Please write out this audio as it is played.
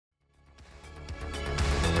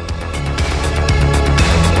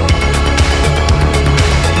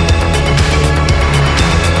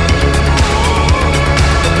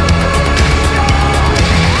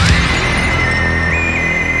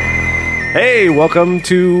Hey, welcome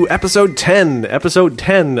to episode 10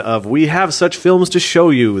 of We Have Such Films to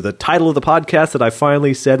Show You, the title of the podcast that I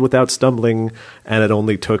finally said without stumbling, and it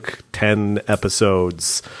only took 10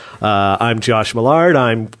 episodes. I'm Josh Millard.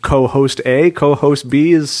 I'm co-host A. Co-host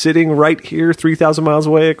B is sitting right here 3,000 miles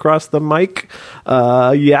away across the mic.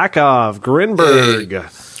 Yakov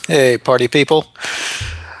Grinberg. Hey, party people.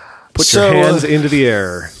 Put your hands into the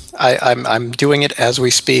air. I'm doing it as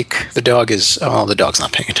we speak. The dog's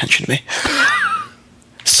not paying attention to me.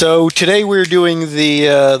 So today we're doing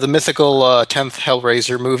the mythical 10th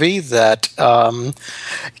Hellraiser movie that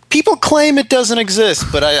people claim it doesn't exist,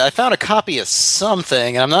 but I found a copy of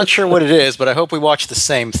something, and I'm not sure what it is, but I hope we watch the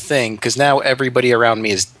same thing, because now everybody around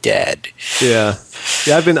me is dead. Yeah.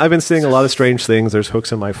 I've been seeing a lot of strange things. There's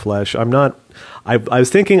hooks in my flesh. I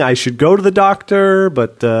was thinking I should go to the doctor,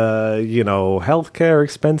 but, healthcare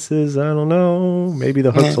expenses, I don't know. Maybe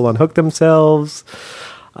the hooks will unhook themselves.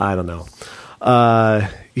 I don't know. At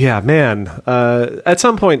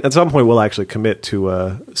some point we'll actually commit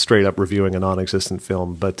to straight up reviewing a non-existent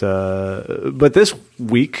film. But this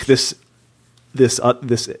week, we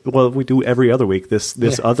do every other week. This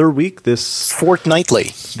fortnightly.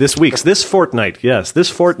 This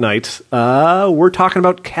fortnight, we're talking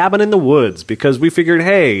about Cabin in the Woods, because we figured,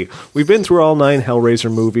 hey, we've been through all 9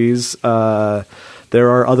 Hellraiser movies. There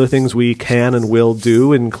are other things we can and will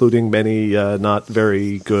do, including many not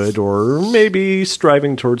very good or maybe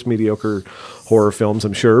striving towards mediocre horror films,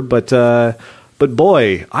 I'm sure. But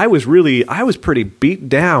boy, I was pretty beat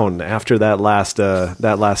down after that last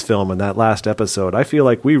film and that last episode. I feel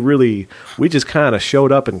like we just kind of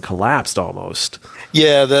showed up and collapsed almost.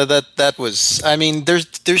 Yeah, that was. I mean, there's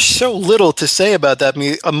so little to say about that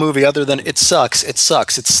movie other than it sucks. It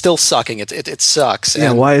sucks. It's still sucking. It sucks.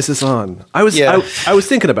 Yeah. Why is this on? I was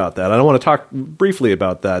thinking about that. I don't want to talk briefly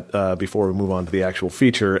about that before we move on to the actual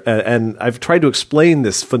feature. And I've tried to explain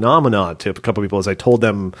this phenomenon to a couple of people as I told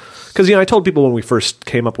them, because I told people when we first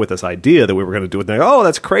came up with this idea that we were going to do it, and they're like, oh,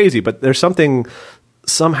 that's crazy. But there's something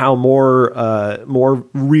somehow more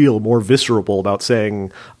real, more visceral about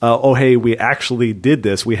saying, oh, hey, we actually did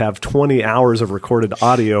this. We have 20 hours of recorded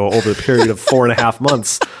audio over the period of 4.5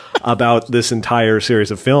 months about this entire series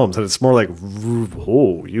of films. And it's more like,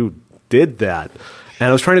 oh, you did that. And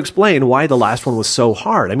I was trying to explain why the last one was so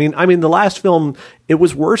hard. I mean, the last film, it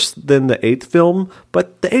was worse than the 8th film,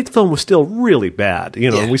 but the 8th film was still really bad.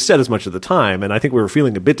 And we said as much at the time, and I think we were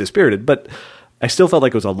feeling a bit dispirited, but I still felt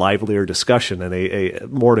like it was a livelier discussion and a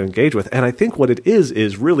more to engage with. And I think what it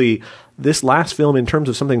is really this last film, in terms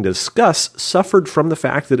of something to discuss, suffered from the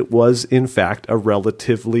fact that it was, in fact, a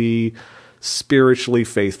relatively spiritually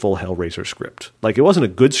faithful Hellraiser script. Like, it wasn't a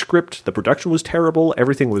good script. The production was terrible.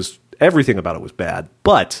 Everything about it was bad.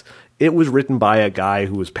 But it was written by a guy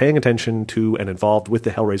who was paying attention to and involved with the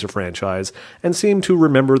Hellraiser franchise and seemed to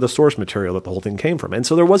remember the source material that the whole thing came from. And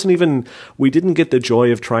so we didn't get the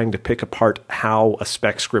joy of trying to pick apart how a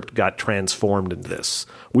spec script got transformed into this.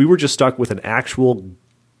 We were just stuck with an actual,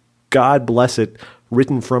 God bless it,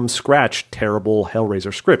 written from scratch, terrible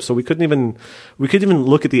Hellraiser script. So we couldn't even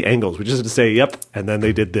look at the angles. We just had to say, yep, and then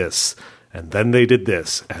they did this. And then they did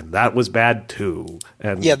this, and that was bad too.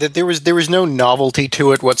 And yeah, there was no novelty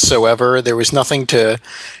to it whatsoever. There was nothing to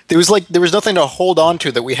hold on to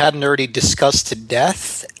that we hadn't already discussed to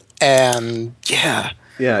death. And yeah,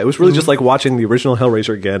 it was really just like watching the original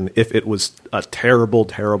Hellraiser again if it was a terrible,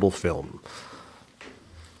 terrible film.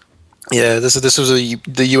 Yeah, this was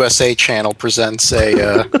the USA Channel presents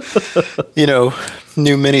a new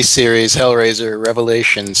miniseries, Hellraiser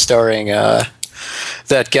Revelation, starring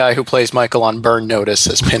that guy who plays Michael on Burn Notice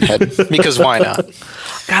as Pinhead, because why not?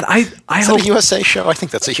 God, I hope a USA show. I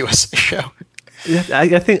think that's a USA show. Yeah, I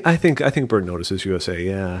think Burn Notice is USA.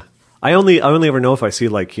 Yeah, I only ever know if I see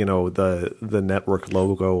the network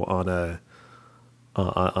logo on a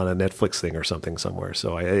Netflix thing or something somewhere.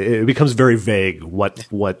 So it becomes very vague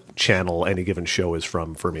what channel any given show is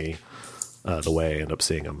from for me. The way I end up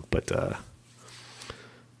seeing them,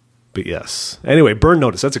 But yes. Anyway, Burn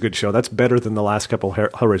Notice. That's a good show. That's better than the last couple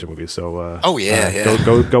Hellraizer movies. So,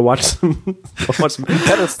 go watch some. Go watch some.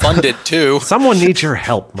 Better funded too. Someone needs your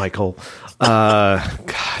help, Michael. God.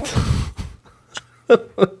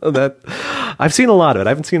 I've seen a lot of it.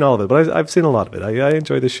 I haven't seen all of it, but I've seen a lot of it. I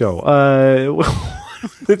enjoy the show.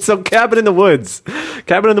 So Cabin in the Woods.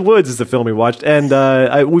 Cabin in the Woods is the film we watched, and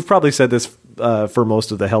we've probably said this for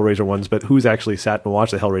most of the Hellraiser ones, but who's actually sat and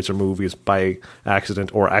watched the Hellraiser movies by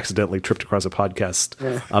accident or accidentally tripped across a podcast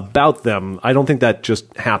about them? I don't think that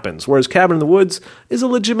just happens. Whereas Cabin in the Woods is a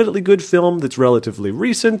legitimately good film that's relatively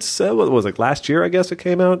recent. What was it, last year, I guess it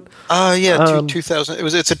came out? 2000.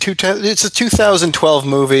 It's a 2012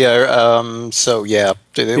 movie. It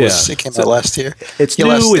came out last year. It's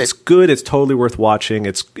new, it's good, it's totally worth watching.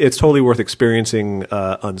 It's totally worth experiencing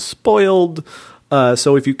unspoiled.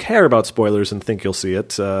 So if you care about spoilers and think you'll see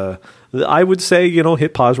it, I would say,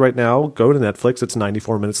 hit pause right now, go to Netflix. It's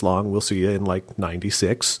 94 minutes long. We'll see you in like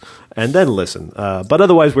 96 and then listen. But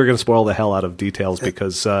otherwise, we're going to spoil the hell out of details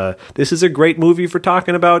because this is a great movie for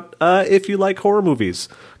talking about if you like horror movies,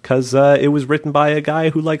 because it was written by a guy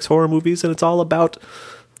who likes horror movies, and it's all about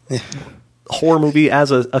horror movie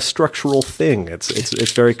as a structural thing.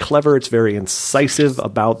 It's very clever. It's very incisive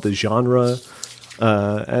about the genre.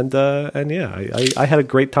 I had a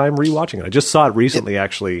great time rewatching it. I just saw it recently,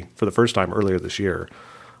 actually, for the first time earlier this year.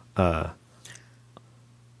 I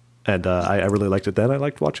really liked it then. I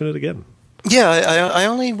liked watching it again. Yeah, I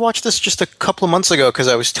only watched this just a couple of months ago because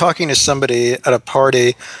I was talking to somebody at a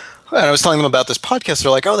party, and I was telling them about this podcast.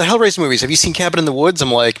 They're like, "Oh, the Hellraiser movies. Have you seen Cabin in the Woods?"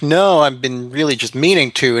 I'm like, "No, I've been really just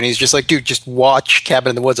meaning to." And he's just like, "Dude, just watch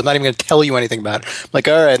Cabin in the Woods. I'm not even going to tell you anything about it." I'm like,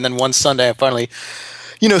 "All right." And then one Sunday, I finally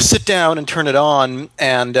sit down and turn it on,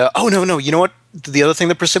 and no, you know what? The other thing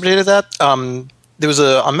that precipitated that, there was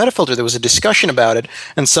on Metafilter, there was a discussion about it,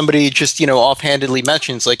 and somebody just offhandedly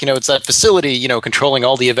mentions it's that facility controlling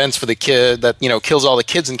all the events for the kid that kills all the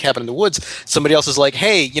kids in Cabin in the Woods. Somebody else is like,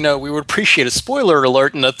 hey, we would appreciate a spoiler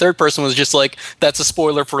alert, and the third person was just like, that's a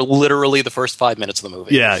spoiler for literally the first 5 minutes of the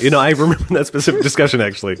movie. Yeah, I remember that specific discussion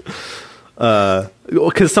actually,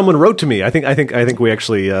 because someone wrote to me. I think we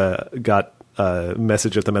actually got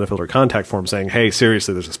message at the Metafilter contact form saying, hey,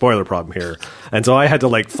 seriously, there's a spoiler problem here. And so I had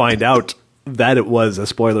to find out that it was a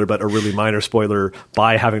spoiler, but a really minor spoiler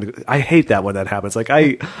by having to. I hate that when that happens.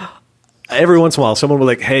 Every once in a while, someone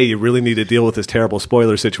will hey, you really need to deal with this terrible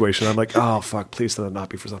spoiler situation. I'm like, oh, fuck, please let it not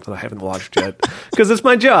be for something I haven't watched yet. Because it's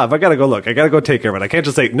my job. I got to go look. I got to go take care of it. I can't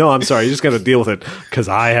just say, no, I'm sorry. You just got to deal with it because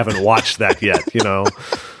I haven't watched that yet,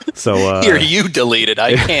 So here, you delete it.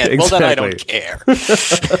 I can't. Exactly. Well, then I don't care.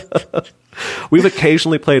 We've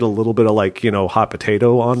occasionally played a little bit of hot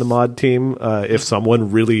potato on the mod team. If someone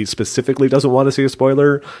really specifically doesn't want to see a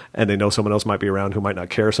spoiler and they know someone else might be around who might not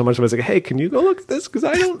care so much, I was like, hey, can you go look at this? Because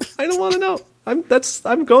I don't want to know.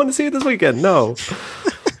 I'm going to see it this weekend. No.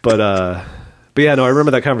 But yeah, no, I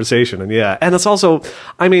remember that conversation, and it's also,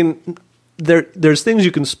 there's things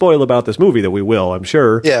you can spoil about this movie that we will, I'm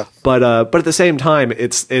sure. Yeah. But at the same time,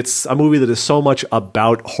 it's a movie that is so much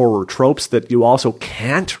about horror tropes that you also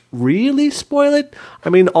can't really spoil it.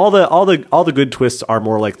 All the good twists are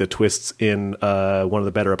more like the twists in one of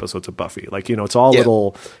the better episodes of Buffy. It's all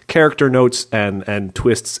little character notes and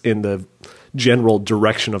twists in the general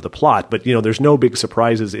direction of the plot, but there's no big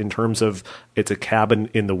surprises in terms of it's a cabin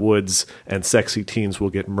in the woods and sexy teens will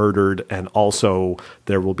get murdered, and also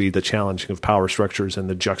there will be the challenging of power structures and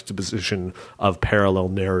the juxtaposition of parallel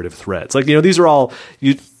narrative threads. These are all,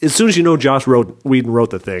 as soon as Joss Whedon wrote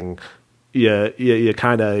the thing, you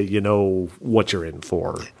kind of know what you're in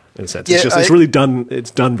for, in a sense. It's really done.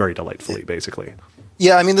 It's done very delightfully, basically.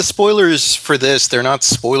 Yeah, the spoilers for this, they're not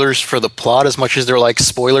spoilers for the plot as much as they're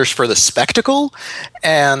spoilers for the spectacle.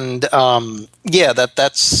 And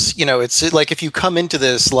that's, it's like if you come into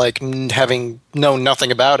this having known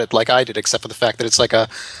nothing about it like I did, except for the fact that it's a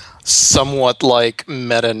somewhat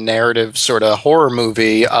meta-narrative sort of horror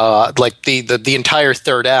movie, the entire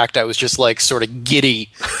third act, I was just sort of giddy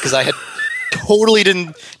because I had totally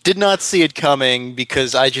did not see it coming,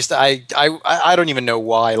 because I don't even know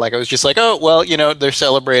why. I was just oh, well, they're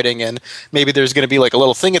celebrating and maybe there's going to be a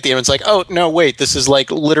little thing at the end. It's oh, no, wait, this is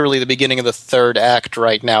literally the beginning of the third act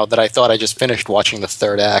right now that I thought I just finished watching the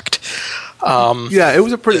third act. Yeah, it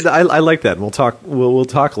was a pretty. I like that, and we'll talk a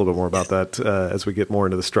little bit more about that as we get more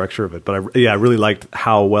into the structure of it. But I really liked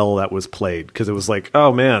how well that was played, because it was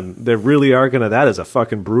oh man, they really are gonna. That is a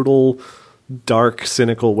fucking brutal, dark,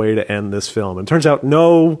 cynical way to end this film. And it turns out,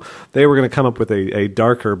 no, they were going to come up with a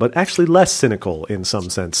darker, but actually less cynical in some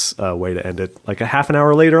sense way to end it, a half an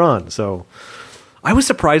hour later on. So I was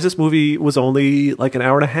surprised this movie was only an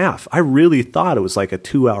hour and a half. I really thought it was a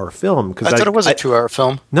 2-hour film. I thought it was a 2-hour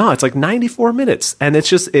film. No, it's 94 minutes. And it's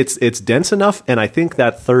just, it's dense enough. And I think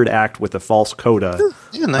that third act with the false coda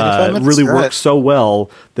really works so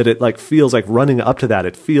well that it feels running up to that,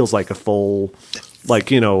 it feels like a full...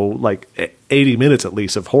 80 minutes at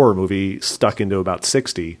least of horror movie stuck into about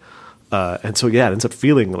 60. And so, yeah, it ends up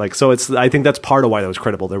feeling like, so it's, I think that's part of why that was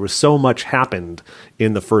credible. There was so much happened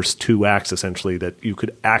in the first 2 acts, essentially, that you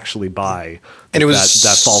could actually buy. And it was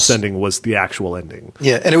that false ending was the actual ending.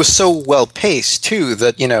 Yeah. And it was so well paced too,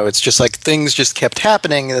 that, it's just like things just kept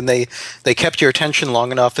happening, and they kept your attention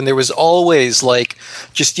long enough. And there was always like,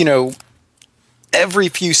 just, every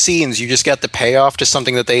few scenes, you just got the payoff to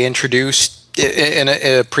something that they introduced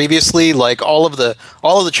in previously. Like all of the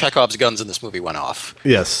Chekhov's guns in this movie went off.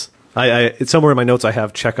 Yes. It's somewhere in my notes I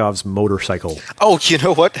have Chekhov's motorcycle. Oh, you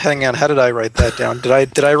know what? Hang on. How did I write that down?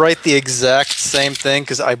 Did I write the exact same thing?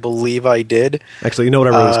 Because I believe I did. Actually, you know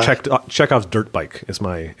what I wrote is Chekhov's dirt bike is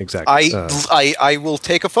my exact. I will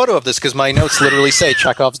take a photo of this because my notes literally say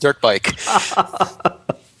Chekhov's dirt bike.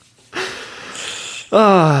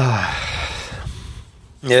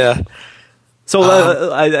 Yeah. So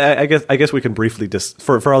I guess we can briefly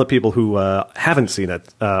for other people who haven't seen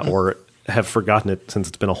it or have forgotten it since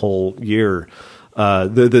it's been a whole year.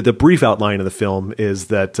 The brief outline of the film is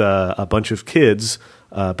that a bunch of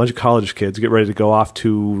college kids get ready to go off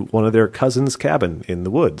to one of their cousins' cabin in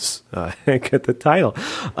the woods. Get the title.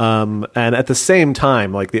 And at the same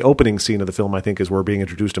time, like the opening scene of the film, I think, is we're being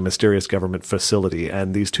introduced to a mysterious government facility.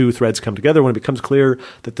 And these two threads come together when it becomes clear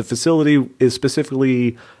that the facility is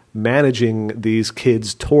specifically managing these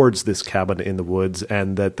kids towards this cabin in the woods,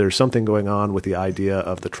 and that there's something going on with the idea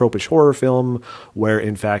of the tropish horror film, where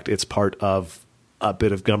in fact it's part of a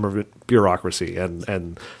bit of government bureaucracy,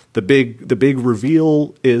 and the big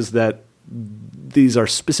reveal is that these are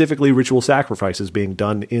specifically ritual sacrifices being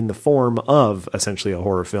done in the form of essentially a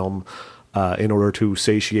horror film, in order to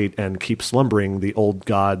satiate and keep slumbering the old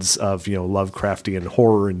gods of Lovecraftian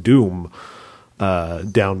horror and doom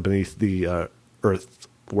down beneath the earth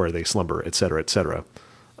where they slumber, et cetera, et cetera.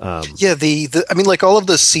 Yeah, I mean, like all of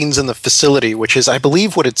the scenes in the facility, which is, I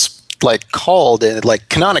believe, what it's like called, and like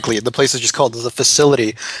canonically, the place is just called the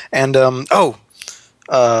facility. And I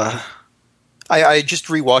just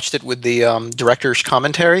rewatched it with the director's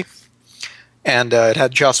commentary, and it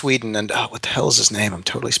had Joss Whedon and what the hell is his name? I'm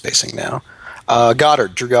totally spacing now.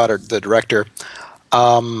 Drew Goddard, the director.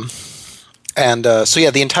 So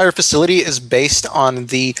yeah, the entire facility is based on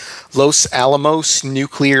the Los Alamos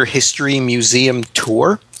Nuclear History Museum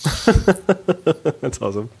tour. That's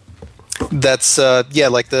awesome. That's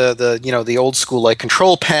like the old school like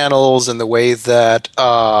control panels, and the way that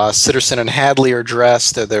Sitterson and Hadley are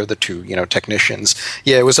dressed. They're the two technicians.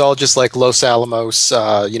 Yeah, it was all just like Los Alamos,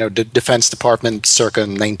 Defense Department circa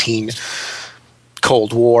 19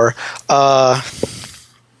 Cold War.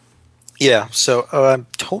 Yeah, so I'm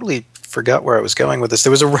totally forgot where I was going with this.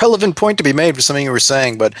 There was a relevant point to be made for something you were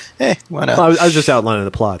saying, but why not? Well, I was just outlining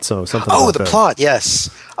the plot, so something. Oh, the plot, yes.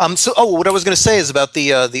 What I was going to say is about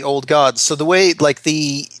the old gods. So the way, like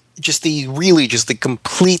the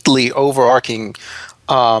completely overarching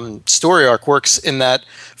story arc works in that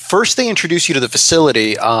first they introduce you to the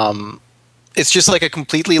facility. It's just like a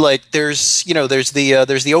completely like there's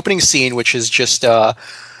the opening scene, which is just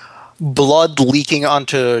blood leaking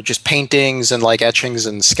onto just paintings and like etchings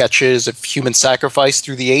and sketches of human sacrifice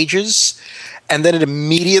through the ages. And then it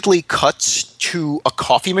immediately cuts to a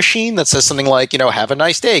coffee machine that says something like, have a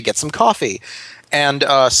nice day, get some coffee. And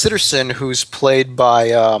Sitterson, who's played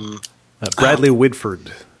by Bradley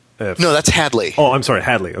Whitford. No, that's Hadley. Oh, I'm sorry,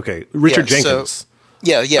 Hadley. Okay. Richard Jenkins.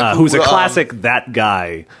 Who's a classic that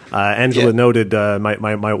guy. Angela noted,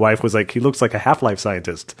 my wife was like, he looks like a Half-Life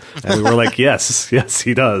scientist. And we were like, yes,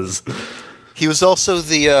 he does. He was also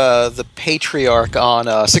the patriarch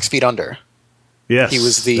on 6 Feet Under. Yes. He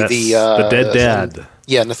was the dead dad.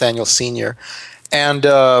 Nathaniel Sr. And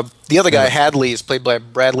the other guy, Hadley, is played by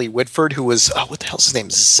Bradley Whitford, who was, what the hell's his name,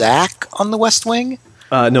 Zach on The West Wing?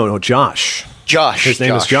 No, Josh. Josh. His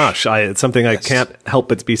name is Josh. It's something I can't help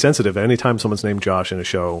but be sensitive anytime someone's named Josh in a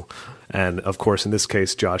show. And, of course, in this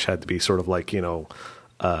case, Josh had to be sort of like,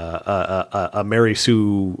 a Mary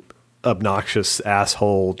Sue obnoxious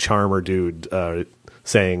asshole charmer dude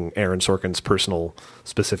saying Aaron Sorkin's personal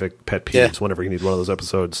specific pet peeves whenever you need one of those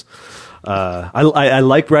episodes. I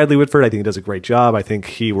like Bradley Whitford. I think he does a great job. I think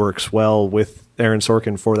he works well with Aaron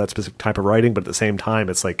Sorkin for that specific type of writing. But at the same time,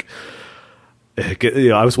 it's like,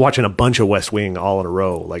 I was watching a bunch of West Wing all in a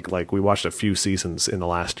row. Like we watched a few seasons in the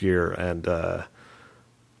last year, and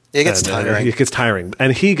it gets tiring. It gets tiring,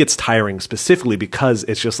 and he gets tiring specifically because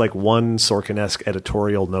it's just like one Sorkin-esque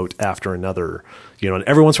editorial note after another. And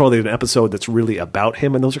every once in a while there's an episode that's really about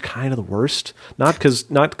him, and those are kind of the worst. Not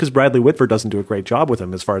because Bradley Whitford doesn't do a great job with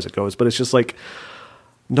him as far as it goes, but it's just like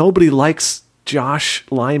nobody likes Josh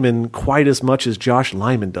Lyman quite as much as Josh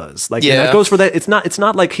Lyman does. Like, and that goes for that. It's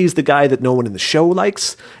not like he's the guy that no one in the show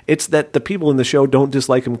likes. It's that the people in the show don't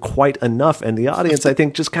dislike him quite enough, and the audience, I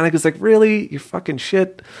think, just kind of goes like, really, you fucking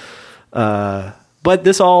shit. But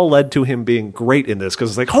this all led to him being great in this,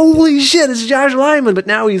 because it's like, holy shit, it's Josh Lyman, but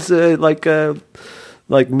now he's like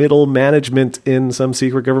middle management in some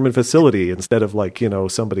secret government facility instead of like,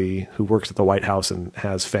 somebody who works at the White House and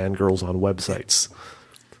has fangirls on websites.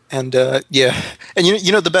 And and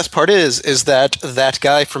the best part is that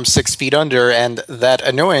guy from 6 Feet Under and that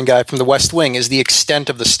annoying guy from The West Wing is the extent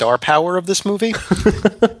of the star power of this movie.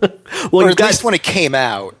 Well, or at least when it came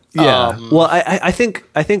out. Yeah. Well, I think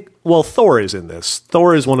Thor is in this.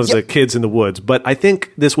 Thor is one of the kids in the woods, but I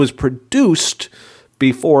think this was produced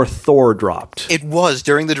before Thor dropped. It was.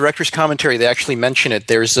 During the director's commentary, they actually mention it.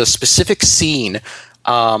 There's a specific scene.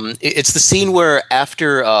 It's the scene where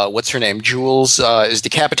after what's her name, Jules, is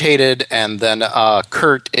decapitated, and then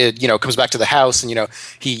Kurt, comes back to the house, and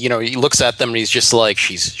he looks at them and he's just like,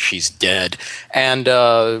 she's dead. And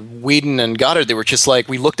Whedon and Goddard, they were just like,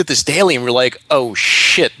 we looked at this daily and we're like, oh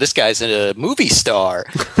shit, this guy's a movie star.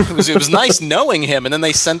 It was nice knowing him. And then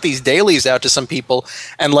they sent these dailies out to some people,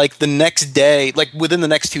 and like the next day, like within the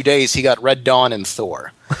next 2 days, he got Red Dawn and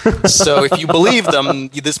Thor. So if you believe them,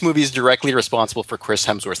 this movie is directly responsible for Chris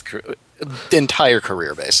Hemsworth's entire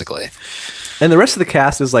career, basically. And the rest of the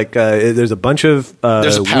cast is like, there's a bunch of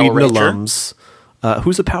there's a Power Whedon Ranger. Alums.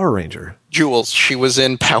 Who's a Power Ranger? Jules. She was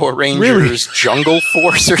in Power Rangers Jungle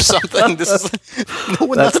Force or something. None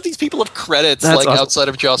of these people have credits awesome. Outside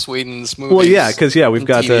of Joss Whedon's movies. Well, yeah, because we've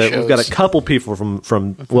got a couple people from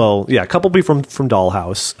Dollhouse.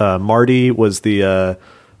 Marty was the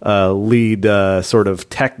lead sort of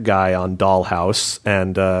tech guy on Dollhouse,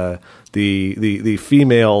 and the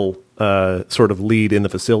female sort of lead in the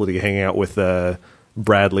facility, hanging out with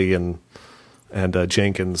Bradley and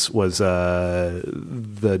Jenkins, was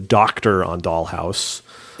the doctor on Dollhouse.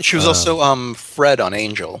 She was also Fred on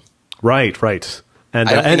Angel. Right. And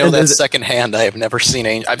I know that secondhand. I have never seen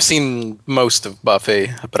Angel. I've seen most of Buffy,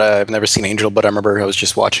 but I've never seen Angel. But I remember I was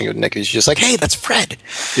just watching it, and Nick was just like, "Hey, that's Fred."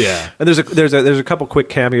 Yeah, and there's a couple quick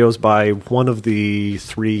cameos by one of the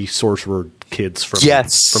 3 sorcerer kids from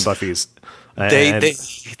Buffy's.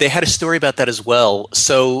 They had a story about that as well.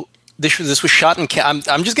 So this was shot in.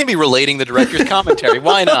 I'm just going to be relating the director's commentary.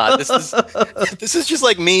 Why not? This is just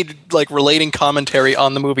like me like relating commentary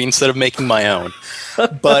on the movie instead of making my own.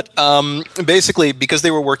 But basically, because they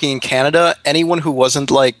were working in Canada, anyone who wasn't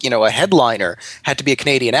like a headliner had to be a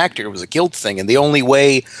Canadian actor. It was a guild thing, and the only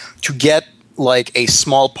way to get like a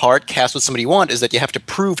small part cast with somebody you want is that you have to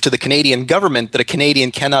prove to the Canadian government that a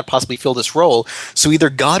Canadian cannot possibly fill this role. So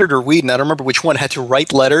either Goddard or Whedon, I don't remember which one, had to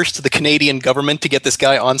write letters to the Canadian government to get this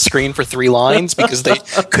guy on screen for 3 lines because they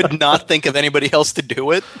could not think of anybody else to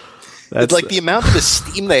do it. It's like the amount of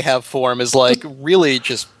esteem they have for him is like really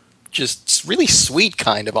just really sweet,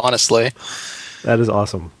 kind of, honestly. That is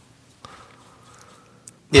awesome.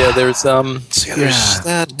 Yeah, there's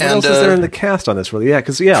that. What else is there in the cast on this? Really,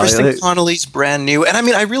 Kristen Connolly's brand new, and I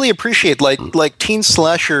mean, I really appreciate like teen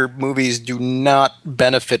slasher movies do not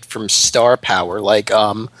benefit from star power. Like,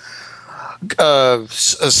 a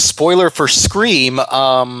spoiler for Scream.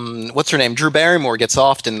 What's her name? Drew Barrymore gets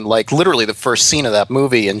off in like literally the first scene of that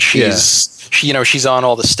movie, and she's on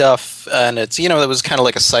all the stuff, and it's it was kind of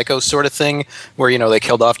like a Psycho sort of thing where they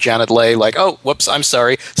killed off Janet Leigh. Like, oh, whoops, I'm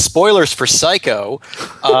sorry. Spoilers for Psycho.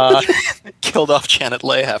 Killed off Janet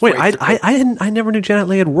Leigh halfway. Wait, I never knew Janet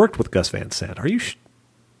Leigh had worked with Gus Van Sant. Are you?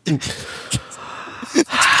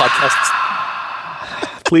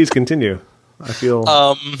 Podcast. Please continue. I feel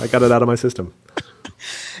I got it out of my system.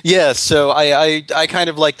 Yeah, so I kind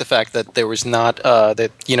of like the fact that there was not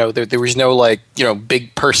there was no like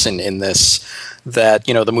big person in this, that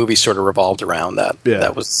the movie sort of revolved around that. Yeah.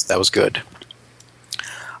 That was good.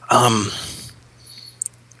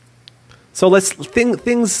 So let's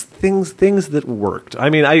things that worked.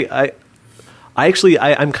 I mean,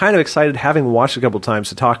 I'm kind of excited, having watched a couple times,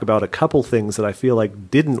 to talk about a couple things that I feel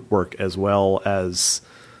like didn't work as well as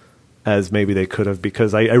maybe they could have,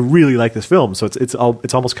 because I really like this film. So it's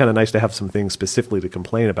almost kind of nice to have some things specifically to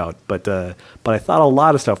complain about. But I thought a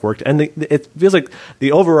lot of stuff worked, and it feels like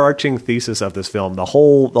the overarching thesis of this film, the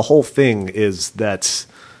whole thing, is that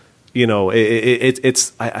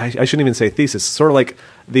it's I shouldn't even say thesis. Sort of like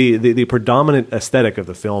the predominant aesthetic of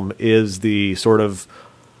the film is the sort of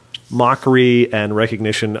mockery and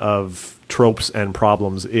recognition of tropes and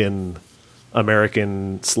problems in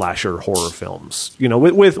American slasher horror films,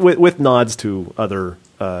 with nods to other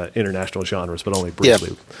international genres, but only briefly.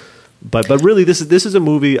 Yeah. But really, this is a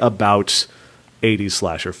movie about '80s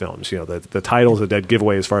slasher films. You know, the title's a dead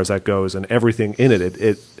giveaway as far as that goes, and everything in it.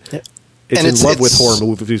 It's in love with horror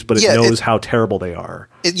movies, but it knows how terrible they are.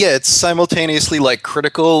 It's simultaneously like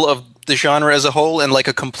critical of the genre as a whole and like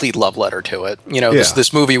a complete love letter to it. You know,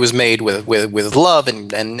 this movie was made with love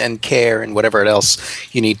and care and whatever else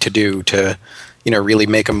you need to do to, you know, really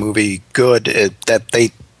make a movie good. That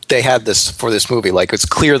they had this for this movie. Like, it's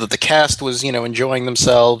clear that the cast was, you know, enjoying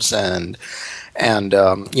themselves and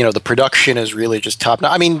you know, the production is really just top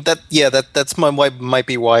notch. I mean, that's might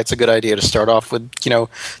be why it's a good idea to start off with, you know,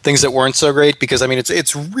 things that weren't so great, because I mean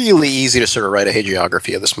it's really easy to sort of write a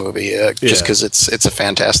hagiography of this movie just because it's a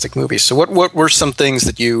fantastic movie. So what were some things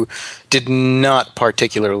that you did not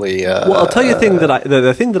particularly? Well, I'll tell you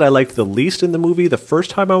the thing that I liked the least in the movie the first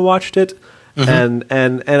time I watched it. Mm-hmm.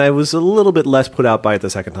 And I was a little bit less put out by it the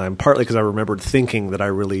second time, partly because I remembered thinking that I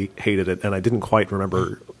really hated it, and I didn't quite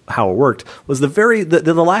remember how it worked, was the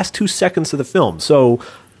last 2 seconds of the film. So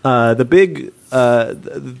the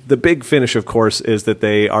big finish, of course, is that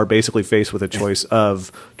they are basically faced with a choice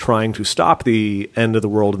of trying to stop the end of the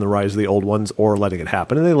world and the rise of the old ones, or letting it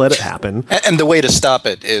happen, and they let it happen. And the way to stop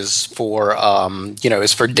it is for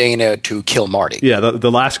Dana to kill Marty. Yeah,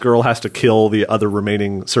 the last girl has to kill the other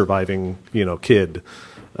remaining surviving, you know, kid.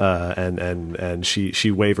 And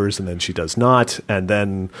she wavers, and then she does not, and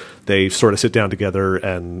then they sort of sit down together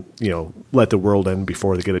and, you know, let the world end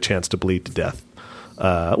before they get a chance to bleed to death.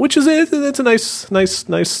 Which is it's a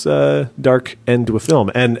nice dark end to a film,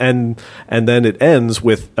 and then it ends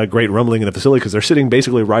with a great rumbling in the facility, because they're sitting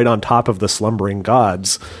basically right on top of the slumbering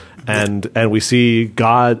gods, and we see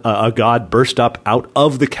a god burst up out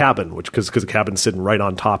of the cabin, which because the cabin's sitting right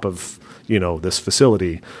on top of, you know, this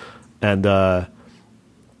facility, and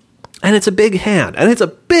it's a big hand. And it's a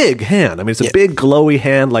big hand. I mean, it's a big, glowy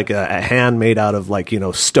hand, like a hand made out of, like, you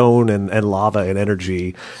know, stone and lava and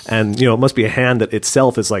energy. And, you know, it must be a hand that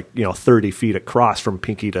itself is, like, you know, 30 feet across from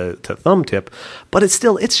pinky to thumb tip. But it's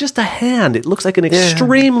just a hand. It looks like an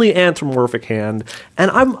extremely anthropomorphic hand. And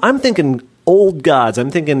I'm thinking old gods. I'm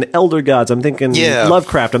thinking elder gods. I'm thinking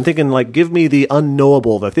Lovecraft. I'm thinking, like, give me the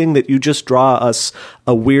unknowable, the thing that you just draw us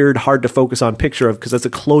a weird, hard to focus on picture of, because that's the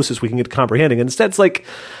closest we can get to comprehending. And instead, it's like,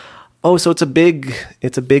 oh, so it's a big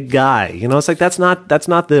guy, you know. It's like that's not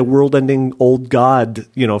the world-ending old god,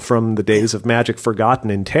 you know, from the days of Magic Forgotten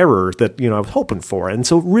and Terror that, you know, I was hoping for, and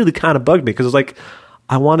so it really kind of bugged me, because it was like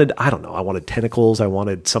I wanted tentacles, I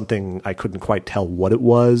wanted something I couldn't quite tell what it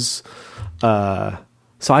was, so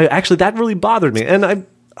that really bothered me, and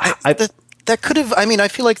that could have, I mean, I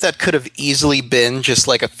feel like that could have easily been just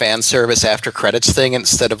like a fan service after credits thing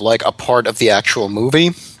instead of like a part of the actual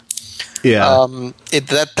movie. Yeah,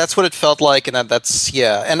 that's what it felt like, and that's.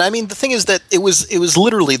 And I mean, the thing is that it was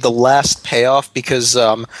literally the last payoff, because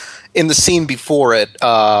in the scene before it,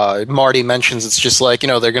 Marty mentions it's just like, you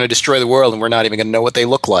know, they're going to destroy the world, and we're not even going to know what they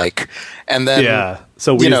look like, and then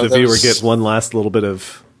so we as the viewer get one last little bit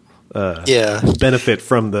of benefit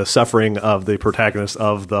from the suffering of the protagonist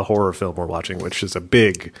of the horror film we're watching, which is a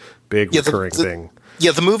big recurring thing.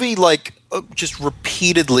 Yeah, the movie, like, just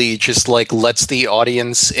repeatedly just, like, lets the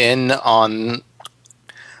audience in on,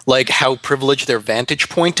 like, how privileged their vantage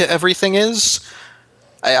point to everything is.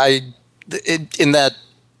 In that,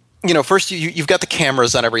 you know, first you've got the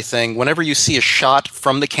cameras on everything. Whenever you see a shot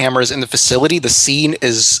from the cameras in the facility, the scene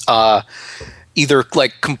is either,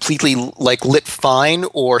 like, completely, like, lit fine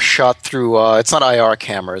or shot through it's not IR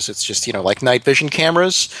cameras, it's just, you know, like night vision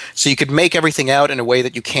cameras, so you could make everything out in a way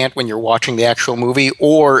that you can't when you're watching the actual movie,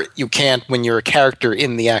 or you can't when you're a character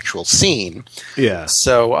in the actual scene.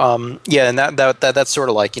 So and that's sort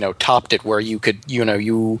of like, you know, topped it, where you could, you know,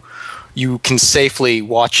 you can safely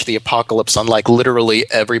watch the apocalypse on, like, literally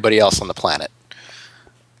everybody else on the planet.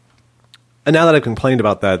 And now that I've complained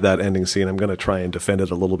about that ending scene, I'm going to try and defend it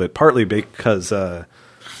a little bit, partly because my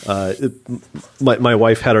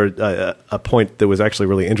wife had a point that was actually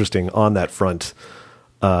really interesting on that front,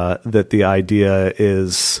 that the idea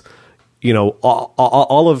is, you know,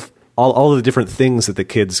 all of the different things that the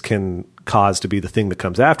kids can cause to be the thing that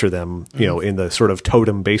comes after them, you know, in the sort of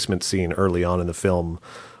totem basement scene early on in the film,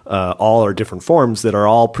 all are different forms that are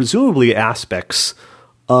all presumably aspects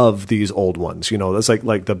of these old ones. You know, it's like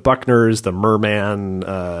the Buckners, the Merman,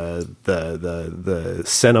 the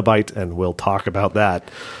Cenobite, and we'll talk about that.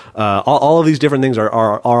 All of these different things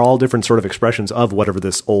are all different sort of expressions of whatever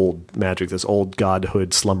this old magic, this old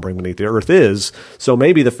godhood slumbering beneath the earth is. So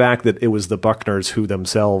maybe the fact that it was the Buckners who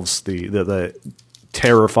themselves, the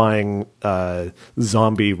terrifying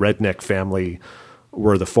zombie redneck family,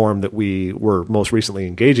 were the form that we were most recently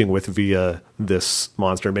engaging with via this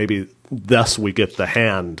monster. Maybe thus we get the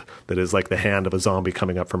hand that is like the hand of a zombie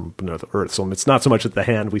coming up from beneath the earth. So it's not so much that the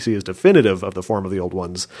hand we see is definitive of the form of the old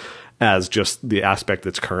ones as just the aspect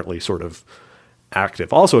that's currently sort of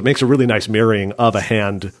active. Also, it makes a really nice mirroring of a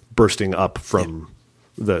hand bursting up from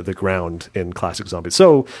the ground in classic zombies.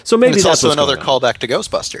 So maybe and it's that's also another callback to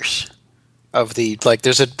Ghostbusters. Of the like,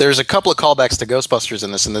 there's a couple of callbacks to Ghostbusters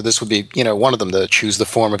in this, and this would be one of them, to choose the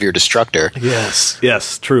form of your destructor.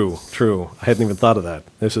 Yes, true. I hadn't even thought of that.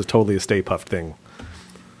 This is totally a Stay Puft thing.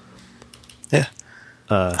 Yeah.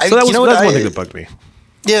 So that was one thing that bugged me.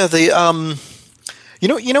 Yeah, you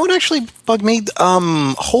know what actually bugged me?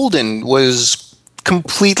 Holden was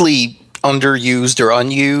completely underused or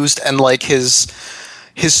unused, and like his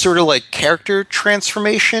sort of like character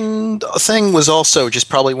transformation thing was also just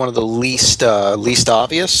probably one of the least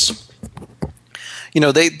obvious.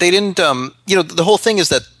 They didn't. The whole thing is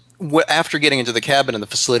that after getting into the cabin and the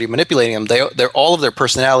facility manipulating them, they're all of their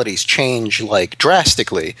personalities change like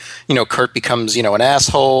drastically. Kurt becomes an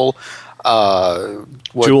asshole.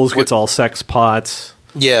 Jules gets all sex pots.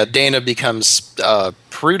 Yeah, Dana becomes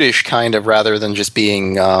prudish kind of, rather than just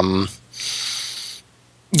being.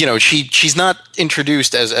 She's not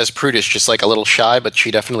introduced as prudish, just like a little shy, but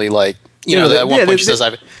she definitely like at one point she says,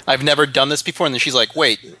 I've never done this before, and then she's like,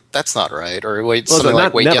 wait, that's not right, or wait, something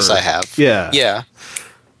like, wait, never. Yes, I have. Yeah.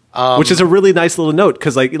 Which is a really nice little note,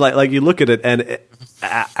 because like you look at it, and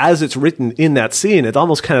as it's written in that scene, it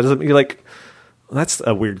almost kind of doesn't. You're like, well, that's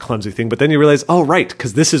a weird, clumsy thing, but then you realize, oh right,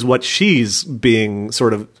 because this is what she's being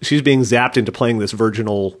zapped into playing this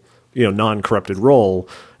virginal, non-corrupted role.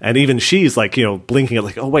 And even she's like, blinking at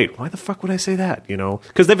like, oh wait, why the fuck would I say that?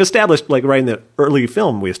 Because they've established, like right in the early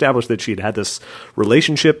film, we established that she'd had this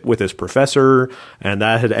relationship with this professor, and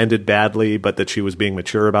that had ended badly, but that she was being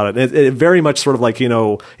mature about it. And it very much sort of like,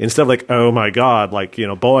 instead of like, oh my God, like,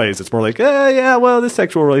 boys, it's more like, yeah, well, this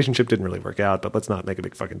sexual relationship didn't really work out, but let's not make a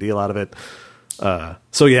big fucking deal out of it.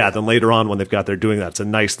 So yeah, then later on when they're doing that, it's a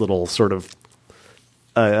nice little sort of,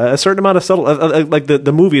 a certain amount of subtle, like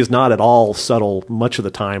the movie is not at all subtle much of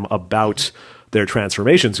the time about their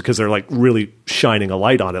transformations, because they're like really shining a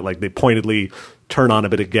light on it. Like they pointedly turn on a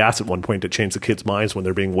bit of gas at one point to change the kids' minds when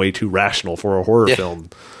they're being way too rational for a horror film.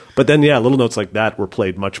 But then, little notes like that were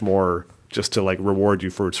played much more just to like reward you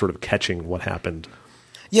for sort of catching what happened.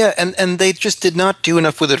 Yeah, and they just did not do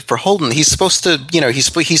enough with it for Holden. He's supposed to, he's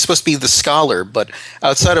supposed to be the scholar, but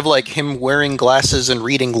outside of like him wearing glasses and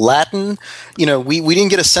reading Latin, we didn't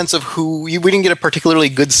get a sense of we didn't get a particularly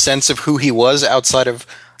good sense of who he was outside of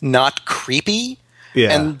not creepy.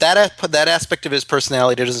 Yeah. And that aspect of his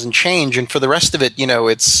personality doesn't change, and for the rest of it,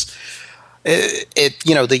 it's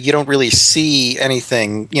that you don't really see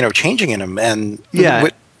anything, changing in him, and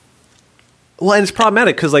well, and it's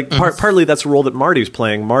problematic because, like, partly that's the role that Marty's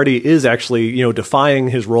playing. Marty is actually, defying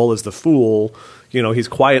his role as the fool. He's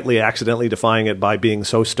quietly, accidentally defying it by being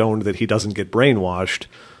so stoned that he doesn't get brainwashed.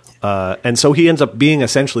 And so he ends up being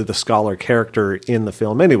essentially the scholar character in the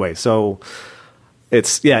film anyway. So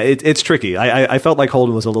it's tricky. I felt like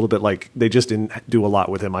Holden was a little bit like they just didn't do a lot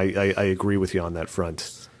with him. I agree with you on that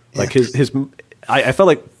front. Like I felt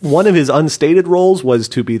like one of his unstated roles was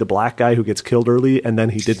to be the black guy who gets killed early, and then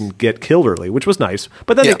he didn't get killed early, which was nice.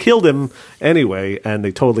 But then they killed him anyway, and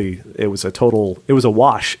it was a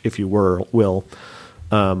wash, if you will.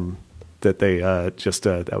 That they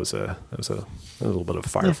that was a little bit of a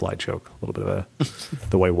Firefly joke, a little bit of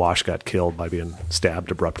the way Wash got killed by being stabbed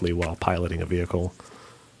abruptly while piloting a vehicle,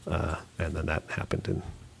 and then that happened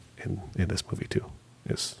in this movie too.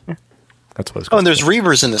 That's what it's called. And there's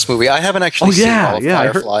Reavers in this movie. I haven't actually seen all of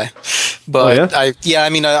Firefly, but I've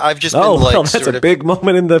just been like, well, that's a big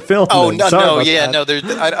moment in the film. Oh no,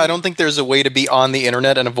 I don't think there's a way to be on the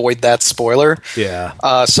internet and avoid that spoiler.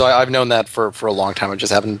 Yeah. So I've known that for a long time. I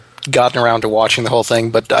just haven't gotten around to watching the whole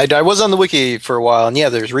thing. But I was on the wiki for a while, and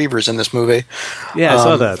there's Reavers in this movie. Yeah, I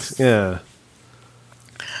saw that. Yeah.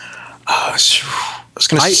 I was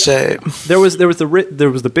going to say there was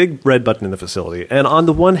the big red button in the facility, and on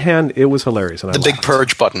the one hand, it was hilarious. And the big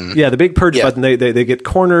purge button. Yeah, the big purge button. They get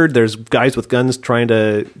cornered. There's guys with guns trying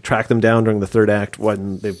to track them down during the third act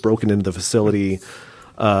when they've broken into the facility,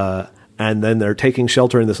 and then they're taking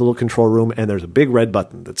shelter in this little control room. And there's a big red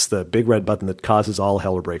button. That's the big red button that causes all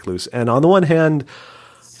hell to break loose. And on the one hand,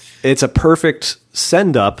 it's a perfect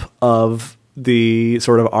send up of the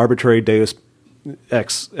sort of arbitrary Deus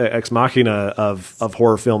ex machina of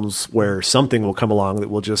horror films, where something will come along that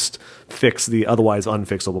will just fix the otherwise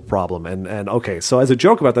unfixable problem. And okay, so as a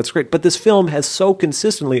joke about that's great, but this film has so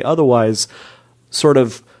consistently otherwise sort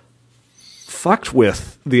of fucked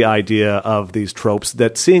with the idea of these tropes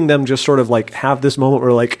that seeing them just sort of like have this moment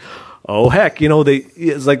where like, oh heck,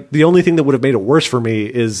 it's like the only thing that would have made it worse for me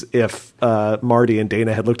is if Marty and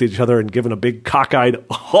Dana had looked at each other and given a big cockeyed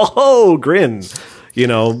grin,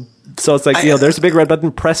 So it's like, there's a big red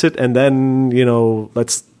button, press it, and then,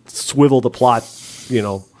 let's swivel the plot,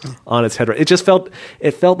 on its head. It just felt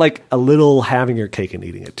like a little having your cake and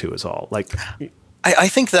eating it too is all. Like, I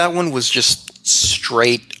think that one was just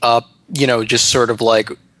straight up, just sort of like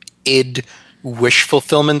id wish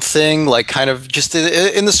fulfillment thing, like kind of just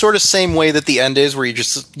in the sort of same way that the end is, where you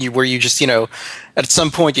just at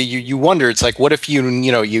some point you wonder, it's like, what if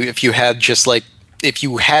if you had just like, if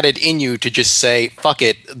you had it in you to just say, fuck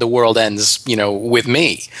it, the world ends, with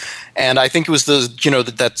me. And I think it was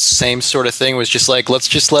that same sort of thing was just like, let's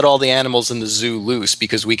just let all the animals in the zoo loose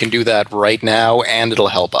because we can do that right now and it'll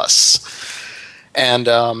help us. And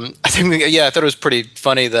I thought it was pretty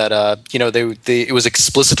funny that it was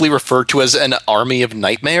explicitly referred to as an army of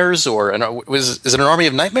nightmares, is it an army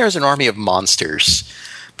of nightmares or an army of monsters?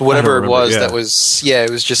 But whatever it was, that was it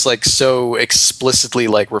was just like so explicitly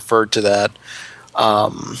like referred to that.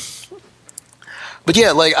 But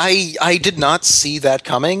yeah, like I did not see that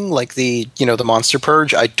coming. Like the Monster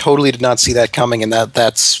Purge, I totally did not see that coming, and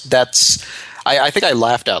that's. I think I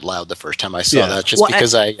laughed out loud the first time I saw that, just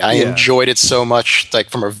because I enjoyed it so much,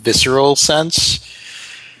 like from a visceral sense.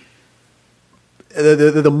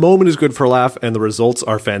 The moment is good for a laugh, and the results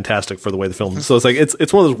are fantastic for the way the film. So it's like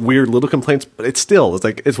it's one of those weird little complaints, but it's one of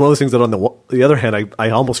those things that on the other hand, I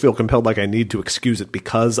almost feel compelled, like I need to excuse it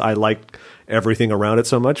because I like everything around it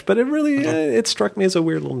so much. But it really it struck me as a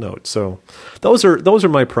weird little note. So those are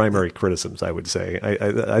my primary criticisms, I would say.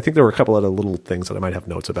 I think there were a couple other little things that I might have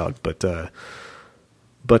notes about, but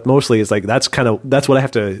mostly it's like that's what I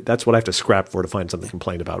have to scrap to find something to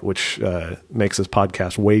complain about, which makes this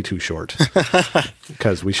podcast way too short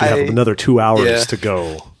because we should have another 2 hours to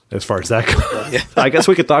go as far as that goes. Yeah. I guess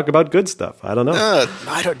we could talk about good stuff. I don't know.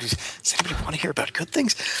 Does anybody want to hear about good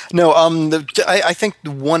things? No. I think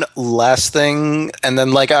one last thing, and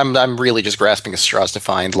then like I'm really just grasping at straws to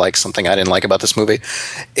find like something I didn't like about this movie,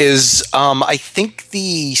 is I think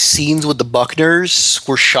the scenes with the Buckners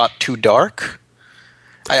were shot too dark.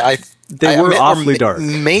 They were awfully dark.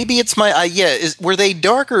 Maybe it's my were they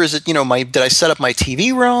dark, or is it did I set up my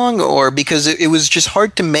TV wrong, or because it was just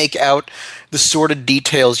hard to make out the sort of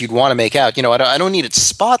details you'd want to make out. I don't need it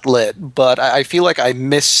spotlit, but I feel like I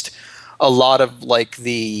missed a lot of like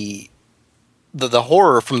the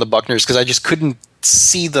horror from the Buckners because I just couldn't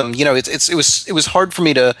see them. It was hard for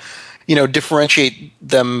me to differentiate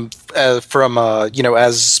them from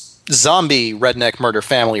as zombie redneck murder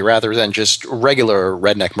family rather than just regular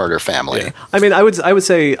redneck murder family. Yeah. I mean, I would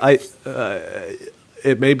say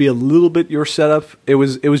it may be a little bit your setup. It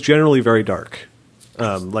was generally very dark.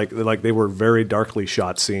 Like they were very darkly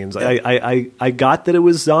shot scenes. I got that it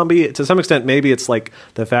was zombie to some extent. Maybe it's like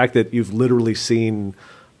the fact that you've literally seen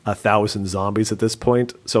 1,000 zombies at this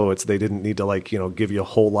point, so they didn't need to give you a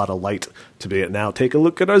whole lot of light to be it. Now take a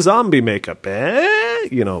look at our zombie makeup,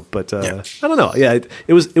 But I don't know. Yeah,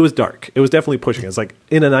 it was dark. It was definitely pushing. It's like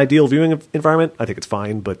in an ideal viewing environment, I think it's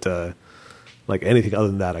fine. But like anything other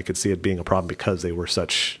than that, I could see it being a problem because they were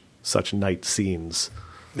such night scenes.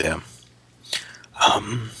 Yeah.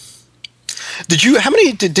 I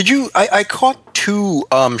caught two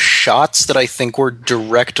shots that I think were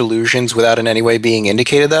direct allusions without in any way being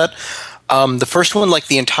indicated that. The first one, like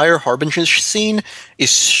the entire Harbinger scene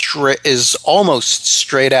is almost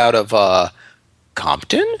straight out of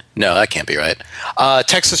Compton? No, that can't be right.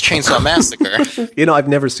 Texas Chainsaw Massacre. I've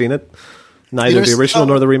never seen it. Neither the original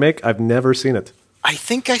nor the remake. I've never seen it. I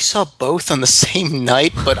think I saw both on the same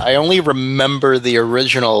night, but I only remember the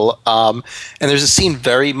original. And there's a scene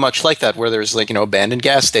very much like that where there's abandoned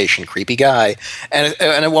gas station, creepy guy. And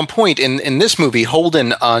at one point in this movie,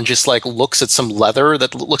 Holden just looks at some leather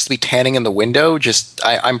that looks to be tanning in the window.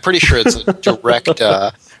 I'm pretty sure it's a direct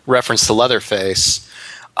reference to Leatherface.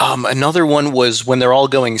 Another one was when they're all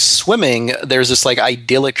going swimming. There's this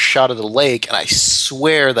idyllic shot of the lake, and I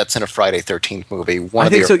swear that's in a Friday 13th movie. I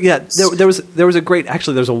think so. Yeah, there was a great.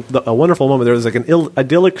 Actually, there's a wonderful moment. There was an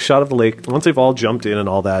idyllic shot of the lake once they've all jumped in and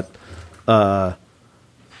all that.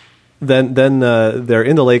 Then they're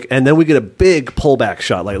in the lake, and then we get a big pullback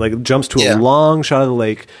shot, like jumps to a long shot of the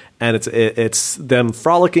lake, and it's them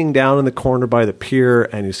frolicking down in the corner by the pier,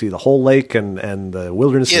 and you see the whole lake and the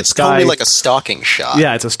wilderness. Yeah, and it's the sky. totally like a stalking shot.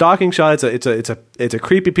 Yeah, it's a stalking shot. It's a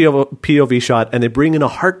creepy POV shot, and they bring in a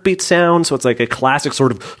heartbeat sound, so it's like a classic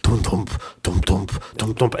sort of dum dum dum dum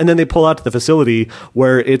dum dum, and then they pull out to the facility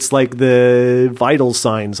where it's like the vital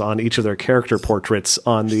signs on each of their character portraits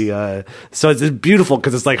on the. So it's beautiful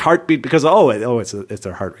because it's like heartbeat because it's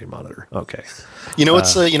their heart rate monitor. Okay. You know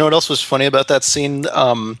what's you know what else was funny about that scene?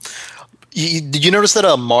 Did you notice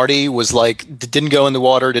that Marty was like didn't go in the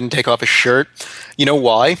water, didn't take off his shirt? You know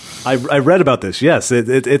why? I read about this. Yes,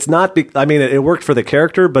 it's not. I mean, it worked for the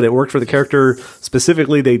character, but it worked for the character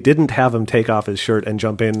specifically. They didn't have him take off his shirt and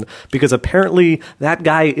jump in because apparently that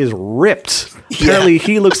guy is ripped. Apparently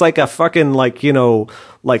he looks like a fucking like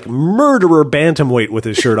murderer bantamweight with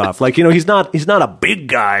his shirt off. Like, he's not a big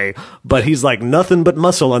guy, but he's like nothing but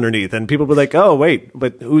muscle underneath. And people were like, oh wait,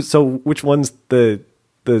 but which one's the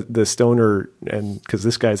stoner? And because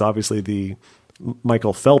this guy's obviously the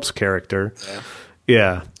Michael Phelps character.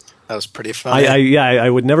 Yeah. That was pretty funny. I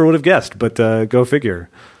would have guessed, but go figure.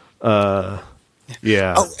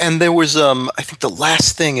 Yeah. Oh, and there was I think the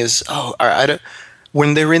last thing is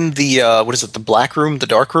when they're in the what is it, the black room, the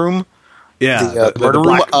dark room? Yeah, the murder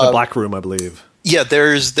room, the black room, I believe. Yeah,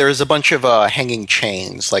 there's a bunch of hanging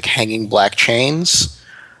chains, like hanging black chains.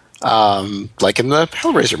 Like in the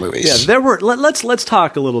Hellraiser movies. Yeah, there were. Let's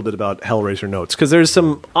talk a little bit about Hellraiser notes because there's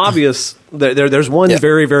some obvious. There's one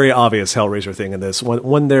very very obvious Hellraiser thing in this.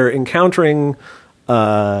 When they're encountering,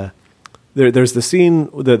 there's the scene,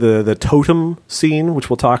 the totem scene, which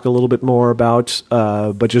we'll talk a little bit more about.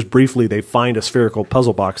 But just briefly, they find a spherical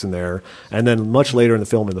puzzle box in there, and then much later in the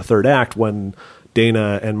film, in the third act, when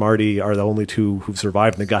Dana and Marty are the only two who've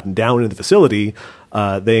survived and they've gotten down into the facility,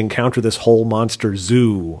 they encounter this whole monster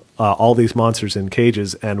zoo, all these monsters in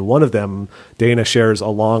cages, and one of them, Dana shares a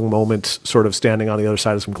long moment sort of standing on the other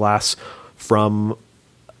side of some glass from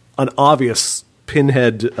an obvious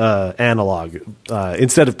Pinhead analog.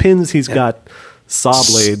 Instead of pins, he's got saw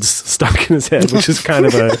blades stuck in his head, which is kind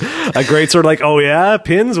of a great sort of like, oh yeah,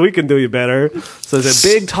 pins, we can do you better. So there's a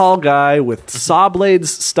big tall guy with saw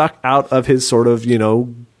blades stuck out of his sort of,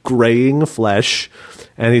 graying flesh,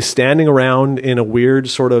 and he's standing around in a weird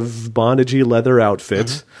sort of bondagey leather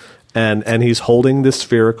outfit, and he's holding this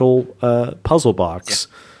spherical puzzle box.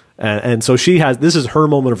 And so this is her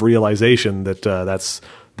moment of realization that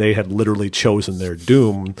they had literally chosen their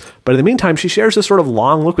doom. But in the meantime, she shares this sort of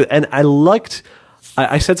long look with, and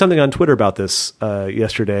I said something on Twitter about this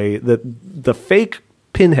yesterday, that the fake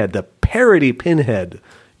Pinhead, the parody Pinhead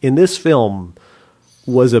in this film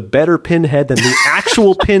was a better Pinhead than the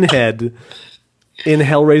actual Pinhead in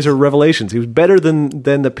Hellraiser Revelations. He was better than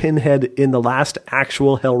the Pinhead in the last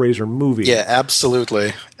actual Hellraiser movie. Yeah,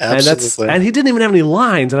 absolutely. And he didn't even have any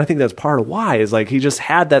lines, and I think that's part of why, is like he just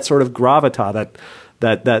had that sort of gravitas,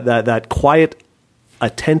 that quiet,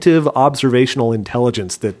 attentive, observational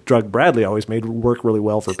intelligence that Doug Bradley always made work really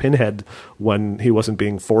well for Pinhead when he wasn't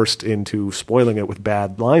being forced into spoiling it with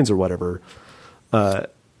bad lines or whatever.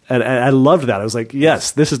 And I loved that. I was like,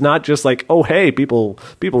 yes, this is not just like, oh, hey, people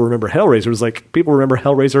remember Hellraiser. It was like, people remember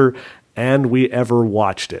Hellraiser and we ever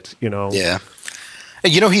watched it, Yeah.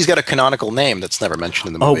 He's got a canonical name that's never mentioned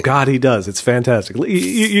in the movie. Oh, God, he does. It's fantastic.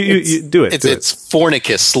 You do it. It's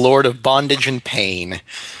Fornicus, Lord of Bondage and Pain.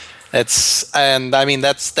 That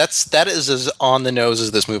is as on the nose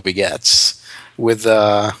as this movie gets, with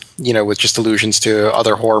with just allusions to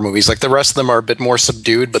other horror movies. Like the rest of them are a bit more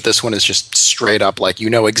subdued, but this one is just straight up like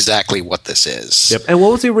exactly what this is. Yep. And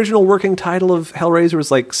what was the original working title of Hellraiser? It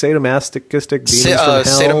was like Sadomasochistic Demons from Hell.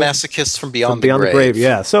 Sadomasochists from Beyond the Grave.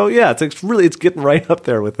 Yeah. So yeah, it's getting right up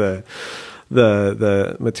there with the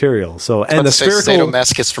material. So and the spherical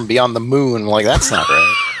Sadomasochists from Beyond the Moon. Like that's not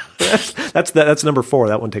right. That's number 4.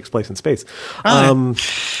 That one takes place in space.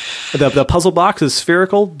 The puzzle box is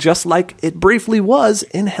spherical, just like it briefly was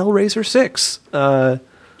in Hellraiser 6.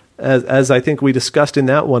 As I think we discussed in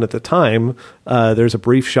that one at the time, there's a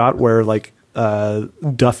brief shot where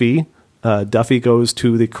Duffy goes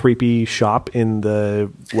to the creepy shop in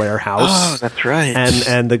the warehouse. Oh, that's right.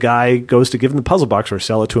 And the guy goes to give him the puzzle box or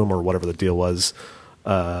sell it to him or whatever the deal was.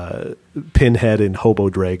 Pinhead in hobo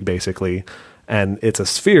drag, basically. And it's a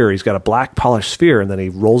sphere. He's got a black polished sphere, and then he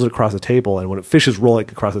rolls it across the table. And when fishes roll it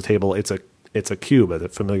across the table, it's a cube, a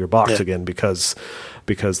familiar box again, because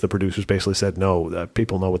the producers basically said no,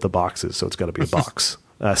 people know what the box is, so it's got to be a box.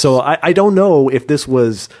 So I don't know if this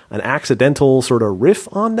was an accidental sort of riff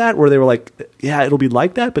on that, where they were like, yeah, it'll be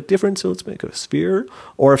like that, but different, so let's make a sphere.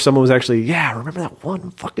 Or if someone was actually, remember that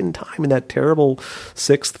one fucking time in that terrible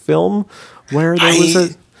 6th film where there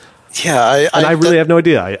was Yeah, I really have no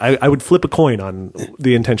idea. I would flip a coin on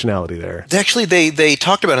the intentionality there. Actually, they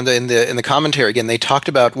talked about in the commentary again. They talked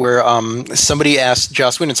about where somebody asked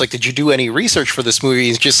Joss Whedon, "It's like, did you do any research for this movie?"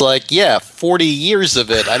 He's just like, "Yeah, 40 years of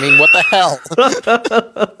it. I mean, what the hell?"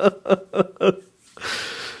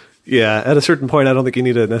 Yeah, at a certain point, I don't think you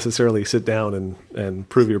need to necessarily sit down and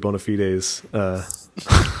prove your bona fides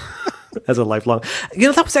as a lifelong.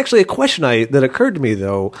 That was actually a question that occurred to me,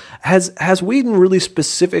 though. Has Whedon really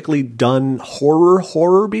specifically done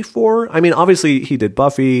horror before? I mean, obviously he did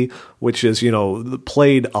Buffy, which is,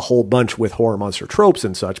 played a whole bunch with horror monster tropes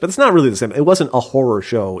and such, but it's not really the same. It wasn't a horror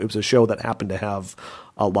show. It was a show that happened to have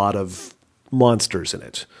a lot of monsters in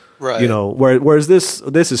it. Right. Whereas this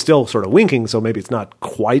is still sort of winking, so maybe it's not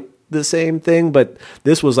quite the same thing, but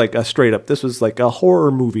this was like this was like a horror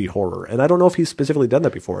movie horror. And I don't know if he's specifically done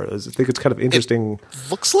that before. I think it's kind of interesting. It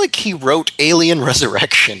looks like he wrote Alien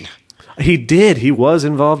Resurrection. He did. He was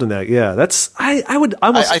involved in that. Yeah, that's. I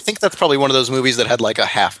think that's probably one of those movies that had like a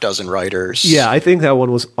half dozen writers. Yeah, I think that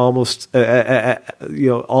one was almost,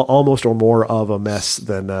 almost or more of a mess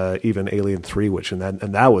than even Alien 3, and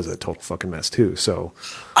that was a total fucking mess too. So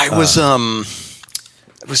I was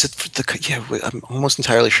was it for I'm almost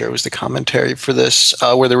entirely sure it was the commentary for this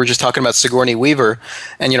where they were just talking about Sigourney Weaver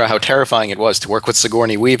and how terrifying it was to work with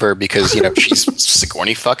Sigourney Weaver because she's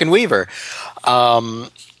Sigourney fucking Weaver.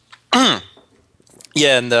 I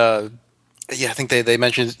think they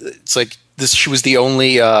mentioned it's like this. She was the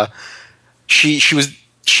only. You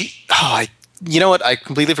know what? I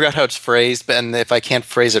completely forgot how it's phrased, and if I can't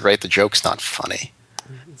phrase it right, the joke's not funny.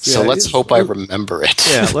 So let's hope I remember it.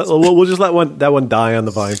 Yeah, we'll just let that one die on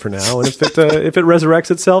the vine for now, and if it resurrects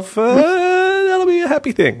itself, that'll be a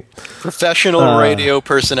happy thing. Professional radio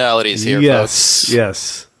personalities here, folks.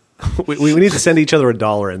 Yes. We need to send each other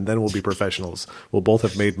 $1, and then we'll be professionals. We'll both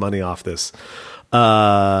have made money off this.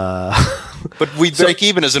 But we break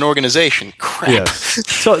even as an organization. Crap. Yes.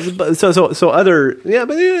 So other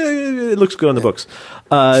but it looks good on the books.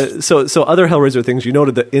 So other Hellraiser things you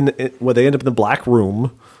noted that where they end up in the Black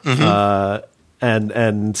Room, the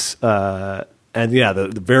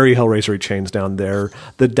very Hellraiser chains down there.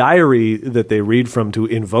 The diary that they read from to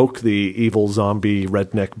invoke the evil zombie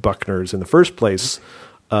redneck Buckners in the first place.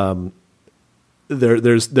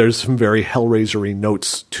 There's some very Hellraiser-y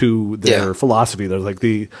notes to their philosophy. There's like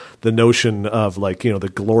the notion of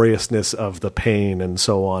the gloriousness of the pain and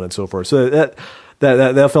so on and so forth. So that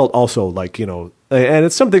felt also like, and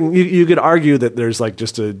it's something you could argue that there's like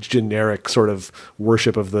just a generic sort of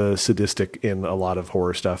worship of the sadistic in a lot of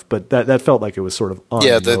horror stuff, but that felt like it was sort of on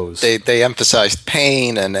the nose. They emphasized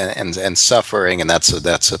pain and suffering, and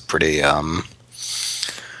that's a pretty what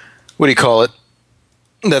do you call it?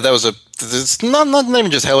 It's not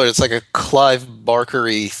even just Heller. It's like a Clive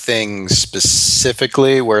Barker-y thing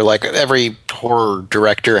specifically, where like every horror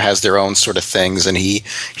director has their own sort of things, and he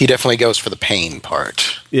definitely goes for the pain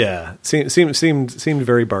part. Yeah, seemed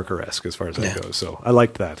very Barker-esque as far as that goes. So I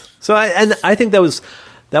liked that. So I think that was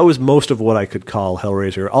most of what I could call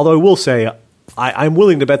Hellraiser. Although I will say, I'm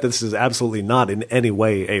willing to bet that this is absolutely not in any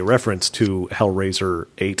way a reference to Hellraiser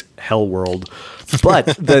 8 Hellworld, but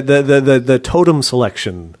the totem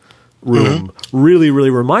selection room really, really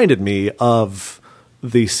reminded me of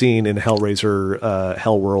the scene in Hellraiser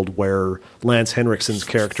Hellworld where Lance Henriksen's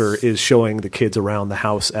character is showing the kids around the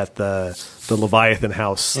house at the Leviathan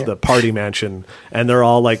house, the party mansion, and they're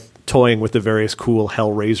all like toying with the various cool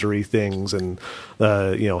Hellraiser-y things, and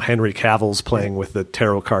Henry Cavill's playing with the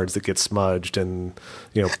tarot cards that get smudged, and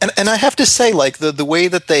and I have to say, like the way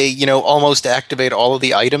that they almost activate all of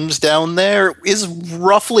the items down there is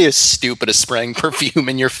roughly as stupid as spraying perfume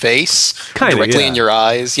in your face, directly in your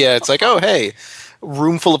eyes. Yeah, it's like, oh hey,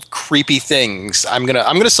 room full of creepy things. I'm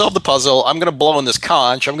gonna solve the puzzle. I'm gonna blow in this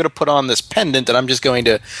conch. I'm gonna put on this pendant, and I'm just going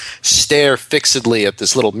to stare fixedly at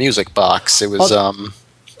this little music box. It was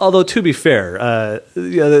Although, to be fair,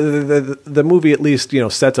 the movie at least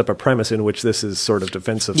sets up a premise in which this is sort of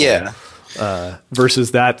defensive. Yeah. Versus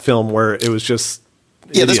that film where it was just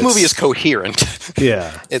idiots. This movie is coherent.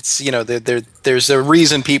 Yeah. It's there's a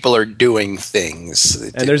reason people are doing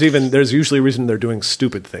things, and there's usually a reason they're doing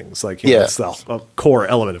stupid things. Like it's a core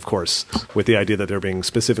element, of course, with the idea that they're being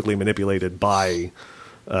specifically manipulated by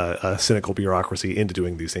a cynical bureaucracy into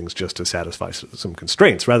doing these things just to satisfy some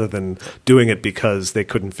constraints, rather than doing it because they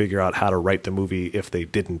couldn't figure out how to write the movie if they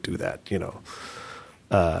didn't do that.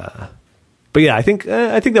 But yeah, I think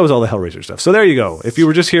that was all the Hellraiser stuff. So there you go. If you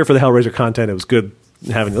were just here for the Hellraiser content, it was good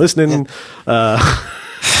having you listening.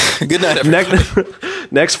 Good night, everybody.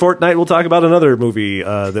 Next fortnight, we'll talk about another movie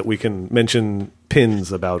that we can mention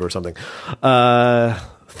pins about or something.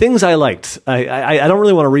 things I liked. I don't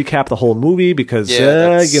really want to recap the whole movie because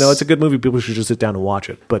it's a good movie. People should just sit down and watch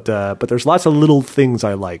it. But there's lots of little things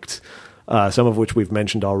I liked, some of which we've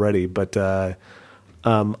mentioned already. But I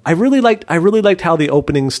really liked how the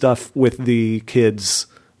opening stuff with the kids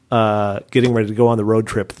getting ready to go on the road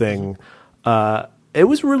trip thing. It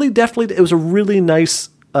was a really nice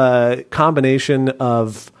combination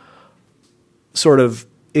of sort of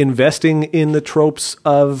investing in the tropes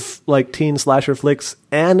of like teen slasher flicks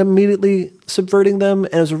and immediately subverting them.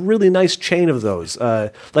 And it was a really nice chain of those.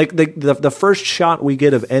 Like the first shot we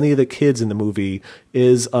get of any of the kids in the movie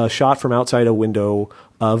is a shot from outside a window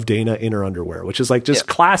of Dana in her underwear, which is like just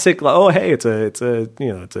classic. Oh, hey, it's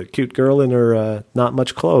a cute girl in her not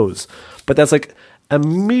much clothes, but that's like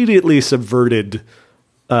immediately subverted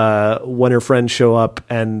when her friends show up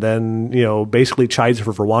and then, basically chides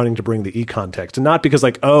her for wanting to bring the e-context. And not because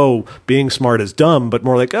like, oh, being smart is dumb, but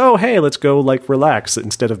more like, oh, hey, let's go like relax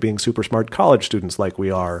instead of being super smart college students like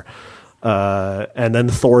we are. And then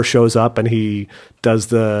Thor shows up and he does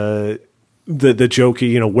the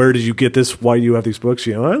jokey, where did you get this? Why do you have these books?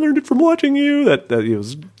 I learned it from watching you. That it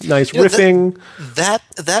was nice riffing. That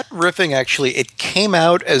riffing, actually, it came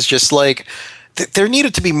out as just like, there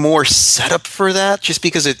needed to be more setup for that, just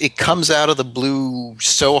because it comes out of the blue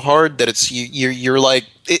so hard that you're like,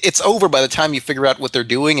 it's over by the time you figure out what they're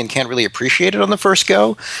doing and can't really appreciate it on the first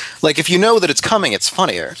go. Like if you know that it's coming, it's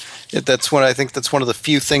funnier. That's one of the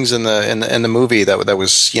few things in the movie that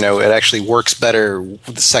was it actually works better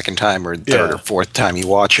the second time or third or fourth time you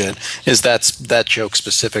watch it. Is that joke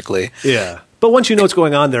specifically? Yeah, but once you know what's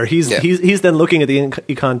going on there, he's then looking at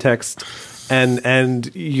the context.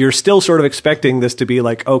 And you're still sort of expecting this to be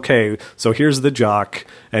like, okay, so here's the jock,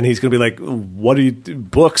 and he's going to be like, what do you do?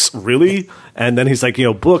 Books, really? And then he's like,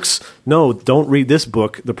 books, no, don't read this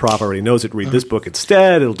book. The prof already knows it. Read this book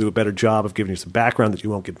instead. It'll do a better job of giving you some background that you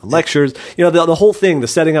won't get in the lectures. The whole thing, the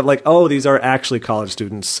setting up like, oh, these are actually college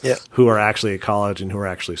students who are actually at college and who are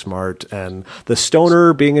actually smart. And the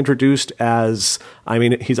stoner being introduced as,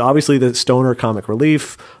 he's obviously the stoner comic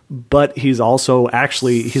relief, but he's also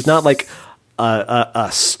actually, he's not like a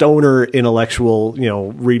stoner intellectual,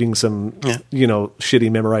 reading some,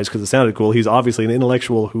 shitty memorized because it sounded cool. He's obviously an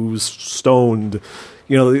intellectual who's stoned.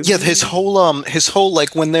 His whole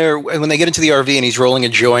like when they get into the RV and he's rolling a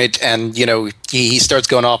joint and he starts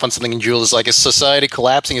going off on something and Jules is like, is society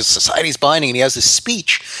collapsing? Is society's binding? And he has this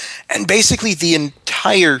speech, and basically the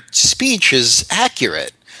entire speech is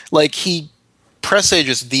accurate. Like he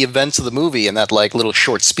presages the events of the movie in that like little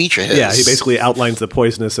short speech of his. Yeah, he basically outlines the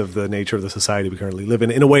poisonous of the nature of the society we currently live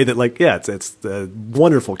in a way that like, it's the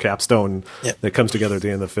wonderful capstone that comes together at the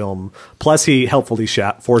end of the film. Plus he helpfully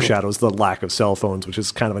foreshadows the lack of cell phones, which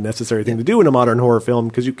is kind of a necessary thing to do in a modern horror film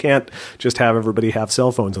because you can't just have everybody have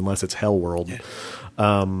cell phones unless it's Hell World.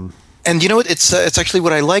 And it's actually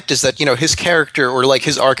what I liked is that his character, or like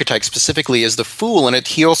his archetype specifically, is the fool, and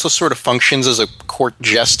he also sort of functions as a court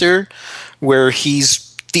jester, where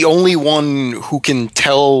he's the only one who can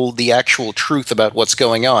tell the actual truth about what's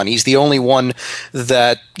going on. He's the only one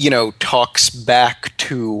that talks back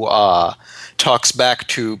to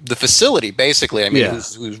the facility, basically.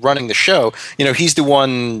 Who's running the show. He's the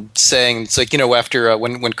one saying, it's like, after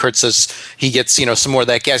when Kurt says he gets some more of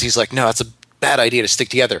that gas, he's like, no, that's a bad idea to stick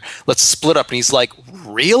together. Let's split up. And he's like,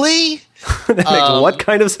 really? That makes what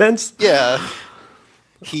kind of sense? Yeah.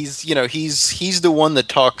 He's the one that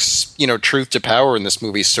talks, truth to power in this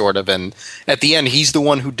movie, sort of. And at the end, he's the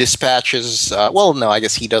one who dispatches, I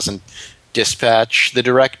guess he doesn't dispatch the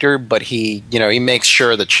director, but he makes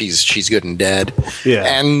sure that she's good and dead. Yeah.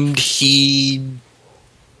 And he,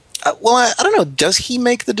 I don't know. Does he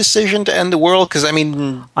make the decision to end the world? Because I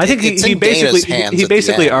think he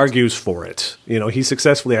basically argues for it. He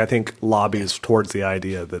successfully, I think, lobbies towards the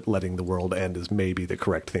idea that letting the world end is maybe the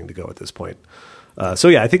correct thing to go at this point. I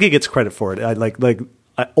think he gets credit for it.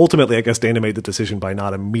 Ultimately, I guess Dana made the decision by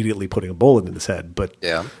not immediately putting a bullet in his head, but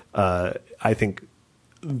I think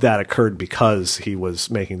that occurred because he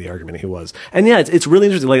was making the argument he was. And it's really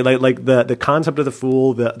interesting. Like the concept of the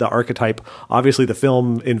fool, the archetype. Obviously, the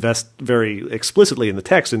film invests very explicitly in the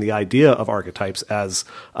text and the idea of archetypes as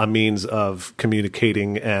a means of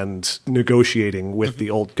communicating and negotiating with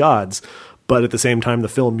the old gods. But at the same time, the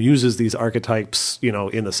film uses these archetypes, in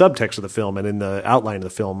the subtext of the film and in the outline of the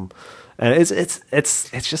film. And it's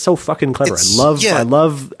just so fucking clever. I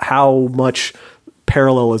love how much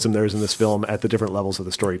parallelism there is in this film at the different levels of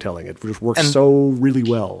the storytelling. It just works so really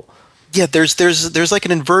well. Yeah, there's like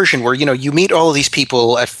an inversion where you meet all of these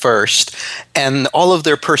people at first, and all of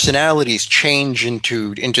their personalities change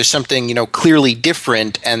into something clearly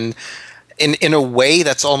different, and in a way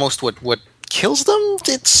that's almost what kills them?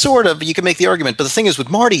 It's sort of, you can make the argument. But the thing is, with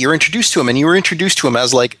Marty, you're introduced to him, and you were introduced to him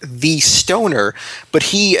as, like, the stoner, but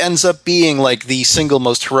he ends up being, like, the single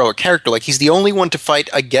most heroic character. Like, he's the only one to fight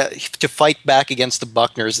back against the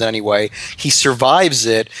Buckners in any way. He survives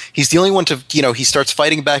it. He's the only one to, he starts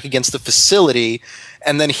fighting back against the facility,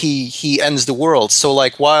 and then he ends the world. So,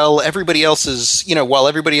 like, while everybody else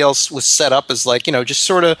was set up as, like, just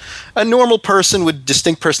sort of a normal person with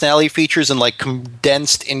distinct personality features and, like,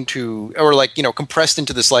 compressed into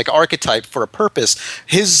this, like, archetype for a purpose,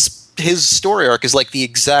 his story arc is, like, the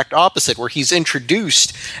exact opposite, where he's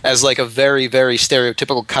introduced as, like, a very, very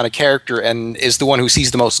stereotypical kind of character and is the one who sees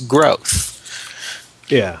the most growth.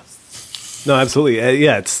 Yeah. No, absolutely.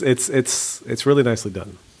 Yeah, it's really nicely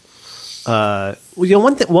done.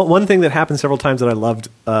 One thing that happened several times that I loved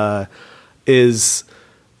is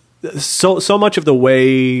so much of the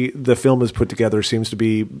way the film is put together seems to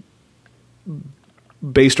be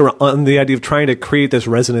based on the idea of trying to create this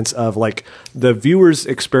resonance of, like, the viewer's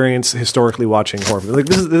experience historically watching horror. Like,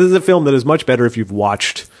 this is a film that is much better if you've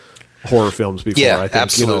watched horror films before. Yeah, I think,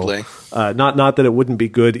 absolutely. Not that it wouldn't be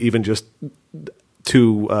good, even just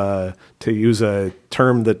to use a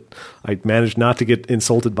term that I managed not to get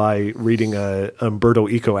insulted by reading Umberto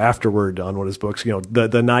Eco afterward on one of his books.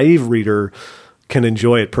 The naive reader can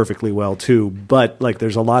enjoy it perfectly well too, but, like,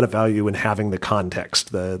 there's a lot of value in having the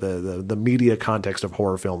context, the media context of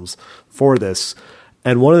horror films for this.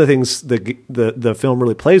 And one of the things the film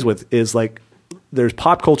really plays with is, like, there's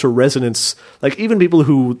pop culture resonance. Like, even people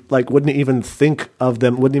who, like, wouldn't even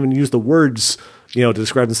use the words, to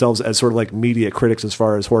describe themselves as sort of like media critics as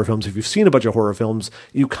far as horror films. If you've seen a bunch of horror films,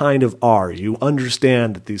 you kind of are. You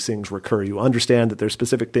understand that these things recur. You understand that there's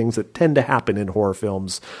specific things that tend to happen in horror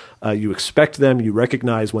films. You expect them. You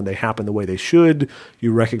recognize when they happen the way they should.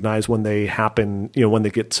 You recognize when they happen, when they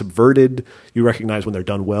get subverted. You recognize when they're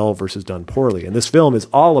done well versus done poorly. And this film is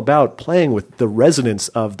all about playing with the resonance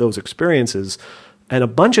of those experiences. And a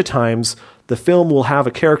bunch of times, the film will have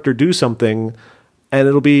a character do something, and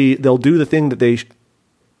they'll do the thing that they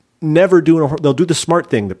never do they'll do the smart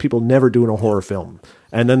thing that people never do in a horror film.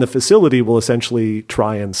 And then the facility will essentially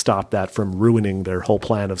try and stop that from ruining their whole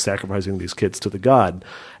plan of sacrificing these kids to the god.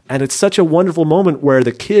 And it's such a wonderful moment where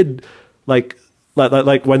the kid, like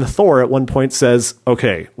when Thor at one point says,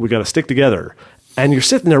 "Okay, we got to stick together." And you're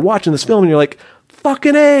sitting there watching this film and you're like,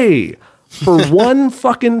 fucking A. For one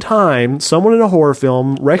fucking time, someone in a horror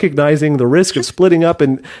film recognizing the risk of splitting up,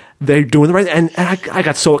 and they're doing the right thing. And I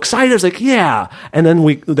got so excited. I was like, yeah. And then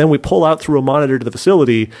we pull out through a monitor to the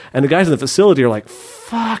facility, and the guys in the facility are like,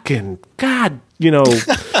 fucking God, and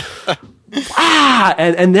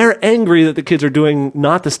they're angry that the kids are doing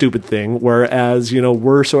not the stupid thing, whereas,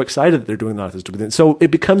 we're so excited that they're doing not the stupid thing. So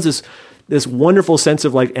it becomes this wonderful sense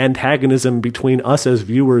of, like, antagonism between us as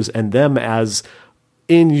viewers and them as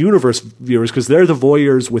in-universe viewers, because they're the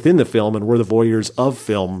voyeurs within the film and we're the voyeurs of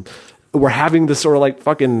film. We're having this sort of, like,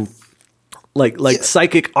 fucking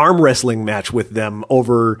psychic arm wrestling match with them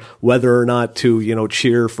over whether or not to,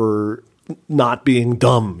 cheer for not being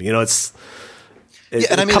dumb. It's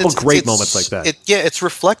a couple great moments like that. It's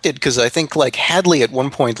reflected, because I think, like, Hadley at one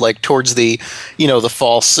point, like, towards the, the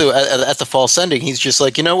false, at the false ending, he's just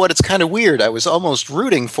like, what, it's kind of weird. I was almost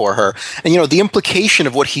rooting for her. And, the implication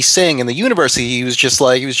of what he's saying in the universe, he was just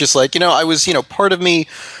like, I was, part of me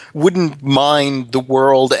wouldn't mind the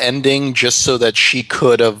world ending just so that she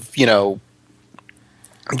could have,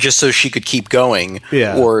 just so she could keep going.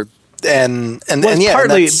 Yeah.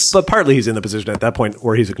 Partly he's in the position at that point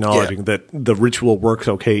where he's acknowledging that the ritual works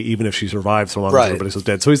okay even if she survives so long as everybody's so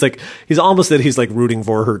dead. So he's almost rooting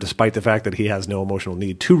for her despite the fact that he has no emotional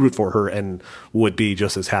need to root for her and would be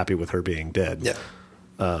just as happy with her being dead. Yeah.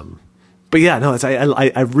 But yeah, no,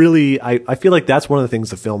 I feel like that's one of the things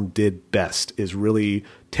the film did best, is really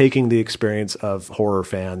taking the experience of horror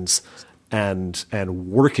fans and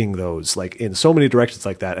working those, like, in so many directions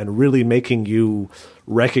like that, and really making you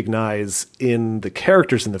recognize in the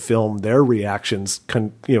characters in the film their reactions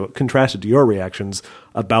contrasted to your reactions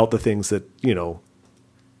about the things that happen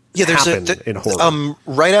in horror.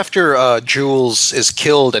 Right after Jules is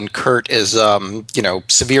killed and Kurt is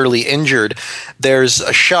severely injured, there's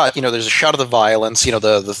a shot of the violence,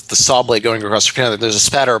 the saw blade going across her face, there's a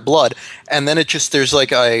spatter of blood, and then there's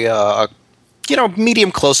like a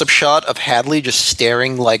medium close-up shot of Hadley just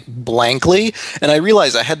staring, like, blankly, and I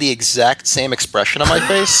realized I had the exact same expression on my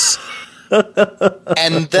face.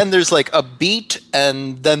 And then there's, like, a beat,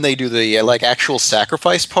 and then they do the like actual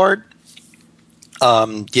sacrifice part. I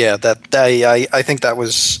think that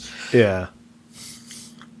was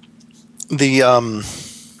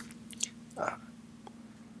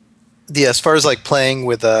Yeah, as far as like playing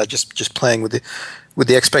with just playing with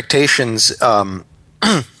the expectations. Hang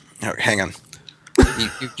on.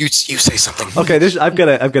 You say something. Okay, I've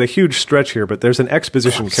got a huge stretch here, but there's an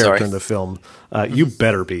exposition character in the film. You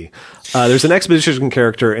better be. There's an exposition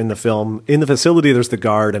character in the film. In the facility, there's the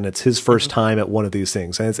guard, and it's his first time at one of these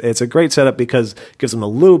things. And it's a great setup because it gives him a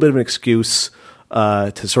little bit of an excuse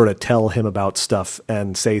to sort of tell him about stuff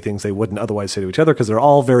and say things they wouldn't otherwise say to each other because they're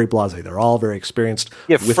all very blasé. They're all very experienced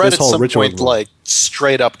with Fred this whole ritual. Point, like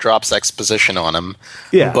straight up drops exposition on him.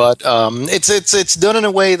 Yeah, but it's done in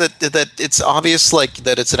a way that it's obvious, like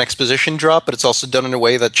that it's an exposition drop, but it's also done in a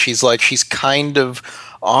way that she's kind of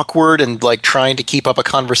awkward and like trying to keep up a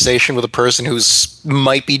conversation with a person who's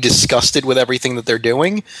might be disgusted with everything that they're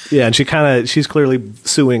doing. Yeah, and she's clearly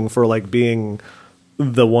suing for like being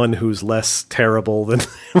the one who's less terrible than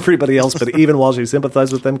everybody else, but even while she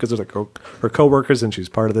sympathizes with them because they're like her coworkers and she's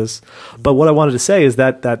part of this. But what I wanted to say is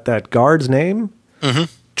that guard's name,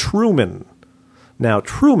 Truman. Now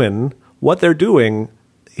Truman, what they're doing,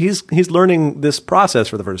 he's learning this process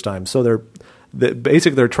for the first time. So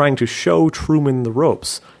they're trying to show Truman the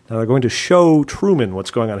ropes. Now they're going to show Truman what's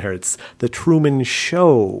going on here. It's the Truman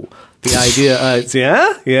Show. The idea, it's,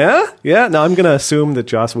 yeah. Now I'm going to assume that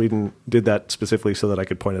Joss Whedon did that specifically so that I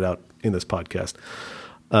could point it out in this podcast.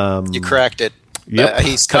 You cracked it. Yep.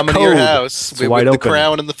 He's coming to your house with the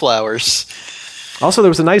crown and the flowers. Also, there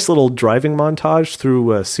was a nice little driving montage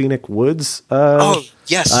through scenic woods.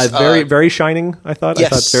 Yes. Very, very Shining, I thought.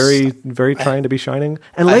 Yes. I thought very, very trying to be Shining.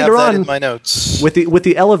 And I later have that on, in my notes. with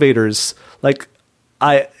the elevators, like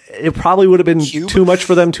it probably would have been too much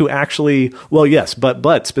for them to actually. Well, yes,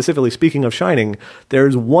 but specifically speaking of Shining,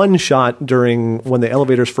 there's one shot during when the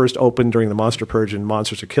elevators first open during the monster purge and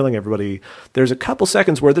monsters are killing everybody. There's a couple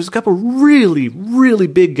seconds where there's a couple really, really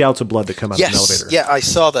big gouts of blood that come out of an elevator. Yeah, I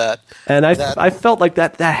saw that, and I felt like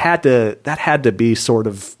that had to be sort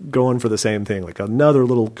of going for the same thing, like another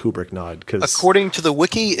little Kubrick nod. Because according to the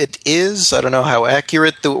wiki, it is. I don't know how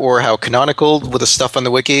accurate or how canonical with the stuff on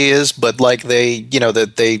the wiki is, but like they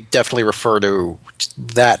definitely refer to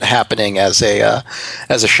that happening as a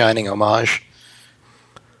Shining homage.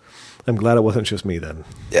 I'm glad it wasn't just me then.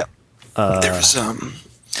 Yeah, there was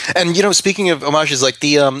and speaking of homages, like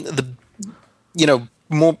the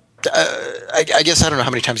more. I guess I don't know how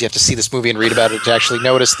many times you have to see this movie and read about it to actually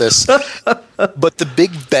notice this, but the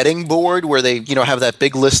big betting board where they have that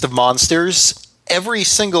big list of monsters. Every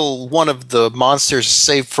single one of the monsters,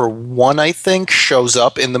 save for one, I think, shows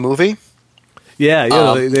up in the movie. Yeah,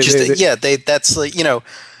 that's like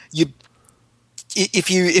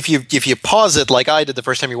if you pause it like I did the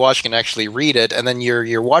first time you're watching and actually read it, and then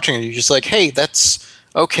you're watching it, you're just like, hey, that's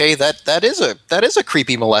okay. That is a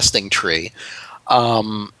creepy molesting tree.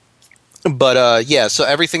 So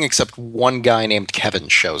everything except one guy named Kevin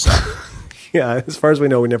shows up. Yeah, as far as we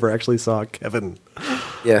know, we never actually saw Kevin.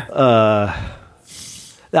 Yeah.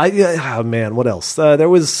 Oh man, what else? There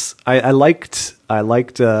was I liked.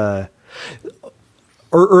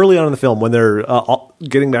 Early on in the film, when they're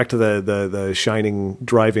getting back to the Shining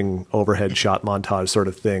driving overhead shot montage sort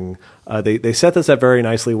of thing, they set this up very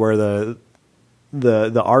nicely where the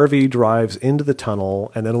RV drives into the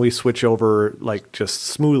tunnel, and then we switch over like just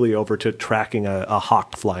smoothly over to tracking a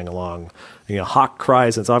hawk flying along. And, hawk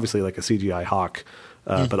cries, and it's obviously like a CGI hawk,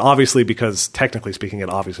 but obviously because technically speaking, it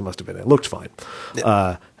obviously must have been. It looked fine.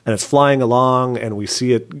 Yeah. And it's flying along, and we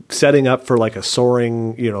see it setting up for like a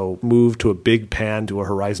soaring, move to a big pan to a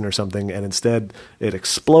horizon or something, and instead it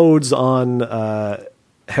explodes on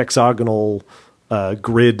hexagonal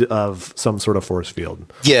grid of some sort of force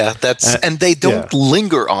field. Yeah, and they don't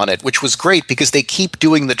linger on it, which was great because they keep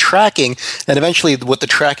doing the tracking, and eventually what the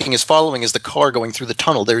tracking is following is the car going through the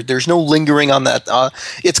tunnel. There's no lingering on that.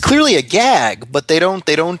 It's clearly a gag, but they don't.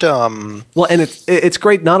 Well, and it's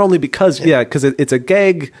great not only because it's a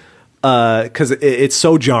gag. Because it's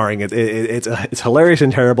so jarring, it's hilarious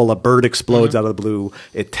and terrible. A bird explodes out of the blue.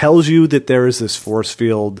 It tells you that there is this force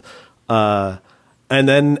field, and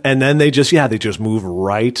then they just move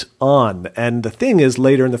right on. And the thing is,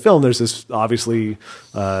 later in the film, there's this obviously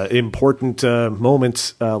important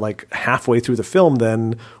moment, like halfway through the film.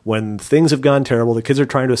 Then when things have gone terrible, the kids are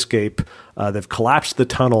trying to escape. They've collapsed the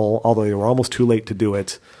tunnel, although they were almost too late to do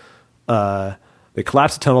it. They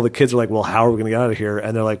collapse the tunnel. The kids are like, well, how are we going to get out of here?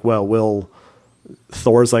 And they're like, well,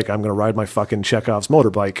 Thor's like, I'm going to ride my fucking Chekhov's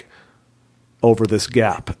motorbike over this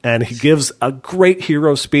gap. And he gives a great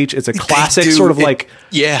hero speech. It's a classic sort of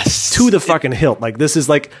to the fucking hilt. Like this is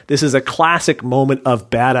a classic moment of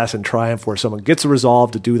badass and triumph where someone gets a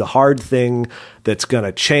resolve to do the hard thing that's going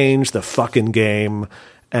to change the fucking game.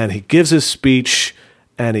 And he gives his speech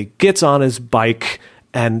and he gets on his bike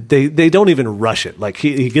and they don't even rush it. Like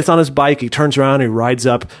he gets on his bike, he turns around, he rides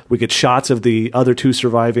up. We get shots of the other two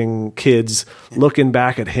surviving kids looking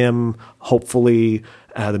back at him, hopefully.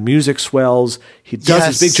 The music swells. He does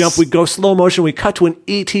his big jump. We go slow motion. We cut to an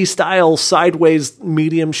E.T. style sideways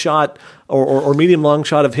medium shot or medium long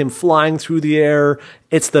shot of him flying through the air.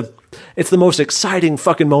 It's the most exciting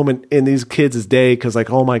fucking moment in these kids' day because, like,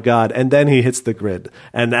 oh my God. And then he hits the grid.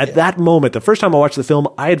 And at that moment, the first time I watched the film,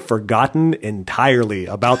 I had forgotten entirely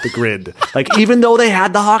about the grid. Like, even though they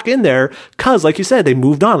had the Hawk in there, because, like you said, they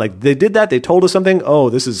moved on. Like, they did that. They told us something. Oh,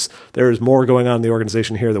 there's more going on in the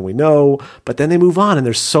organization here than we know. But then they move on, and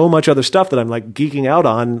there's so much other stuff that I'm, like, geeking out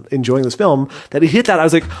on, enjoying this film, that he hit that. I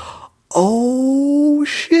was like, oh,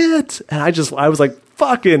 shit. And I was like,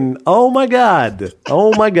 fucking, oh my God.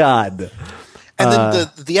 And then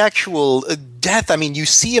the actual death, I mean, you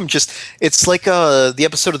see him it's like the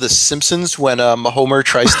episode of The Simpsons when Homer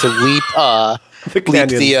tries to leap the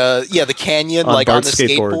canyon on like on Bart's the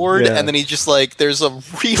skateboard, yeah. and then he just like there's a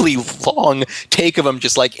really long take of him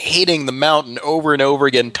just like hitting the mountain over and over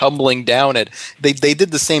again, tumbling down it. They did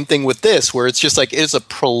the same thing with this, where it's just like it's a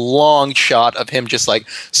prolonged shot of him just like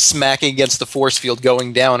smacking against the force field,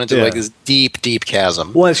 going down into like this deep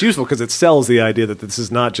chasm. Well, it's useful because it sells the idea that this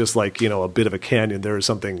is not just like, a bit of a canyon. There is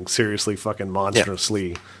something seriously fucking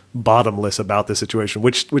monstrously bottomless about the situation,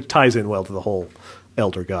 which ties in well to the whole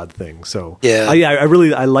elder god thing. So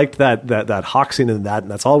I liked that Hawk scene in that,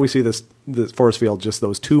 and that's all we see this force field, just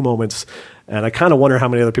those two moments. And I kind of wonder how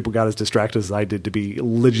many other people got as distracted as I did to be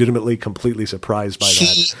legitimately completely surprised by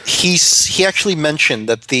that. He actually mentioned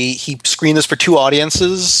that he screened this for two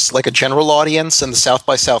audiences, like a general audience and the South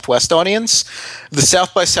by Southwest audience. The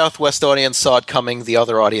South by Southwest audience saw it coming, the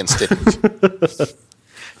other audience didn't.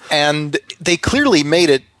 And they clearly made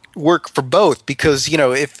it work for both, because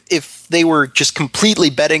if they were just completely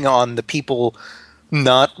betting on the people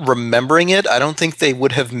not remembering it, I don't think they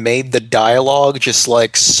would have made the dialogue just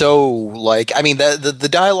like so like, I mean, the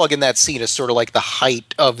dialogue in that scene is sort of like the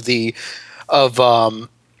height of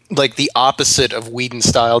like the opposite of Whedon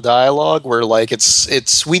style dialogue, where like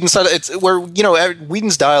it's Whedon style, it's where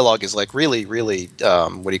Whedon's dialogue is like really what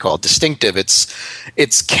do you call it, distinctive.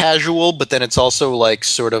 It's casual, but then it's also like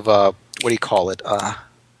sort of what do you call it,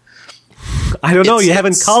 I don't know. You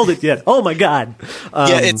haven't called it yet. Oh my God!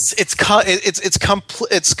 It's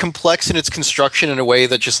complex in its construction in a way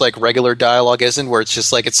that just like regular dialogue isn't. Where it's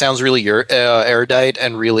just like it sounds really erudite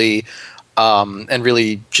and really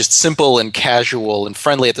just simple and casual and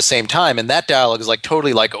friendly at the same time. And that dialogue is like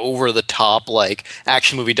totally like over the top, like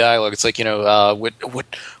action movie dialogue. It's like what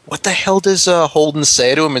the hell does Holden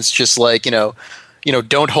say to him? It's just like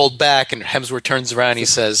don't hold back, and Hemsworth turns around and he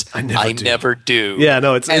says, I never do. Yeah,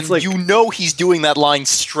 no, it's like he's doing that line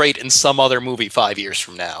straight in some other movie 5 years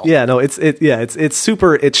from now. Yeah, no, it's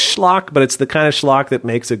super, it's schlock, but it's the kind of schlock that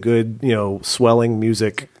makes a good, swelling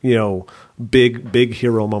music, big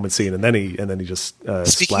hero moment scene, and then he just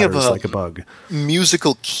splatters like a bug.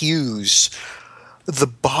 Musical cues, the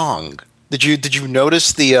bong. Did you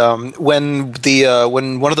notice when one of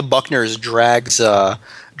the Buckners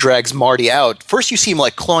drags Marty out? First you see him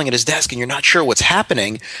like clawing at his desk and you're not sure what's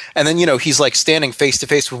happening, and then he's like standing face to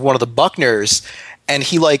face with one of the Buckners, and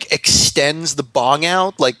he like extends the bong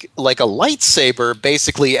out like a lightsaber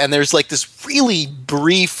basically, and there's like this really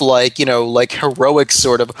brief like heroic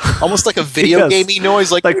sort of almost like a video gamey noise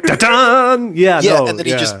like da-dun! And then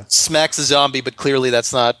he just smacks the zombie, but clearly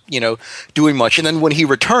that's not doing much. And then when he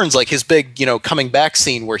returns, like his big coming back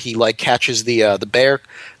scene where he like catches the bear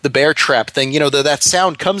trap thing, that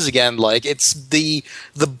sound comes again, like it's the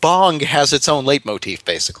bong has its own leitmotif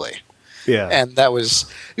basically. Yeah. And that was.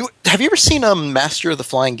 Have you ever seen Master of the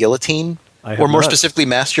Flying Guillotine? I have or more not. Specifically,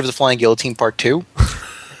 Master of the Flying Guillotine Part 2?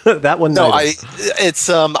 That one. No,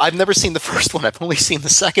 I've never seen the first one. I've only seen the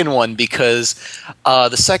second one because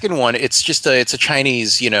the second one it's a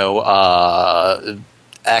Chinese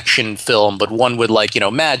action film, but one with like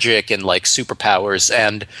magic and like superpowers,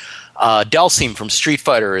 and Dalsim from Street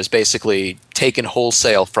Fighter is basically taken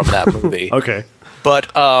wholesale from that movie. Okay.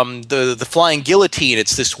 But the Flying Guillotine,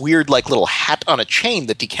 it's this weird like little hat on a chain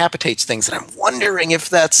that decapitates things, and I'm wondering if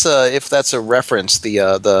that's a reference,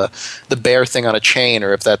 the bear thing on a chain,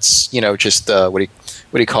 or if that's just what do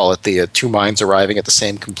you call it, the two minds arriving at the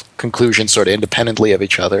same conclusion sort of independently of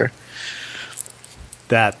each other.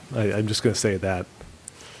 That I'm just going to say that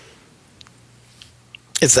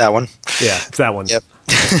it's that one. Yeah, it's that one. Yep.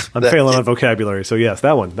 I'm failing on vocabulary, so yes,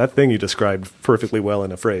 that one. That thing you described perfectly well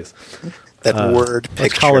in a phrase. That word picture.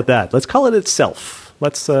 Let's call it that. Let's call it itself.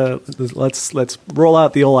 Let's roll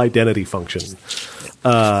out the old identity function.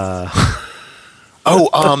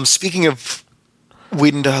 Speaking of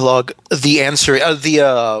Whedon dialogue, the answer, the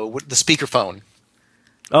speakerphone.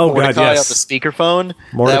 Oh Mordecai God, yes. on the speakerphone.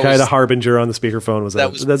 Mordecai the Harbinger on the speakerphone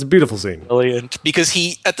that's a beautiful scene. Brilliant, because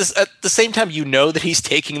he at the same time you know that he's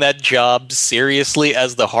taking that job seriously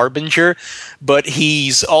as the Harbinger, but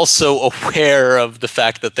he's also aware of the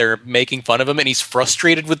fact that they're making fun of him, and he's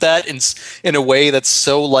frustrated with that in a way that's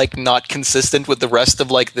so like not consistent with the rest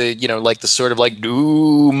of like the like the sort of like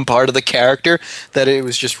doom part of the character that it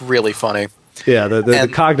was just really funny. Yeah, the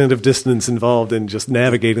cognitive dissonance involved in just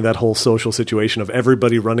navigating that whole social situation of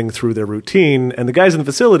everybody running through their routine, and the guys in the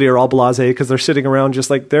facility are all blasé because they're sitting around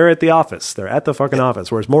just like they're at the office. They're at the fucking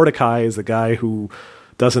office. Whereas Mordecai is the guy who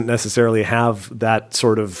doesn't necessarily have that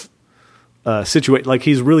sort of situation. Like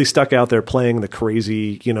he's really stuck out there playing the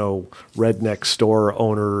crazy, redneck store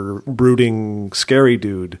owner, brooding, scary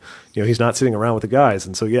dude. He's not sitting around with the guys,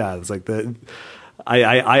 and so yeah, it's like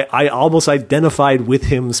I almost identified with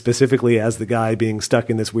him specifically as the guy being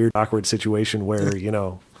stuck in this weird, awkward situation where,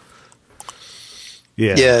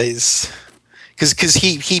 he's because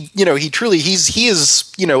he truly he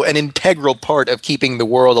is an integral part of keeping the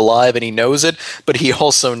world alive, and he knows it, but he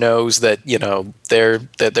also knows that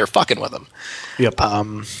they're fucking with him. Yep.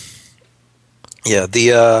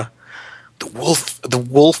 The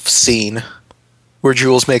wolf scene where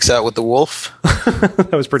Jules makes out with the wolf.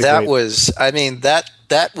 That was pretty great.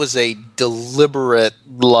 That was a deliberate,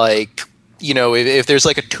 like, if there's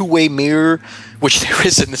like a two-way mirror, which there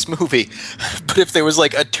is in this movie, but if there was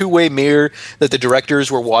like a two-way mirror that the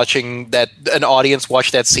directors were watching, that an audience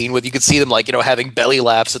watched that scene with, you could see them like, having belly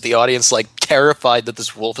laughs at the audience, like terrified that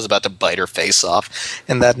this wolf is about to bite her face off,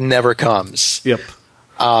 and that never comes. Yep.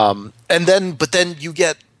 But then you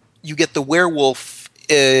get the werewolf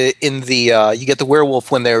you get the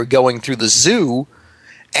werewolf when they're going through the zoo,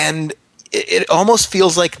 and it almost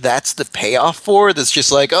feels like that's the payoff for it. It's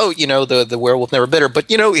just like, the werewolf never bit her, but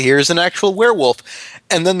here's an actual werewolf,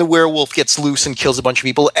 and then the werewolf gets loose and kills a bunch of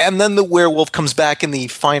people, and then the werewolf comes back in the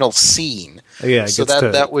final scene. Yeah, so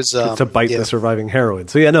that was to bite the surviving heroine.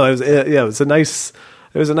 So yeah, no, it was a nice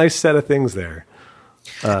set of things there.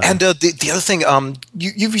 And the other thing,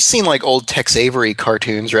 you've seen like old Tex Avery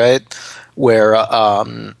cartoons, right? Where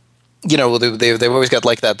they've always got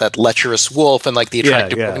like that lecherous wolf, and like the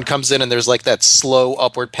attractive woman comes in, and there's like that slow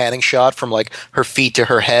upward panning shot from like her feet to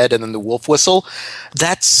her head, and then the wolf whistle.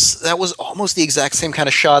 That was almost the exact same kind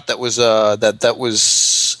of shot that was that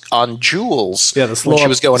was on Jules. Yeah, the slow when she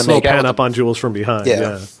was going to make pan up on Jules from behind.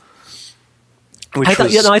 Yeah.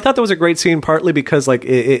 I thought that was a great scene, partly because like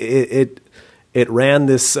it ran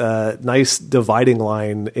this nice dividing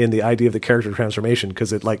line in the idea of the character transformation,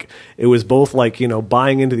 because it was both like,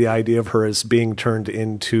 buying into the idea of her as being turned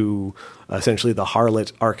into essentially the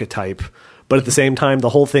harlot archetype, but at the same time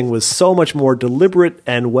the whole thing was so much more deliberate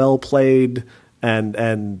and well played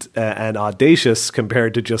and audacious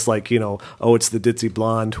compared to just like, it's the ditzy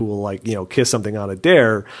blonde who will like, kiss something on a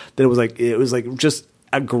dare, that it was like just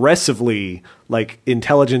aggressively like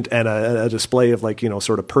intelligent and a display of like,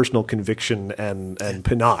 sort of personal conviction and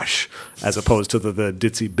panache, as opposed to the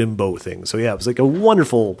ditzy bimbo thing. So yeah, it was like a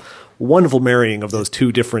wonderful marrying of those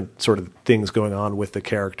two different sort of things going on with the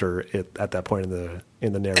character at that point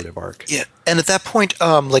in the narrative arc. Yeah, and at that point,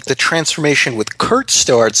 like the transformation with Kurt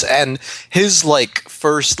starts, and his like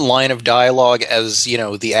first line of dialogue as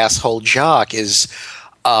the asshole jock is.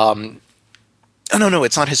 No,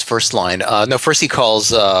 it's not his first line. No, first he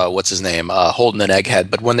calls what's his name, Holden an egghead.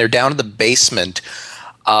 But when they're down in the basement,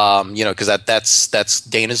 because that's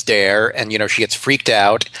Dana's dare, and she gets freaked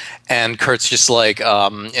out, and Kurt's just like,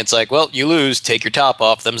 it's like, well, you lose, take your top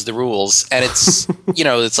off, them's the rules, and it's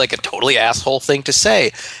it's like a totally asshole thing to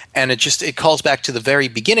say, and it calls back to the very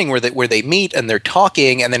beginning where they meet and they're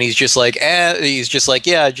talking, and then he's just like, yeah,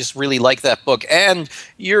 I just really like that book, and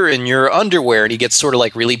you're in your underwear, and he gets sort of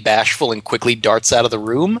like really bashful and quickly darts out of the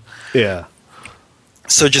room. Yeah.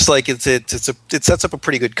 So just like it sets up a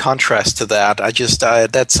pretty good contrast to that. I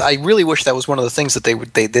really wish that was one of the things that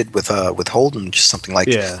they did with Holden, just something like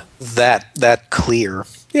that clear.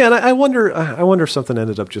 Yeah, and I wonder if something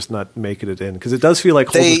ended up just not making it in, because it does feel like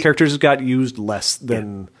Holden's characters got used less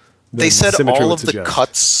than they said all of the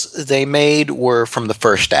cuts they made were from the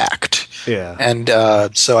first act. Yeah, and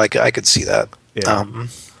so I could see that. Yeah.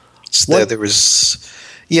 There was,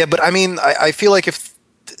 but I mean, I feel like if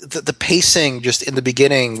the pacing just in the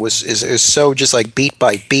beginning is so just like beat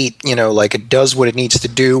by beat, like it does what it needs to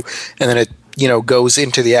do, and then it goes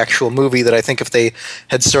into the actual movie, that I think if they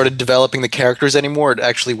had started developing the characters anymore, it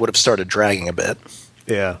actually would have started dragging a bit.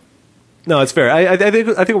 Yeah, no, it's fair. I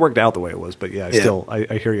think it worked out the way it was, but yeah,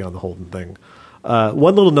 I hear you on the Holden thing.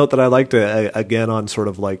 One little note that I liked, again, on sort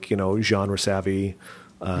of like, genre savvy,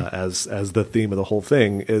 as the theme of the whole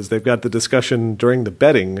thing, is they've got the discussion during the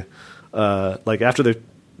betting, like after they've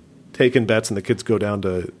taken bets and the kids go down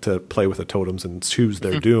to play with the totems and choose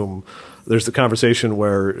their doom. There's the conversation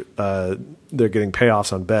where they're getting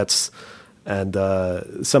payoffs on bets, and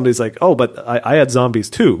somebody's like, "Oh, but I had zombies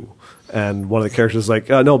too." And one of the characters is like,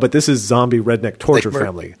 "No, but this is zombie redneck torture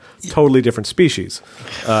family, totally different species,"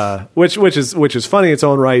 which is funny in its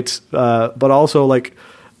own right, but also like,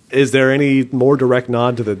 is there any more direct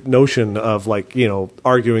nod to the notion of like,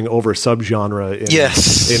 arguing over subgenre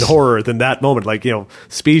in horror than that moment? Like,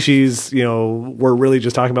 species, we're really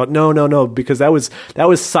just talking about no, because that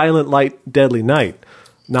was Silent Night, Deadly Night,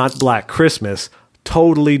 not Black Christmas.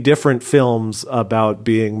 Totally different films about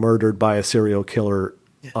being murdered by a serial killer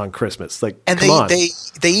on Christmas. Like, and come on.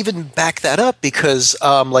 they even back that up because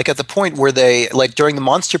like at the point where they, like during the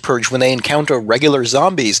Monster Purge, when they encounter regular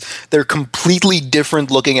zombies, they're completely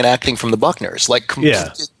different looking and acting from the Buckners. Like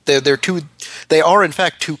they are in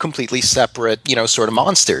fact two completely separate, sort of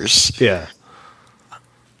monsters. Yeah.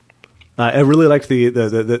 I really liked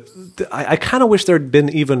I kind of wish there'd been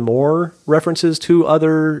even more references to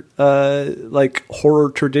other like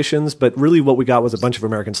horror traditions, but really what we got was a bunch of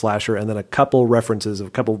American slasher and then a couple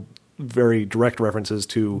very direct references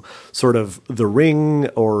to sort of The Ring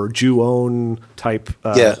or Ju-On type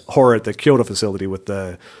horror at the Kyoto facility with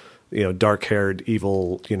the dark-haired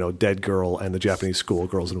evil dead girl and the Japanese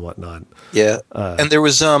schoolgirls and whatnot. Yeah, and there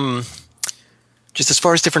was just as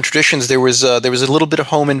far as different traditions, there was a little bit of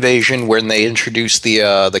home invasion when they introduced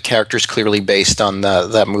the characters clearly based on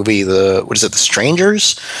that movie. The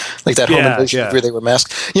Strangers, like that home invasion where they were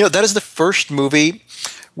masked. That is the first movie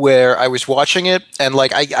where I was watching it, and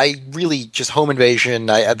like I really just home invasion.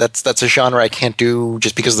 That's a genre I can't do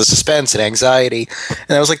just because of the suspense and anxiety. And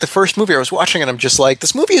that was like the first movie I was watching, and I'm just like,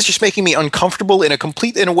 this movie is just making me uncomfortable in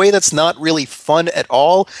a way that's not really fun at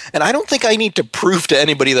all. And I don't think I need to prove to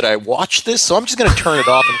anybody that I watched this, so I'm just going to turn it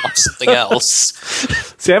off and watch something else.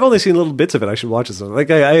 See, I've only seen little bits of it. I should watch this. Like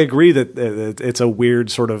I agree that it's a weird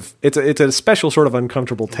sort of it's a special sort of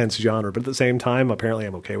uncomfortable, tense genre, but at the same time, apparently,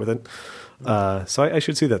 I'm okay with it. So I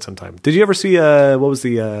should see that sometime. Did you ever see what was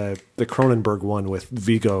the Cronenberg one with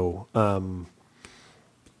Vigo? Are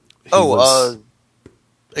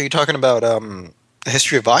you talking about The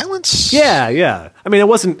History of Violence? Yeah. I mean, it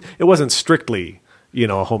wasn't strictly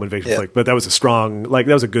a home invasion flick, but that was a strong, like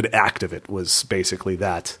that was a good act of it. Was basically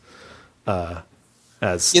that as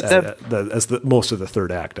the most of the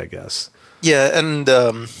third act, I guess. Yeah, and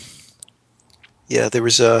there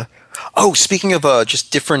was a. Oh, speaking of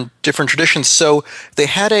just different traditions, so they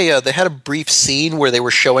had a brief scene where they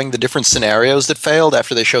were showing the different scenarios that failed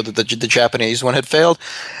after they showed that the Japanese one had failed,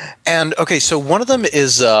 and okay, so one of them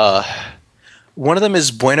is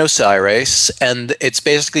Buenos Aires, and it's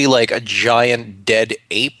basically like a giant dead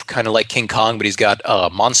ape, kind of like King Kong, but he's got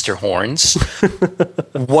monster horns.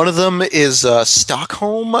 One of them is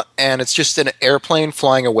Stockholm, and it's just an airplane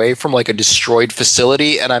flying away from like a destroyed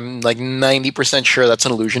facility, and I'm like 90% sure that's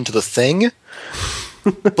an allusion to The Thing.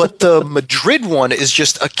 But the Madrid one is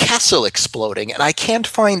just a castle exploding, and I can't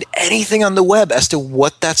find anything on the web as to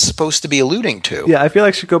what that's supposed to be alluding to. Yeah, I feel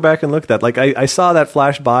like I should go back and look at that. Like, I saw that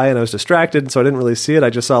flash by, and I was distracted, so I didn't really see it. I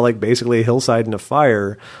just saw, like, basically a hillside and a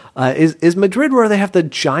fire. Is Madrid where they have the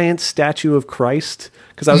giant statue of Christ?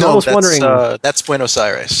 Because I was almost wondering... that's Buenos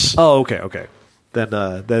Aires. Oh, okay.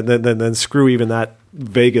 Then screw even that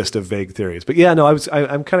vaguest of vague theories. But yeah, no,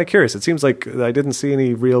 I'm kind of curious. It seems like I didn't see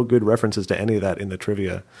any real good references to any of that in the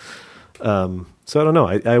trivia. So I don't know.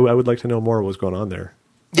 I would like to know more of what's going on there.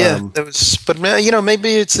 Yeah, but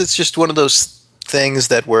maybe it's just one of those things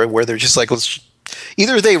that where they're just like,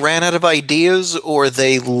 either they ran out of ideas or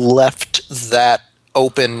they left that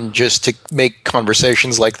open just to make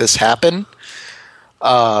conversations like this happen.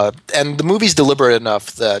 And the movie's deliberate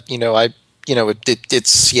enough that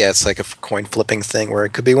it's like a coin flipping thing where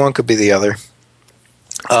it could be one, could be the other.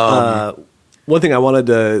 One thing I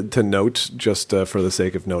wanted to note, just for the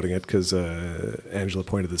sake of noting it, because Angela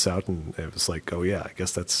pointed this out, and it was like, oh yeah, I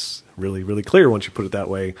guess that's really, really clear once you put it that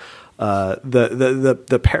way.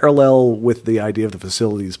 The parallel with the idea of the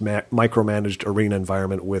facility's micromanaged arena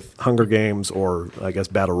environment with Hunger Games, or I guess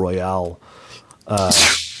Battle Royale,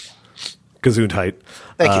 Gesundheit.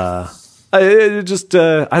 Thank you. I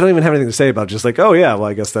don't even have anything to say about it. Just like, oh yeah, well,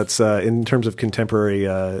 I guess that's in terms of contemporary,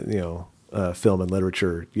 film and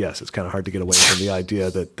literature. Yes, it's kind of hard to get away from the idea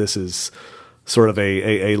that this is sort of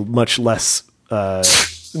a much less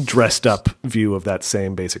dressed up view of that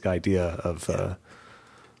same basic idea of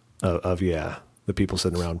the people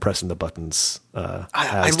sitting around pressing the buttons I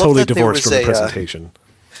as love totally that divorced from the there was presentation.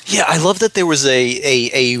 Yeah, I love that there was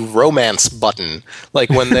a romance button, like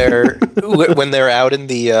when they're when they're out in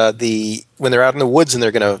the when they're out in the woods and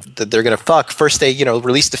they're gonna fuck. First they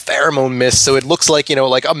release the pheromone mist, so it looks like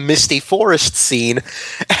like a misty forest scene,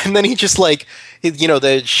 and then he just like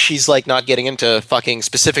she's like not getting into fucking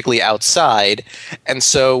specifically outside, and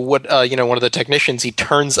so what one of the technicians, he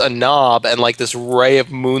turns a knob and like this ray of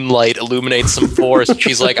moonlight illuminates some forest.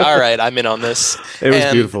 She's like, all right, I'm in on this. It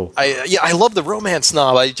was beautiful. I love the romance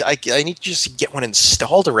knob. I need to just get one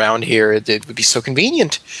installed around here. It would be so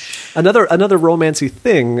convenient. Another romancy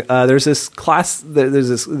thing. There's this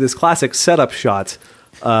classic setup shot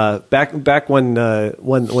back when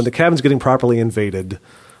the cabin's getting properly invaded.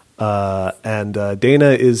 And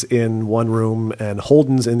Dana is in one room and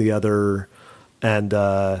Holden's in the other, and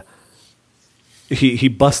he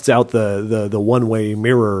busts out the one-way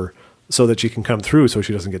mirror so that she can come through, so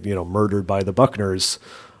she doesn't get murdered by the Buckners,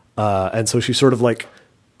 and so she sort of like,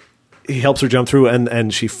 he helps her jump through,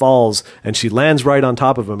 and she falls and she lands right on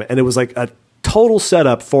top of him, and it was like a total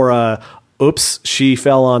setup for a oops, she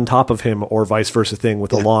fell on top of him or vice versa thing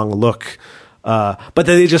with a long look. But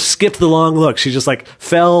then they just skipped the long look. She just like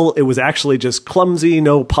fell. It was actually just clumsy,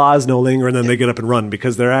 no pause, no linger, and then they get up and run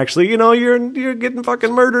because they're actually, you're getting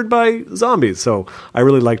fucking murdered by zombies. So I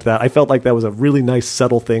really liked that. I felt like that was a really nice,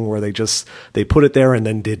 subtle thing where they put it there and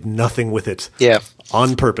then did nothing with it. Yeah.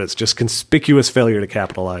 On purpose. Just conspicuous failure to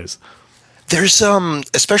capitalize. There's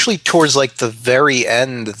especially towards like the very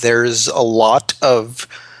end, there's a lot of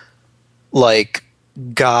like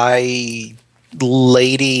guy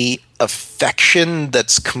lady affection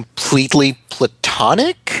that's completely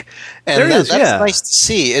platonic, and that's nice to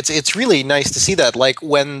see. It's really nice to see that. Like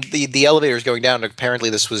when the elevator is going down, apparently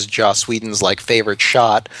this was Joss Whedon's like favorite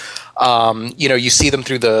shot. You see them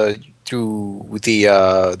through the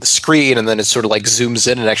screen, and then it sort of like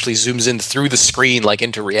zooms in and actually zooms in through the screen like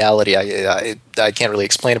into reality. I can't really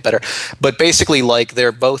explain it better, but basically like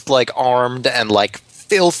they're both like armed and like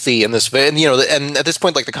filthy in this, and and at this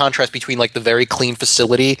point, like the contrast between like the very clean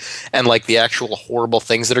facility and like the actual horrible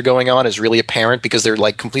things that are going on is really apparent, because they're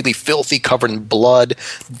like completely filthy, covered in blood,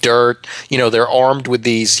 dirt. They're armed with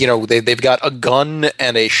these. They've got a gun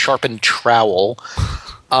and a sharpened trowel.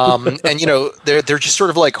 And they're just sort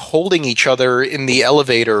of like holding each other in the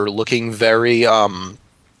elevator, looking very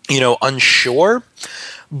unsure,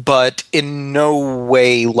 but in no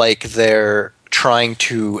way like they're trying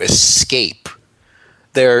to escape.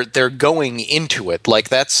 They're going into it. Like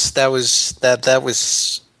that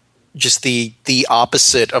was just the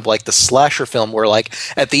opposite of like the slasher film, where like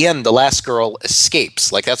at the end the last girl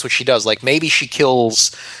escapes. Like that's what she does. Like maybe she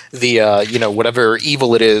kills the whatever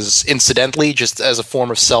evil it is incidentally, just as a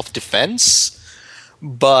form of self-defense.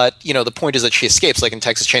 But the point is that she escapes. Like in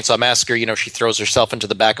Texas Chainsaw Massacre, she throws herself into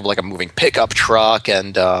the back of like a moving pickup truck,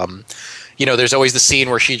 and there's always the scene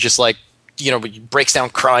where she just like breaks down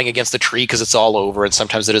crying against a tree because it's all over, and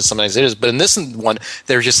sometimes it is, sometimes it is. But in this one,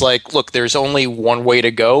 they're just like, look, there's only one way to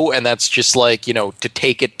go, and that's just like, to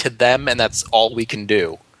take it to them, and that's all we can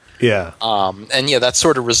do. Yeah. That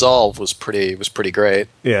sort of resolve was pretty great.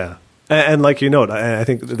 Yeah. And like I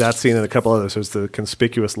think that scene and a couple others was the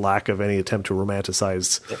conspicuous lack of any attempt to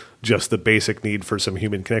romanticize just the basic need for some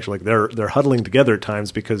human connection. Like they're huddling together at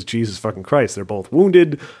times because Jesus fucking Christ, they're both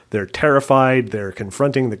wounded, they're terrified, they're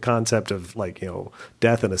confronting the concept of like,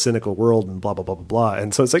 death in a cynical world and blah, blah, blah, blah, blah.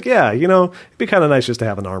 And so it's like, yeah, it'd be kind of nice just to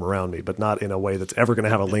have an arm around me, but not in a way that's ever going to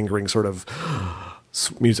have a lingering sort of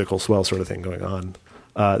musical swell sort of thing going on.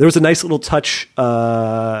 There was a nice little touch,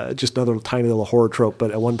 just another tiny little horror trope,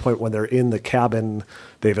 but at one point when they're in the cabin,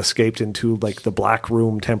 they've escaped into like the black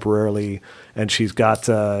room temporarily, and she's got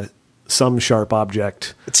some sharp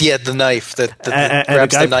object. It's the knife that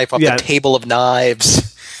grabs the knife off the table of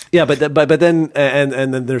knives. Yeah, but then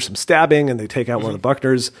then there's some stabbing, and they take out one of the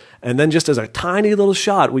Buckners, and then just as a tiny little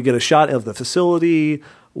shot, we get a shot of the facility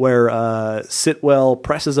where Sitwell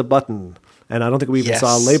presses a button. And I don't think we even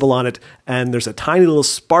saw a label on it. And there's a tiny little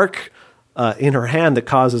spark in her hand that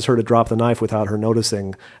causes her to drop the knife without her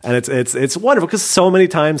noticing. And it's wonderful, because how many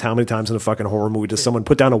times in a fucking horror movie does someone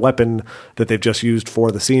put down a weapon that they've just used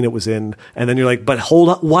for the scene it was in, and then you're like, but hold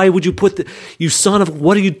on, why would you you son of,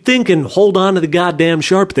 what are you thinking? Hold on to the goddamn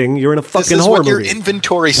sharp thing. You're in a fucking horror movie. This is what your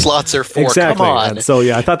inventory slots are for. Exactly. Come on. And so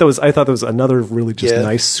I thought that was another really just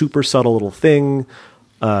nice, super subtle little thing.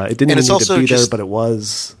 It didn't even need to be there, but it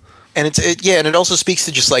was. And and it also speaks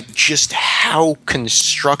to just how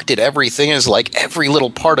constructed everything is. Like every little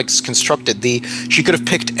part is constructed. She could have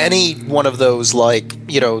picked any one of those,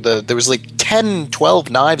 there was 10, 12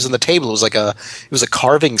 knives on the table. It was a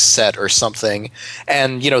carving set or something,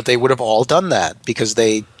 and they would have all done that because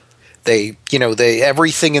they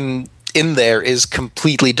everything in there is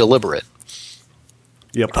completely deliberate.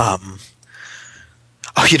 Yep. Oh,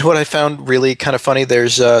 you know what I found really kind of funny?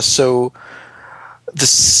 There's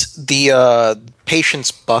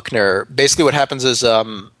Patience Buckner. Basically, what happens is,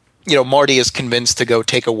 Marty is convinced to go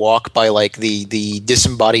take a walk by the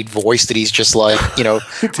disembodied voice that he's just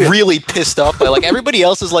really pissed off by. Everybody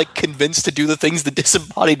else is convinced to do the things the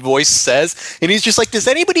disembodied voice says, and he's just like, does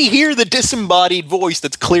anybody hear the disembodied voice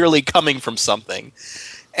that's clearly coming from something?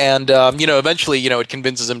 And eventually, it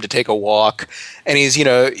convinces him to take a walk, and he's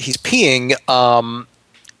peeing.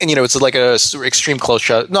 And it's like a extreme close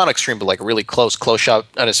shot, not extreme, but a really close shot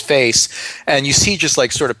on his face, and you see just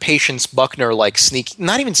sort of Patience Buckner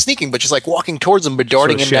not even sneaking, but just walking towards him, but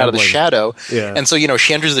darting in and out of the shadow. Yeah. And so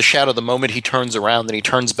she enters the shadow the moment he turns around, then he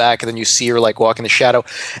turns back, and then you see her walk in the shadow,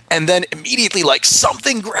 and then immediately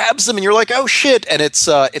something grabs him, and you're like, oh shit! And it's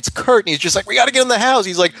Kurt, and he's just like, we got to get in the house.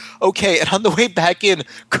 He's like, okay, and on the way back in,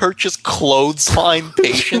 Kurt just clothesline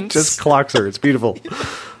Patience, just clocks her. It's beautiful.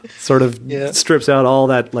 Sort of strips out all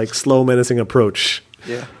that slow menacing approach.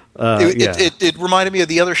 Yeah. It reminded me of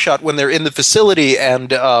the other shot when they're in the facility and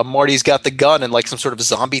Marty's got the gun and some sort of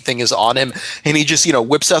zombie thing is on him, and he just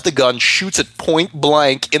whips out the gun, shoots it point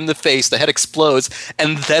blank in the face, the head explodes,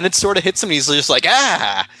 and then it sort of hits him and he's just like,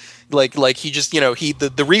 ah. He just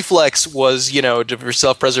the reflex was for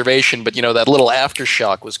self-preservation, but that little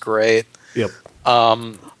aftershock was great. Yep.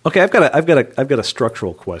 Okay, I've got a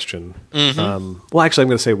structural question. Mm-hmm. Well, actually, I'm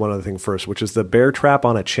going to say one other thing first, which is the bear trap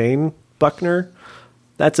on a chain, Buckner.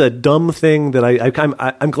 That's a dumb thing that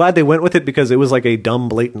I'm glad they went with it because it was a dumb,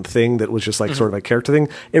 blatant thing that was just sort of a character thing.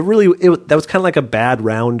 That was kind of a bad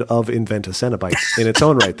round of Invent a Cenobite in its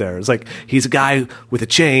own right there. It's he's a guy with a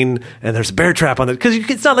chain and there's a bear trap on it because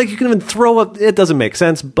it's not you can even throw up. It doesn't make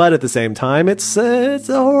sense, but at the same time, it's a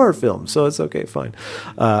horror film, so it's okay, fine.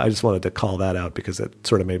 I just wanted to call that out because it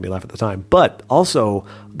sort of made me laugh at the time. But also,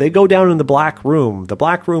 they go down in the black room. The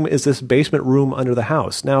black room is this basement room under the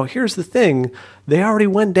house. Now, here's the thing. They already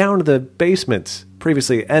went down to the basement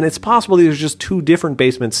previously, and it's possible these are just two different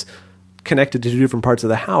basements connected to two different parts of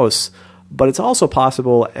the house, but it's also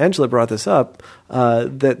possible, Angela brought this up,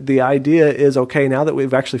 that the idea is, okay, now that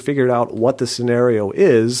we've actually figured out what the scenario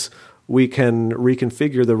is, we can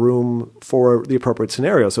reconfigure the room for the appropriate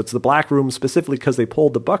scenario. So it's the black room specifically because they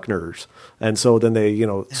pulled the Buckners, and so then they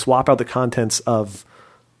swap out the contents of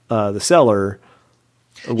the cellar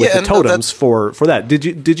with the totems for that. Did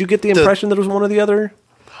you get the impression that it was one or the other?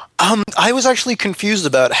 I was actually confused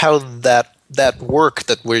about how that worked.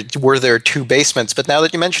 That were there two basements, but now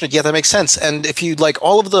that you mention it, yeah, that makes sense. And if you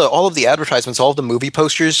all of the advertisements, all of the movie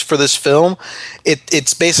posters for this film,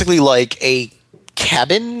 it's basically a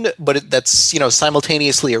cabin, but that's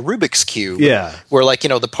simultaneously a Rubik's cube. Yeah, where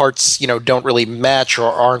the parts don't really match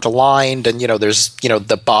or aren't aligned, and there's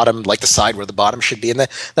the bottom, the side where the bottom should be, and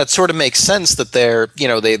that sort of makes sense that they're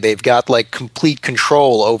they've got complete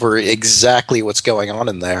control over exactly what's going on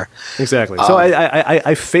in there. Exactly. So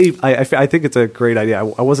I think it's a great idea.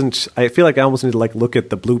 I feel like I almost need to look at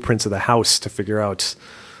the blueprints of the house to figure out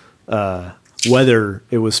whether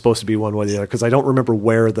it was supposed to be one way or the other, because I don't remember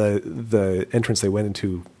where the entrance they went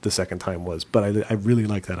into the second time was, but I really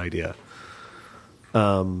like that idea.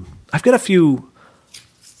 I've got a few.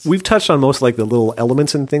 We've touched on most the little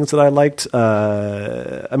elements and things that I liked.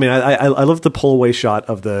 I love the pull away shot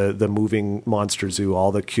of the moving monster zoo.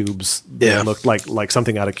 All the cubes looked like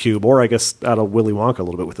something out of Cube, or I guess out of Willy Wonka a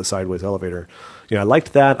little bit with the sideways elevator. I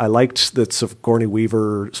liked that. I liked that Sigourney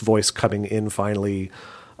Weaver's voice coming in finally.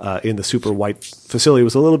 In the super white facility. It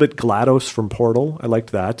was a little bit GLaDOS from Portal. I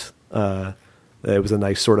liked that. It was a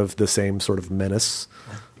nice sort of the same sort of menace.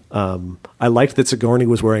 I liked that Sigourney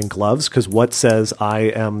was wearing gloves, because what says I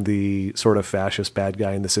am the sort of fascist bad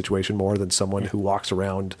guy in the situation more than someone who walks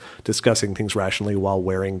around discussing things rationally while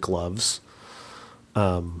wearing gloves?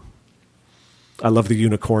 I love the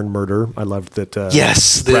unicorn murder. I loved that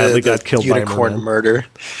Bradley got killed by a unicorn murder.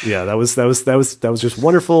 Yeah, that was just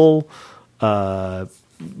wonderful.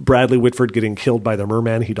 Bradley Whitford getting killed by the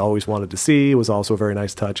merman he'd always wanted to see was also a very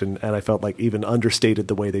nice touch, and I felt even understated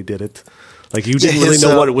the way they did it. You didn't really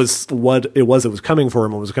know what it was that was coming for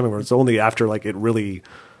him. What was coming for him. It's only after it really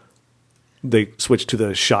they switch to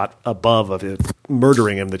the shot above of it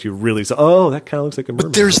murdering him that you really say, oh, that kind of looks like a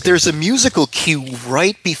merman. But there's a musical cue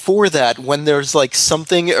right before that when there's like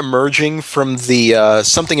something emerging from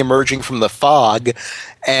the fog,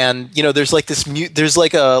 and there's like this there's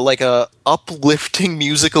like a uplifting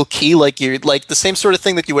musical key, like you're like the same sort of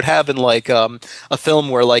thing that you would have in like a film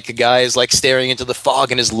where like a guy is like staring into the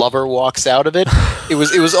fog and his lover walks out of it. It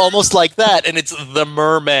was almost like that, and it's the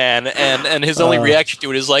merman, and his only reaction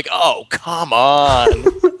to it is like, oh, come on.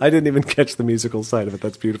 I didn't even catch the musical side of it.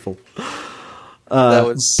 That's beautiful. That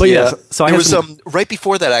was, but yeah, so there was right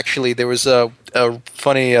before that actually. There was a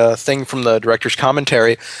funny thing from the director's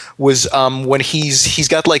commentary was when he's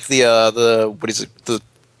got like the what is it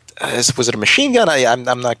was it a machine gun?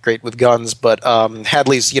 I'm not great with guns, but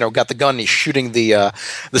Hadley's got the gun. He's shooting the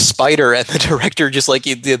spider, and the director just like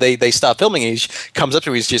they stop filming, and he comes up to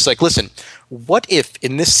him. He's just like, listen, what if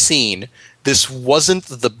in this scene this wasn't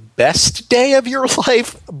the best day of your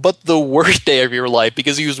life, but the worst day of your life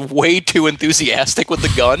because he was way too enthusiastic with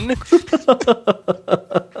the gun?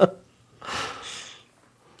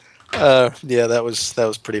 Yeah, that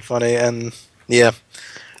was pretty funny, and yeah,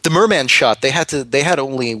 the merman shot they had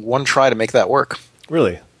only one try to make that work.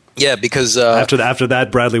 Really? Yeah, because after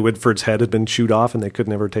that, Bradley Whitford's head had been chewed off, and they could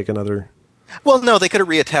never take another. Well, no, they could have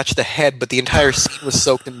reattached the head, but the entire scene was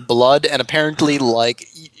soaked in blood, and apparently, like,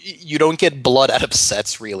 you don't get blood out of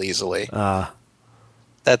sets real easily.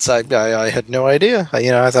 That's I had no idea.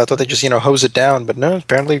 I thought they just hose it down, but no,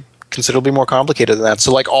 apparently considerably more complicated than that.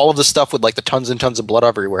 So, like, all of the stuff with like the tons and tons of blood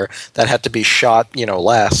everywhere that had to be shot,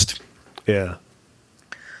 last. Yeah.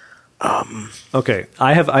 Okay,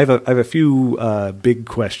 I have a few big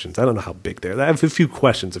questions. I don't know how big they're. I have a few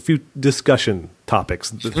questions, a few discussion topics,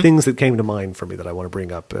 the things that came to mind for me that I want to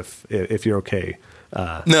bring up. If you're okay,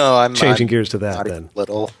 no, I'm changing gears to that. Then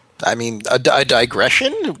little. I mean, a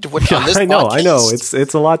digression. Yeah, I know. It's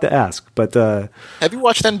a lot to ask, but have you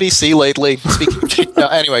watched NBC lately? Speaking. No,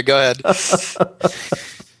 anyway, go ahead.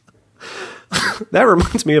 That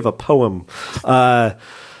reminds me of a poem.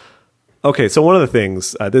 Okay, so one of the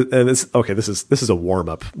things, this is a warm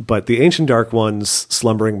up, but the ancient dark ones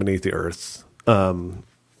slumbering beneath the earth.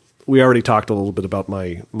 We already talked a little bit about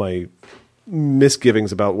my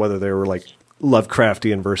misgivings about whether they were like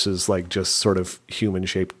Lovecraftian versus like just sort of human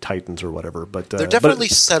shaped titans or whatever. But they're definitely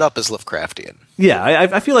set up as Lovecraftian. Yeah,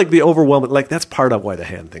 I feel like the overwhelming, like that's part of why the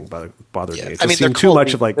hand thing bothered me. It seemed too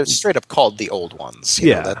much of like they're straight up called the old ones.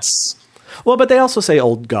 That's. Well, but they also say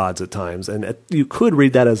old gods at times, and you could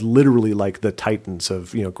read that as literally like the titans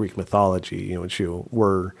of Greek mythology, which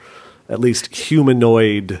were at least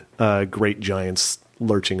humanoid great giants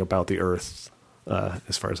lurching about the earth,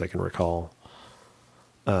 as far as I can recall.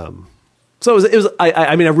 So it was.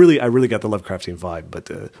 I mean, I really got the Lovecraftian vibe, but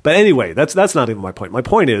anyway, that's not even my point. My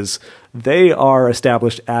point is they are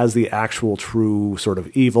established as the actual true sort of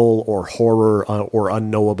evil or horror or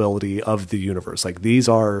unknowability of the universe. Like these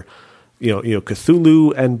are.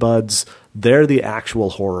 Cthulhu and Buds, they're the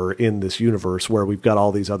actual horror in this universe where we've got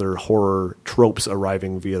all these other horror tropes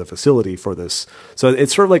arriving via the facility for this. So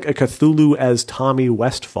it's sort of like a Cthulhu as Tommy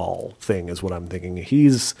Westfall thing is what I'm thinking.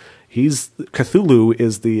 Cthulhu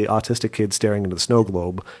is the autistic kid staring into the snow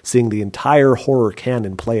globe, seeing the entire horror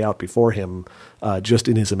canon play out before him just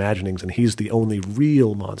in his imaginings, and he's the only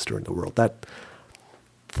real monster in the world.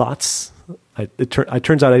 Thoughts? It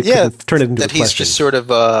turns out I couldn't turn it into a question. He's just sort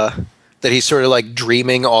of... that he's sort of like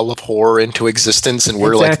dreaming all of horror into existence, and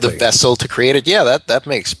we're like the vessel to create it. Yeah, that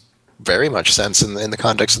makes very much sense in the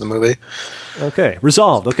context of the movie. Okay,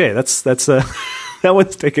 resolved. Okay, that's that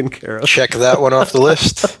one's taken care of. Check that one off the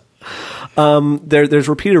list. There's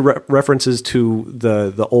repeated references to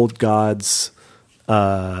the old gods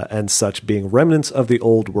and such being remnants of the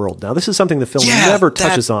old world. Now, this is something the film never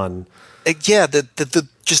touches on. Yeah, the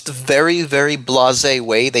just the very, very blasé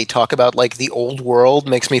way they talk about like the old world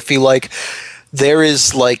makes me feel like there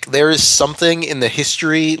is something in the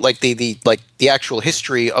history, like the actual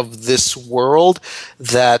history of this world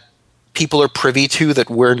that people are privy to that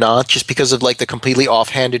we're not, just because of like the completely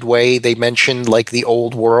offhanded way they mention like the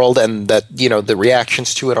old world, and that the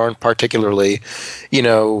reactions to it aren't particularly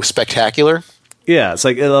spectacular. Yeah, it's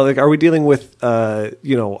like are we dealing with are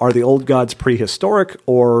the old gods prehistoric,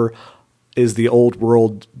 or is the old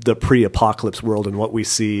world the pre-apocalypse world, and what we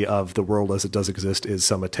see of the world as it does exist is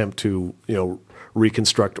some attempt to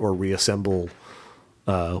reconstruct or reassemble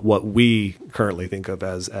what we currently think of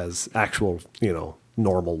as actual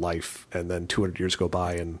normal life, and then 200 years go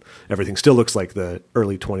by and everything still looks like the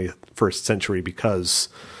early 21st century because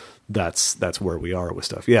that's where we are with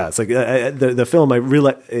stuff. Yeah, it's like the film.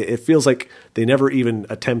 It feels like they never even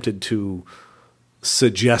attempted to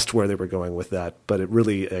suggest where they were going with that, but it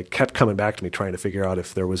really kept coming back to me trying to figure out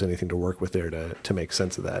if there was anything to work with there to make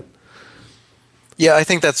sense of that. Yeah, I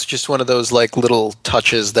think that's just one of those like little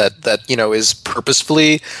touches that is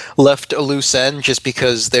purposefully left a loose end, just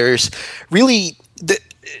because there's really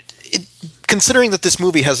considering that this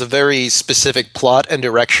movie has a very specific plot and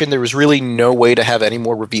direction, there was really no way to have any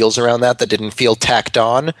more reveals around that didn't feel tacked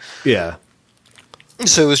on. Yeah.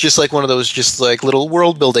 So it was just like one of those just like little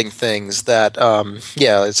world building things that,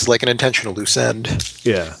 it's like an intentional loose end.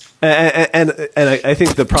 Yeah, and I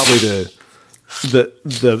think that probably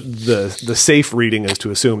the safe reading is to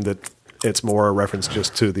assume that it's more a reference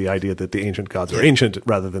just to the idea that the ancient gods are ancient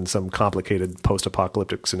rather than some complicated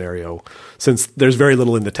post-apocalyptic scenario, since there's very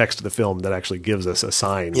little in the text of the film that actually gives us a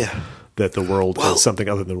sign that the world is something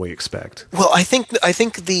other than we expect. Well, I think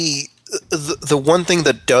the one thing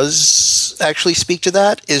that does actually speak to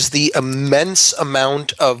that is the immense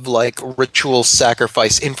amount of like ritual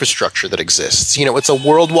sacrifice infrastructure that exists. It's a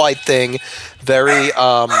worldwide thing, very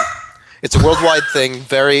it's a worldwide thing,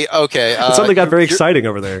 very okay. It suddenly got very exciting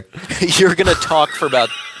over there. You're going to talk for about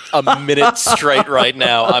a minute straight right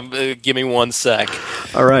now. Give me 1 sec.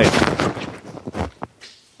 All right.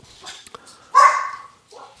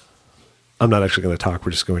 I'm not actually going to talk.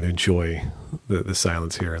 We're just going to enjoy the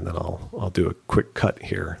silence here, and then I'll do a quick cut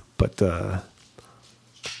here. But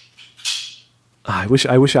I wish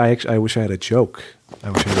I had a joke. I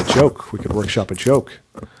wish I had a joke. We could workshop a joke.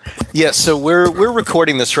 Yeah, so we're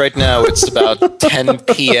recording this right now. It's about 10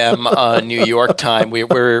 p.m. New York time.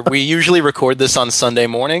 We usually record this on Sunday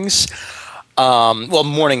mornings.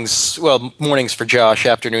 Mornings for Josh,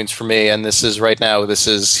 afternoons for me, and this is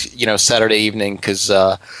Saturday evening because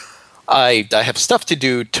I have stuff to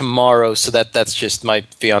do tomorrow, so that's just my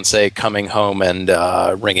fiance coming home and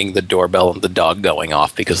ringing the doorbell and the dog going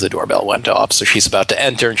off because the doorbell went off. So she's about to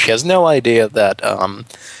enter, and she has no idea that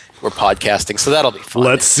we're podcasting. So that'll be fun.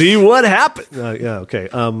 Let's see what happens. Yeah, okay.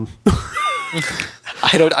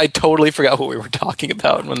 I totally forgot what we were talking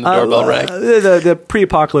about when the doorbell rang. The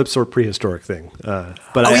pre-apocalypse or prehistoric thing. I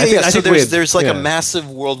think there's a massive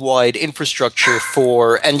worldwide infrastructure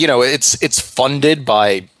for, and it's funded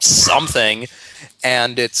by something,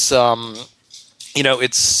 and it's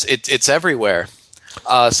it's everywhere.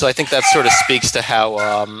 So I think that sort of speaks to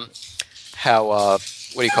how what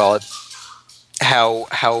do you call it?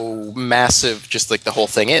 How massive just like the whole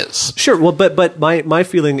thing is. Sure. Well, but my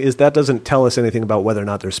feeling is that doesn't tell us anything about whether or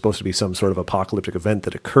not there's supposed to be some sort of apocalyptic event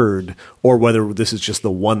that occurred, or whether this is just the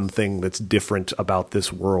one thing that's different about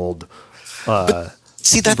this world.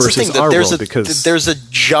 See, that's the thing. That there's a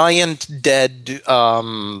giant dead,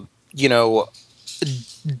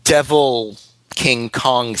 devil King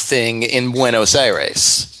Kong thing in Buenos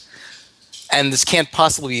Aires. And this can't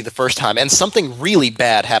possibly be the first time. And something really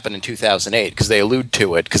bad happened in 2008 because they allude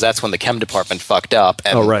to it because that's when the chem department fucked up.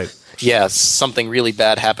 And, right. Yes, something really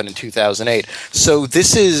bad happened in 2008. So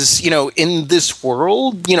this is, in this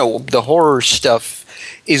world, the horror stuff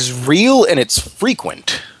is real and it's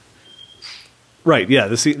frequent. Right, yeah.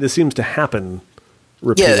 This seems to happen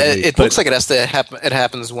repeatedly. Yeah, it looks like it has to happen. It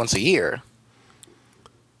happens once a year.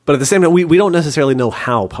 But at the same time, we don't necessarily know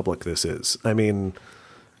how public this is. I mean,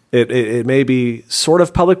 It may be sort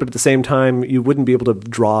of public, but at the same time, you wouldn't be able to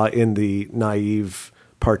draw in the naive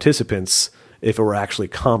participants if it were actually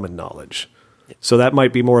common knowledge. So that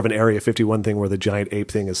might be more of an Area 51 thing where the giant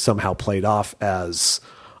ape thing is somehow played off as,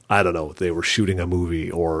 I don't know, they were shooting a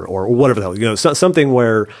movie or whatever the hell. Something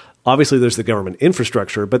where obviously there's the government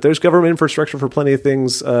infrastructure, but there's government infrastructure for plenty of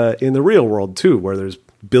things in the real world too, where there's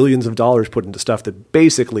billions of dollars put into stuff that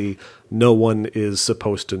basically no one is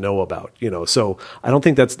supposed to know about. So I don't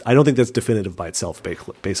think that's definitive by itself.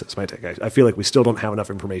 Basis my take. I feel like we still don't have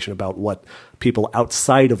enough information about what people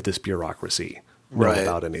outside of this bureaucracy know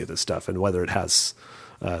about any of this stuff and whether it has.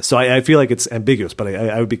 So I feel like it's ambiguous, but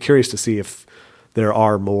I would be curious to see if there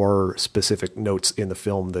are more specific notes in the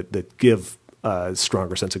film that give a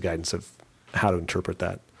stronger sense of guidance of how to interpret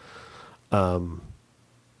that.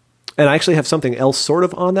 And I actually have something else sort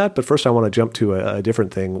of on that, but first I want to jump to a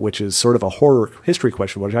different thing, which is sort of a horror history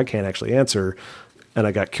question, which I can't actually answer. And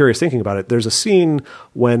I got curious thinking about it. There's a scene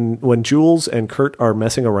when Jules and Kurt are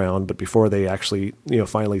messing around, but before they actually,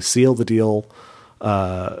 finally seal the deal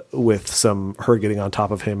with her getting on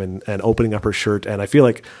top of him and opening up her shirt. And I feel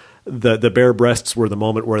like the bare breasts were the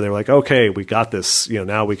moment where they were like, okay, we got this.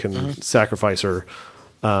 Now we can sacrifice her.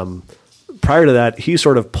 Prior to that, he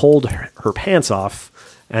sort of pulled her pants off.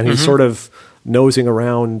 And he's sort of nosing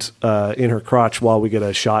around in her crotch while we get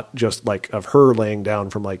a shot just like of her laying down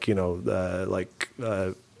from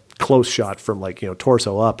close shot from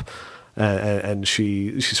torso up. and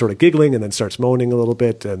she's sort of giggling and then starts moaning a little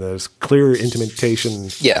bit, and there's clear intimation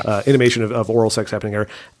of oral sex happening there.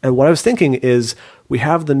 And what I was thinking is, we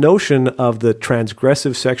have the notion of the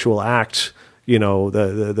transgressive sexual act,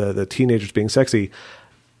 the teenagers being sexy.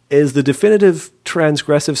 Is the definitive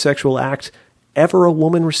transgressive sexual act ever a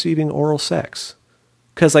woman receiving oral sex?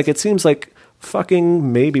 Because it seems like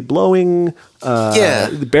fucking, maybe blowing,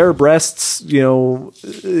 bare breasts, hetero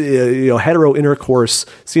intercourse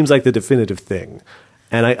seems like the definitive thing.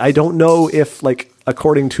 And I don't know if,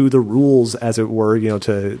 according to the rules, as it were,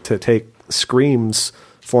 to take Scream's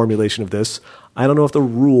formulation of this, I don't know if the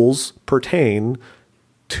rules pertain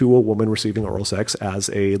to a woman receiving oral sex as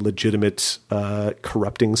a legitimate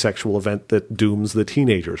corrupting sexual event that dooms the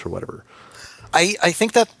teenagers or whatever. I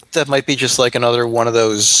think that might be just another one of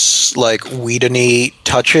those Whedon-y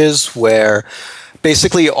touches where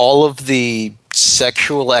basically all of the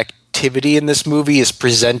sexual activity in this movie is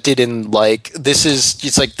presented in this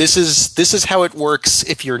is how it works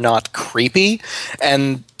if you're not creepy,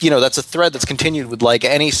 and that's a thread that's continued with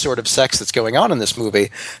any sort of sex that's going on in this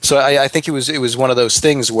movie. So I think it was one of those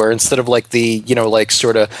things where instead of the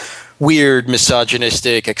sort of weird,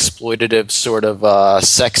 misogynistic, exploitative sort of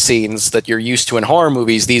sex scenes that you're used to in horror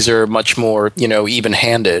movies, these are much more,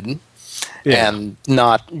 even-handed and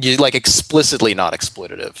not explicitly not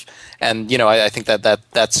exploitative. And I think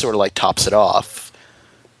that sort of tops it off.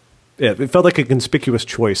 Yeah, it felt like a conspicuous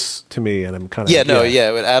choice to me, and I'm kind of absolutely.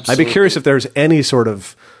 I'd be curious if there's any sort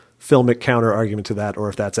of filmic counter argument to that, or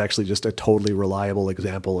if that's actually just a totally reliable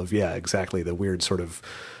example of exactly the weird sort of.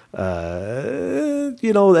 At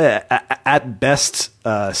best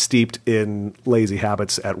steeped in lazy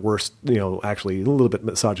habits, at worst, actually a little bit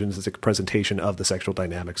misogynistic presentation of the sexual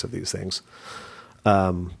dynamics of these things.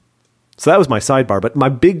 So that was my sidebar. But my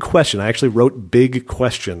big question, I actually wrote big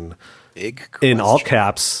question in all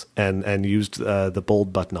caps and used the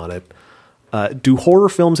bold button on it. Do horror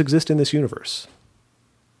films exist in this universe?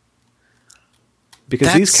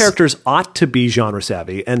 Because these characters ought to be genre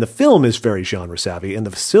savvy, and the film is very genre savvy, and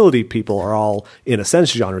the facility people are all, in a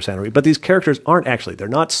sense, genre savvy. But these characters aren't actually. They're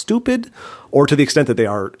not stupid, or to the extent that they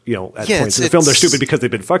are, at points in the film, they're stupid because they've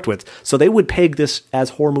been fucked with. So they would peg this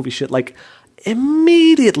as horror movie shit,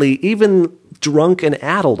 immediately, even drunk and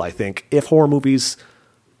addled, I think, if horror movies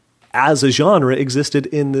as a genre existed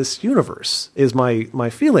in this universe, is my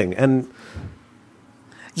feeling. And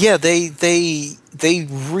yeah, they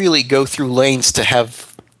really go through lanes to have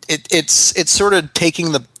it's sort of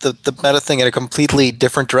taking the meta thing in a completely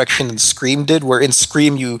different direction than Scream did, where in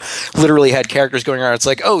Scream you literally had characters going around, it's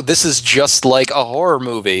like, oh, this is just like a horror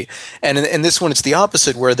movie. And in this one it's the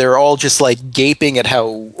opposite, where they're all just gaping at how,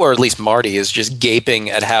 or at least Marty is just gaping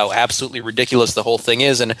at how absolutely ridiculous the whole thing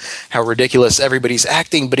is and how ridiculous everybody's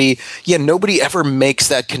acting. But nobody ever makes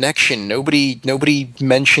that connection. Nobody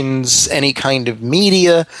mentions any kind of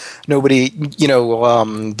media. Nobody,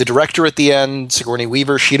 the director at the end, Sigourney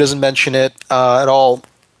Weaver, she doesn't mention it at all.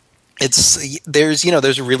 There's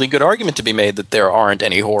a really good argument to be made that there aren't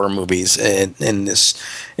any horror movies in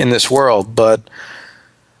this world, but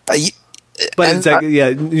you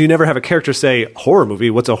never have a character say horror movie.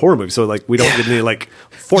 What's a horror movie? So we don't get any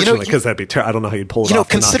fortunately, because that'd be terrible. I don't know how you'd pull it off.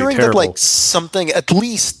 Considering that something, at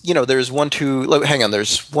least there's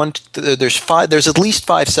there's at least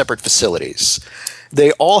 5 separate facilities.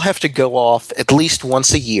 They all have to go off at least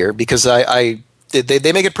once a year, because they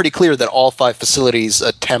make it pretty clear that all 5 facilities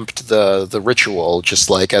attempt the ritual, just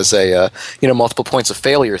as a multiple points of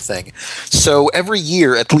failure thing. So every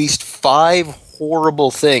year, at least 5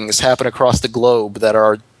 horrible things happen across the globe that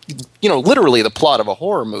are, literally the plot of a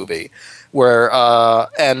horror movie. Where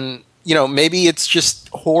maybe it's just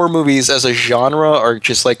horror movies as a genre are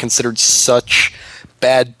just considered such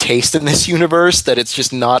bad taste in this universe that it's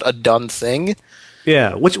just not a done thing.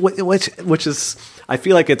 Yeah, which is, I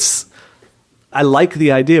feel like it's. I like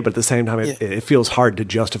the idea, but at the same time, it feels hard to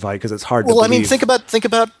justify because it's hard to believe. Well, I mean, think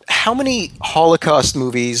about how many Holocaust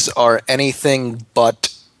movies are anything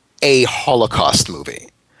but a Holocaust movie.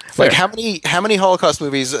 Fair. How many Holocaust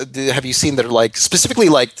movies have you seen that are specifically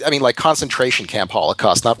concentration camp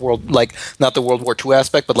Holocaust, not the World War II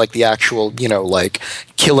aspect, but the actual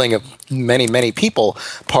killing of many people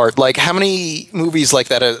part. How many movies like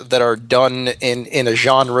that are done in a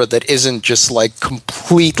genre that isn't just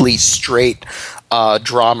completely straight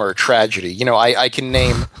drama or tragedy? I can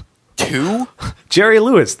name 2. Jerry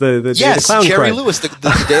Lewis, the Day the Clown Jerry Cried. Lewis, the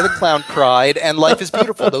Day the Clown Cried, and Life is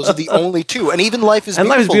Beautiful. Those are the only 2, and even Life is Beautiful.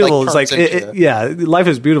 Life is Beautiful is Life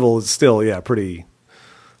is Beautiful is still pretty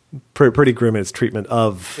pretty grim in its treatment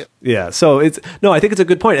of So I think it's a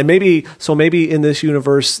good point, and maybe in this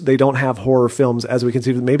universe they don't have horror films as we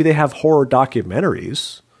conceive. Maybe they have horror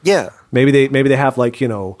documentaries. Yeah, maybe they have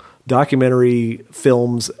documentary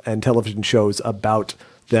films and television shows about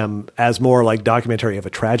them as more like documentary of a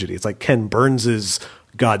tragedy. It's like Ken Burns's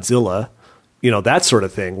Godzilla. That sort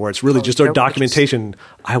of thing, where it's really just a documentation.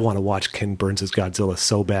 I want to watch Ken Burns' Godzilla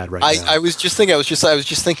so bad right now. I was just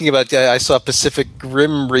thinking about. I saw Pacific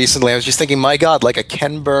Rim recently. I was just thinking, my God, like a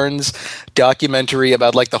Ken Burns documentary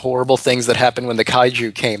about like the horrible things that happened when the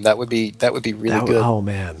kaiju came. That would be really good. Oh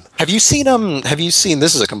man, Have you seen?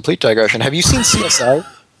 This is a complete digression. Have you seen CSI?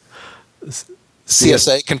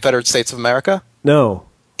 CSA, Confederate States of America? No.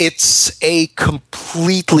 It's a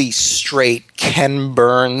completely straight Ken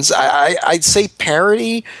Burns. I'd say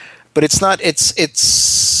parody, but it's not. It's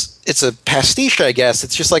a pastiche, I guess.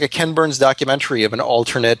 It's just like a Ken Burns documentary of an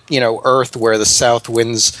alternate, Earth where the South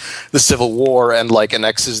wins the Civil War and like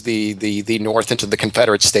annexes the North into the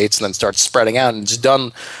Confederate States and then starts spreading out. And it's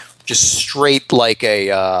done just straight like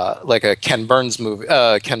a Ken Burns movie,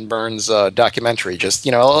 Ken Burns documentary. Just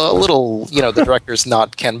a little. The director's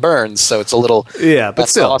not Ken Burns, so it's a little. Yeah, but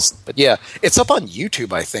still. Awesome. But yeah, it's up on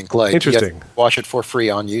YouTube. I think. Like, interesting. You watch it for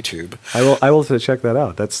free on YouTube. I will check that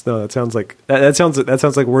out. That sounds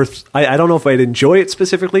like worth. I don't know if I'd enjoy it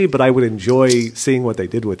specifically, but I would enjoy seeing what they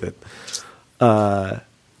did with it.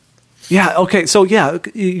 Yeah. Okay. So yeah,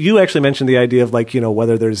 you actually mentioned the idea of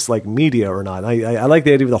whether there's like media or not. I like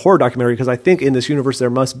the idea of the horror documentary because I think in this universe there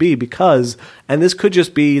must be and this could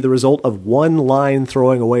just be the result of one line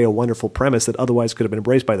throwing away a wonderful premise that otherwise could have been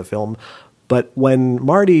embraced by the film. But when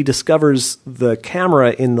Marty discovers the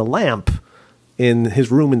camera in the lamp in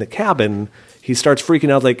his room in the cabin, he starts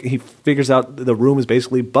freaking out. Like he figures out the room is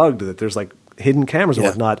basically bugged, that there's like hidden cameras and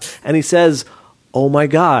whatnot. And he says, "Oh my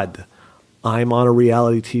God, I'm on a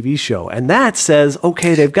reality TV show." And that says,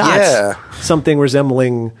 okay, they've got something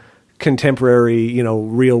resembling contemporary,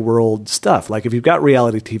 real world stuff. Like if you've got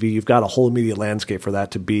reality TV, you've got a whole media landscape for that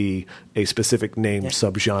to be a specific named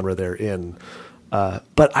subgenre they're in.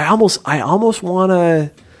 But I almost want to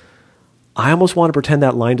pretend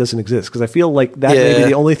that line doesn't exist because I feel like that may be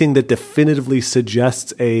the only thing that definitively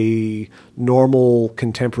suggests a normal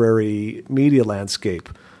contemporary media landscape.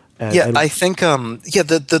 I think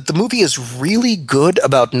the movie is really good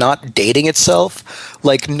about not dating itself.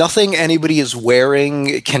 Like nothing anybody is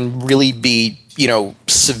wearing can really be,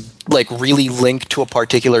 really linked to a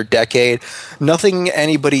particular decade. Nothing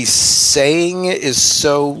anybody's saying is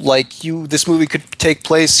so this movie could take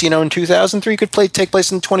place, in 2003, could take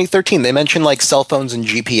place in 2013. They mention like cell phones and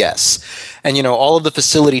GPS. And, all of the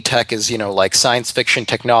facility tech is, like science fiction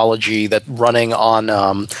technology that running on,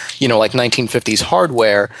 1950s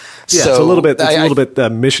hardware. Yeah, so, it's a little bit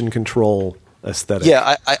mission control aesthetic.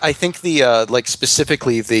 Yeah, I think the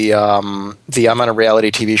specifically the I'm on a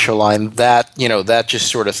reality TV show line that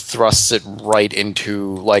just sort of thrusts it right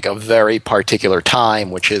into like a very particular time,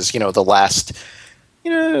 which is the last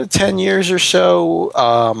 10 years or so.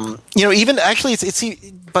 Even actually it's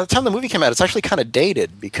by the time the movie came out, it's actually kind of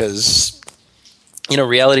dated because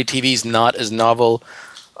reality TV is not as novel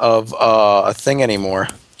of a thing anymore.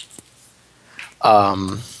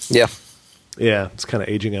 Yeah, it's kind of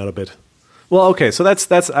aging out a bit. Well, okay, so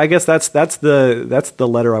that's I guess that's the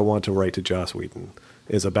letter I want to write to Joss Whedon,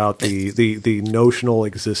 is about the notional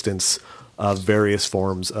existence of various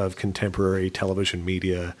forms of contemporary television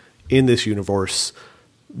media in this universe,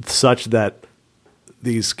 such that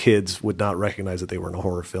these kids would not recognize that they were in a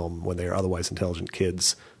horror film when they are otherwise intelligent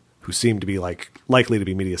kids who seem to be likely to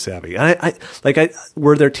be media savvy.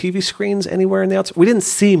 Were there TV screens anywhere in the outside? We didn't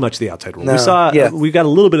see much of the outside world. No, we got a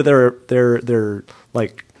little bit of their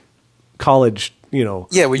like college, we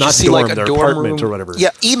just see like a their dorm apartment room or whatever.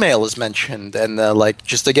 Yeah, email is mentioned, and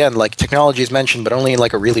technology is mentioned, but only in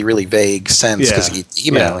like a really, really vague sense because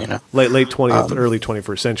email, late 20th, early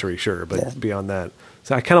 21st century, sure, but beyond that.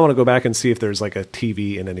 So I kind of want to go back and see if there's like a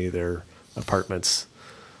TV in any of their apartments.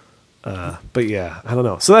 But yeah, I don't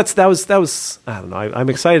know. So that was I don't know.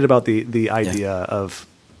 I'm excited about the idea of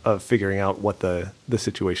figuring out what the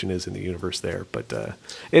situation is in the universe there. But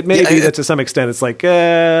it may be that to some extent it's like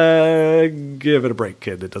give it a break,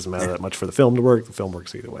 kid. It doesn't matter that much for the film to work. The film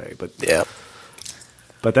works either way. But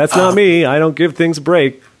but that's not me. I don't give things a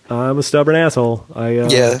break. I'm a stubborn asshole.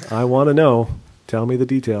 I want to know. Tell me the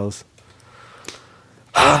details.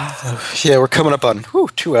 We're coming up on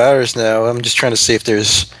 2 hours now. I'm just trying to see if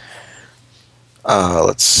there's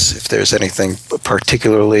if there's anything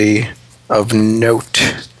particularly of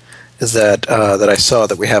note that I saw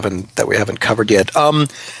that we haven't covered yet.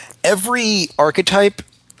 Every archetype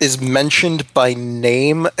is mentioned by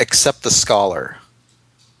name except the scholar.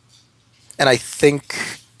 And I think,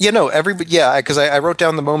 everybody, because I wrote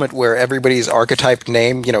down the moment where everybody's archetype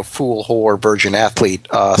name, fool, whore, virgin, athlete,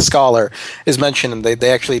 scholar, is mentioned, and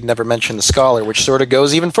they actually never mention the scholar, which sort of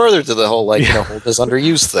goes even further to the whole, hold this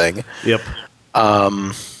underused thing. Yep.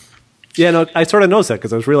 Yeah, no, I sort of noticed that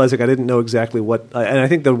because I was realizing I didn't know exactly what, and I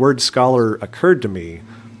think the word scholar occurred to me,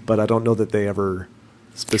 but I don't know that they ever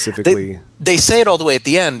specifically. They say it all the way at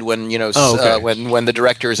the end when when the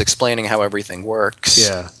director is explaining how everything works.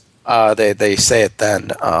 Yeah. They say it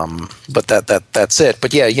then, but that's it.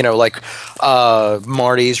 But yeah,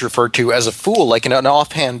 Marty's referred to as a fool, like in an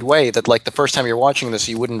offhand way. That like the first time you're watching this,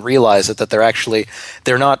 you wouldn't realize it. That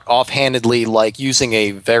they're not offhandedly like using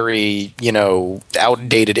a very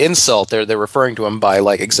outdated insult. They're referring to him by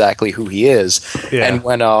like exactly who he is. Yeah. And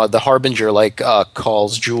when the Harbinger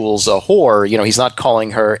calls Jules a whore, he's not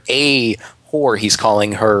calling her a whore. He's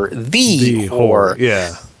calling her the whore.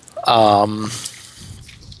 Yeah.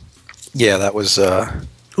 Yeah, that was...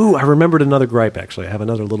 Ooh, I remembered another gripe, actually. I have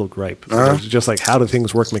another little gripe. It's just like, how do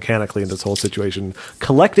things work mechanically in this whole situation?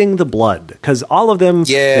 Collecting the blood. Because all of them,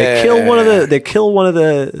 they kill one of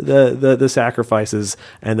the sacrifices,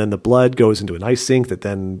 and then the blood goes into an ice sink that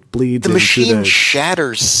then bleeds into the... machine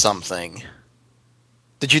shatters something.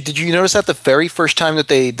 Did you notice that the very first time that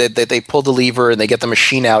they pull the lever and they get the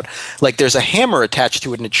machine out, like there's a hammer attached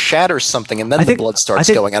to it and it shatters something and then the blood starts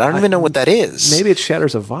going. And I don't even know what that is. Maybe it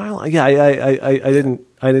shatters a vial. Yeah, I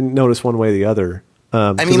didn't notice one way or the other.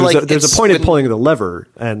 There's a point in pulling the lever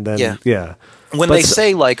and then When they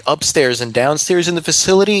say like upstairs and downstairs in the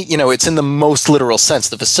facility, it's in the most literal sense.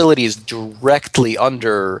 The facility is directly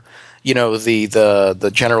under.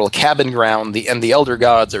 The general cabin ground, and the elder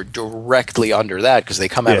gods are directly under that because they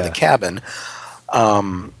come out of the cabin.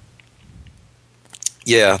 That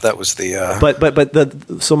was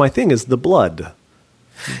the. So my thing is the blood.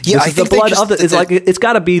 Yeah, I think the blood it's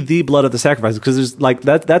got to be the blood of the sacrifice because there's like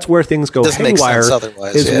that's where things go haywire.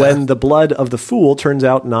 When the blood of the fool turns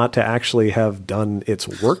out not to actually have done its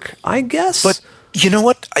work, I guess. But you know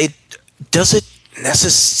what? Does it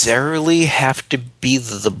necessarily have to be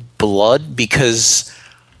the blood? Because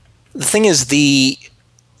the thing is the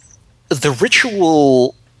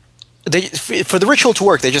ritual for the ritual to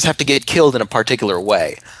work they just have to get killed in a particular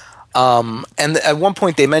way, and at one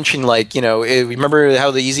point they mentioned remember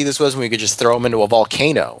how easy this was when we could just throw them into a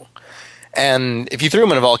volcano. And if you threw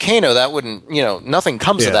them in a volcano, that wouldn't, nothing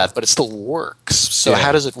comes of that, but it still works. So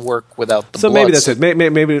how does it work without the blood? So maybe that's it.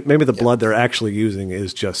 Maybe the blood they're actually using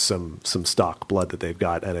is just some stock blood that they've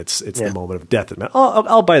got, and it's the moment of death.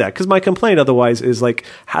 I'll buy that because my complaint otherwise is like,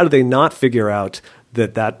 how do they not figure out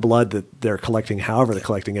that blood that they're collecting, however they're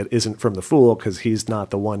collecting it, isn't from the fool because he's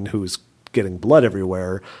not the one who's getting blood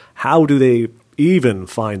everywhere? How do they even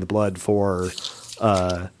find the blood for?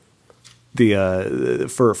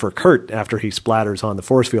 For Kurt after he splatters on the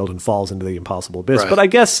force field and falls into the impossible abyss. Right. But I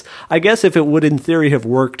guess if it would in theory have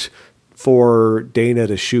worked for Dana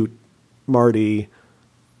to shoot Marty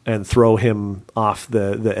and throw him off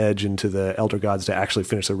the edge into the elder gods to actually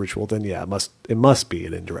finish the ritual, then it must be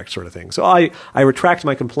an indirect sort of thing. So I retract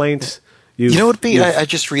my complaint. I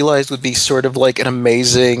just realized would be sort of like an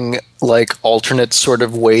amazing like alternate sort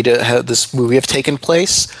of way to have this movie have taken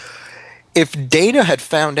place. If Dana had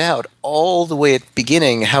found out all the way at the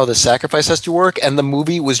beginning how the sacrifice has to work, and the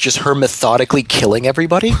movie was just her methodically killing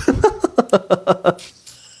everybody.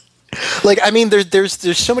 Like, I mean,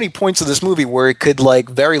 there's so many points of this movie where it could like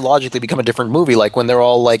very logically become a different movie. Like when they're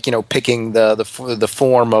all like picking the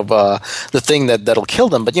form of the thing that'll kill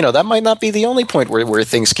them. But that might not be the only point where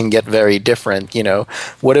things can get very different.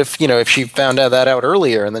 What if if she found that out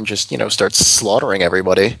earlier and then just starts slaughtering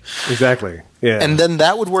everybody? Exactly. Yeah. And then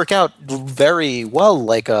that would work out very well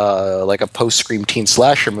like a post-Scream teen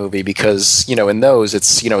slasher movie because, in those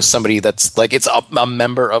it's, somebody that's like it's a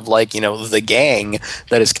member of like, the gang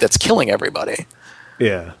that's killing everybody.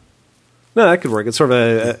 Yeah. No, that could work. It's sort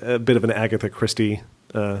of a bit of an Agatha Christie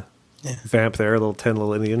vamp there, ten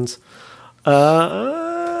little Indians.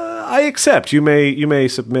 I accept. You may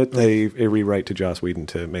submit a rewrite to Joss Whedon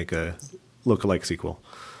to make a lookalike sequel.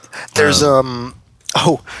 There's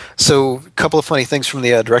so a couple of funny things from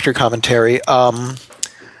the director commentary.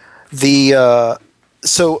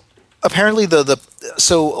 So apparently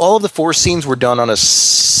so all of the forest scenes were done on a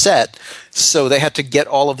set, so they had to get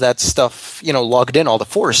all of that stuff, logged in, all the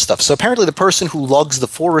forest stuff. So apparently the person who logs the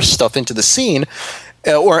forest stuff into the scene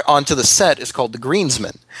or onto the set is called the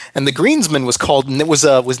greensman, and the greensman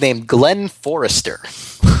was named Glenn Forrester.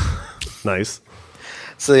 Nice.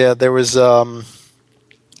 So yeah, there's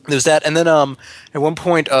that, and then at one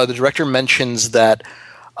point the director mentions that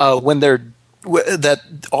when that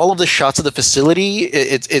all of the shots of the facility,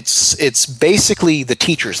 it's basically the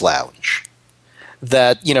teacher's lounge.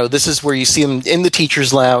 That, this is where you see them in the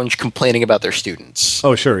teacher's lounge complaining about their students.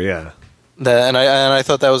 Oh, sure, yeah. And I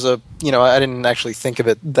thought that was I didn't actually think of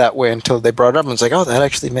it that way until they brought it up, and it's like, oh, that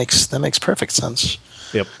actually makes perfect sense.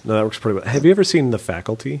 Yep, no, that works pretty well. Have you ever seen The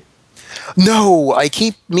Faculty? No, I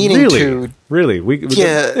keep meaning to. Really?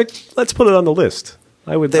 Let's put it on the list.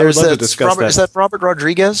 I would love to discuss that. Is that Robert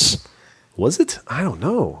Rodriguez? Was it? I don't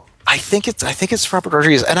know. I think it's Robert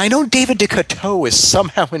Rodriguez, and I know David DeCoteau is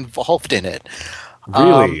somehow involved in it.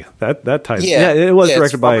 Really? That ties. Yeah, it was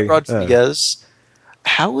directed by Rodriguez.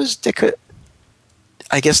 How was DeCoteau?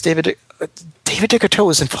 I guess David DeCoteau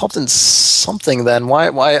was involved in something. Then why?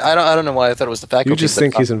 I don't know why I thought it was The Faculty. You just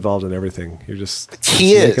think he's involved in everything. You're just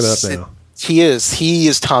making it up now. He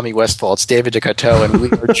is Tommy Westfall. It's David DeCoteau, and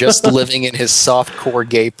we are just living in his softcore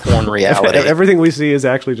gay porn reality. Everything we see is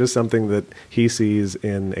actually just something that he sees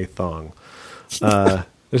in a thong.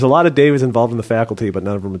 There's a lot of Davids involved in The Faculty, but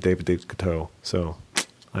none of them with David DeCoteau. So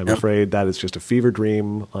I'm afraid that is just a fever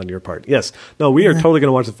dream on your part. Yes, no, we are totally going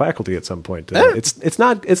to watch The Faculty at some point. It's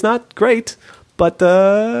not great, but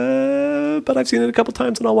I've seen it a couple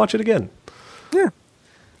times and I'll watch it again. Yeah,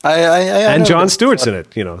 and Jon Stewart's in it,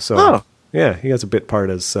 so. Oh. Yeah, he has a bit part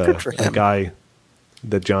as a guy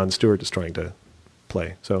that Jon Stewart is trying to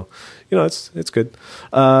play. So, it's good.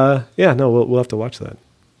 We'll have to watch that.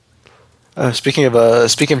 Speaking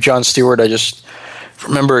of Jon Stewart, I just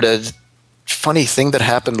remembered a funny thing that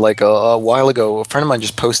happened like a while ago. A friend of mine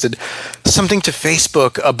just posted something to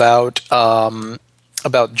Facebook about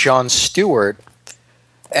Jon Stewart.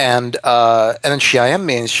 And then she IM'd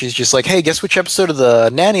me, and she's just like, "Hey, guess which episode of The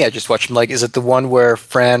Nanny I just watched?" I'm like, "Is it the one where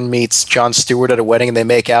Fran meets Jon Stewart at a wedding and they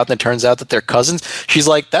make out and it turns out that they're cousins?" She's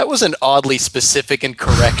like, "That was an oddly specific and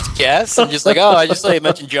correct guess." I'm just like, "Oh, I just saw you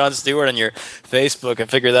mentioned Jon Stewart on your Facebook and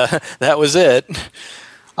figured that was it."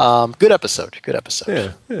 Good episode.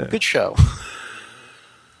 Yeah. Good show.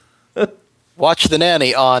 Watch The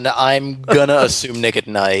Nanny on, I'm gonna assume, Nick at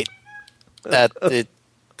Night. That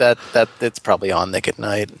it's probably on Nick at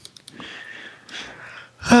Night.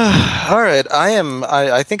 All right,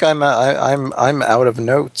 I think I'm out of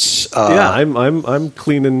notes. I'm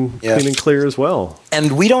clean clear as well.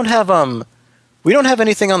 And we don't have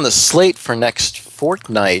anything on the slate for next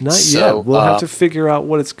fortnight. Not yet. We'll have to figure out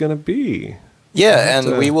what it's going to be. Yeah,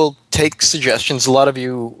 and we will take suggestions. A lot of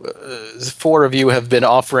you, 4 of you, have been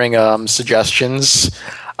offering suggestions.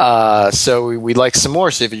 So we'd like some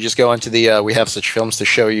more. So if you just go into the We Have Such Films to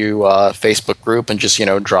Show You Facebook group and just,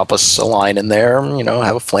 drop us a line in there,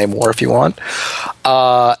 have a flame war if you want.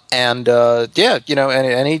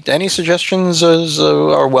 Any suggestions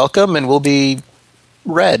are welcome and will be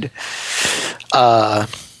read.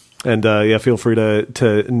 Feel free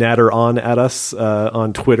to natter on at us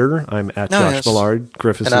on Twitter. I'm at Josh Millard.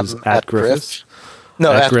 Griffiths is at Griffiths.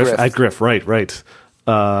 No, at Griff. At Griff, right.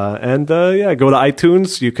 Go to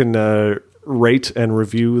iTunes. You can rate and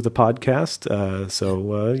review the podcast.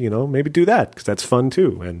 Maybe do that because that's fun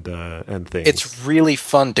too, and things. It's really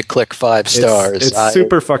fun to click 5 stars. It's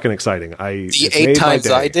super fucking exciting. The 8 times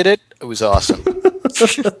I did it was awesome.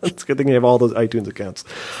 It's a good thing you have all those iTunes accounts.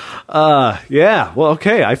 Well,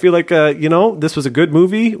 okay. I feel like, this was a good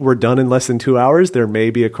movie. We're done in less than 2 hours. There may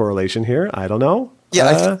be a correlation here. I don't know. Yeah,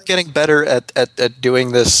 I think we're getting better at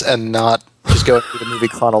doing this and not just going through the movie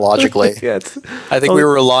chronologically. I think we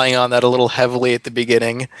were relying on that a little heavily at the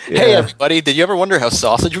beginning. Yeah. Hey, everybody, did you ever wonder how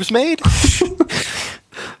sausage was made?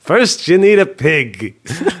 First, you need a pig.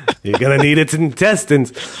 You're gonna need its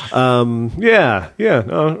intestines. I'm not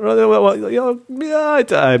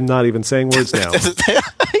even saying words now.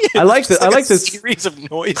 I like this series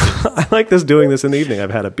of noises. I like this doing this in the evening.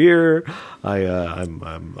 I've had a beer.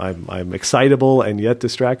 I'm excitable and yet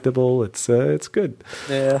distractible. It's good.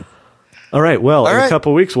 Yeah. All right. Well, in a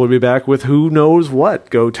couple of weeks we'll be back with who knows what.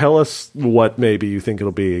 Go tell us what maybe you think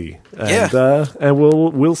it'll be, and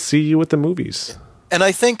we'll see you at the movies. And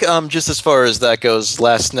I think just as far as that goes,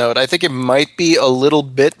 last note, I think it might be a little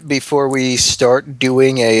bit before we start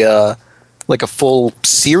doing a full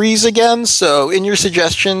series again. So in your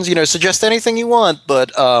suggestions, suggest anything you want, but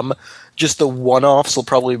just the one-offs will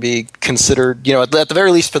probably be considered, at the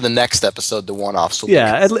very least for the next episode, the one-offs will be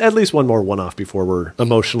considered. At least one more one-off before we're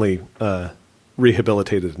emotionally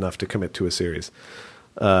rehabilitated enough to commit to a series.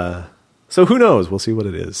 So who knows? We'll see what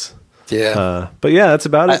it is. Yeah. But yeah, that's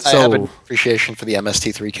about it. I have an appreciation for the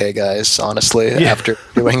MST3K guys, honestly, after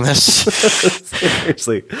doing this.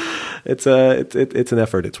 Seriously. It's an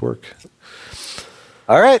effort. It's work.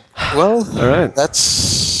 All right. Well,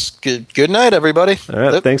 that's good. Good night, everybody. All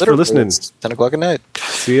right. Thanks for listening. It's 10 o'clock at night.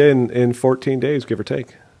 See you in 14 days, give or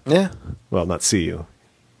take. Yeah. Well, not see you.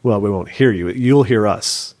 Well, we won't hear you. You'll hear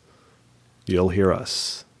us. You'll hear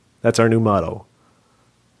us. That's our new motto.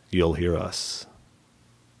 You'll hear us.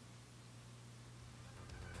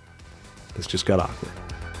 This just got awkward.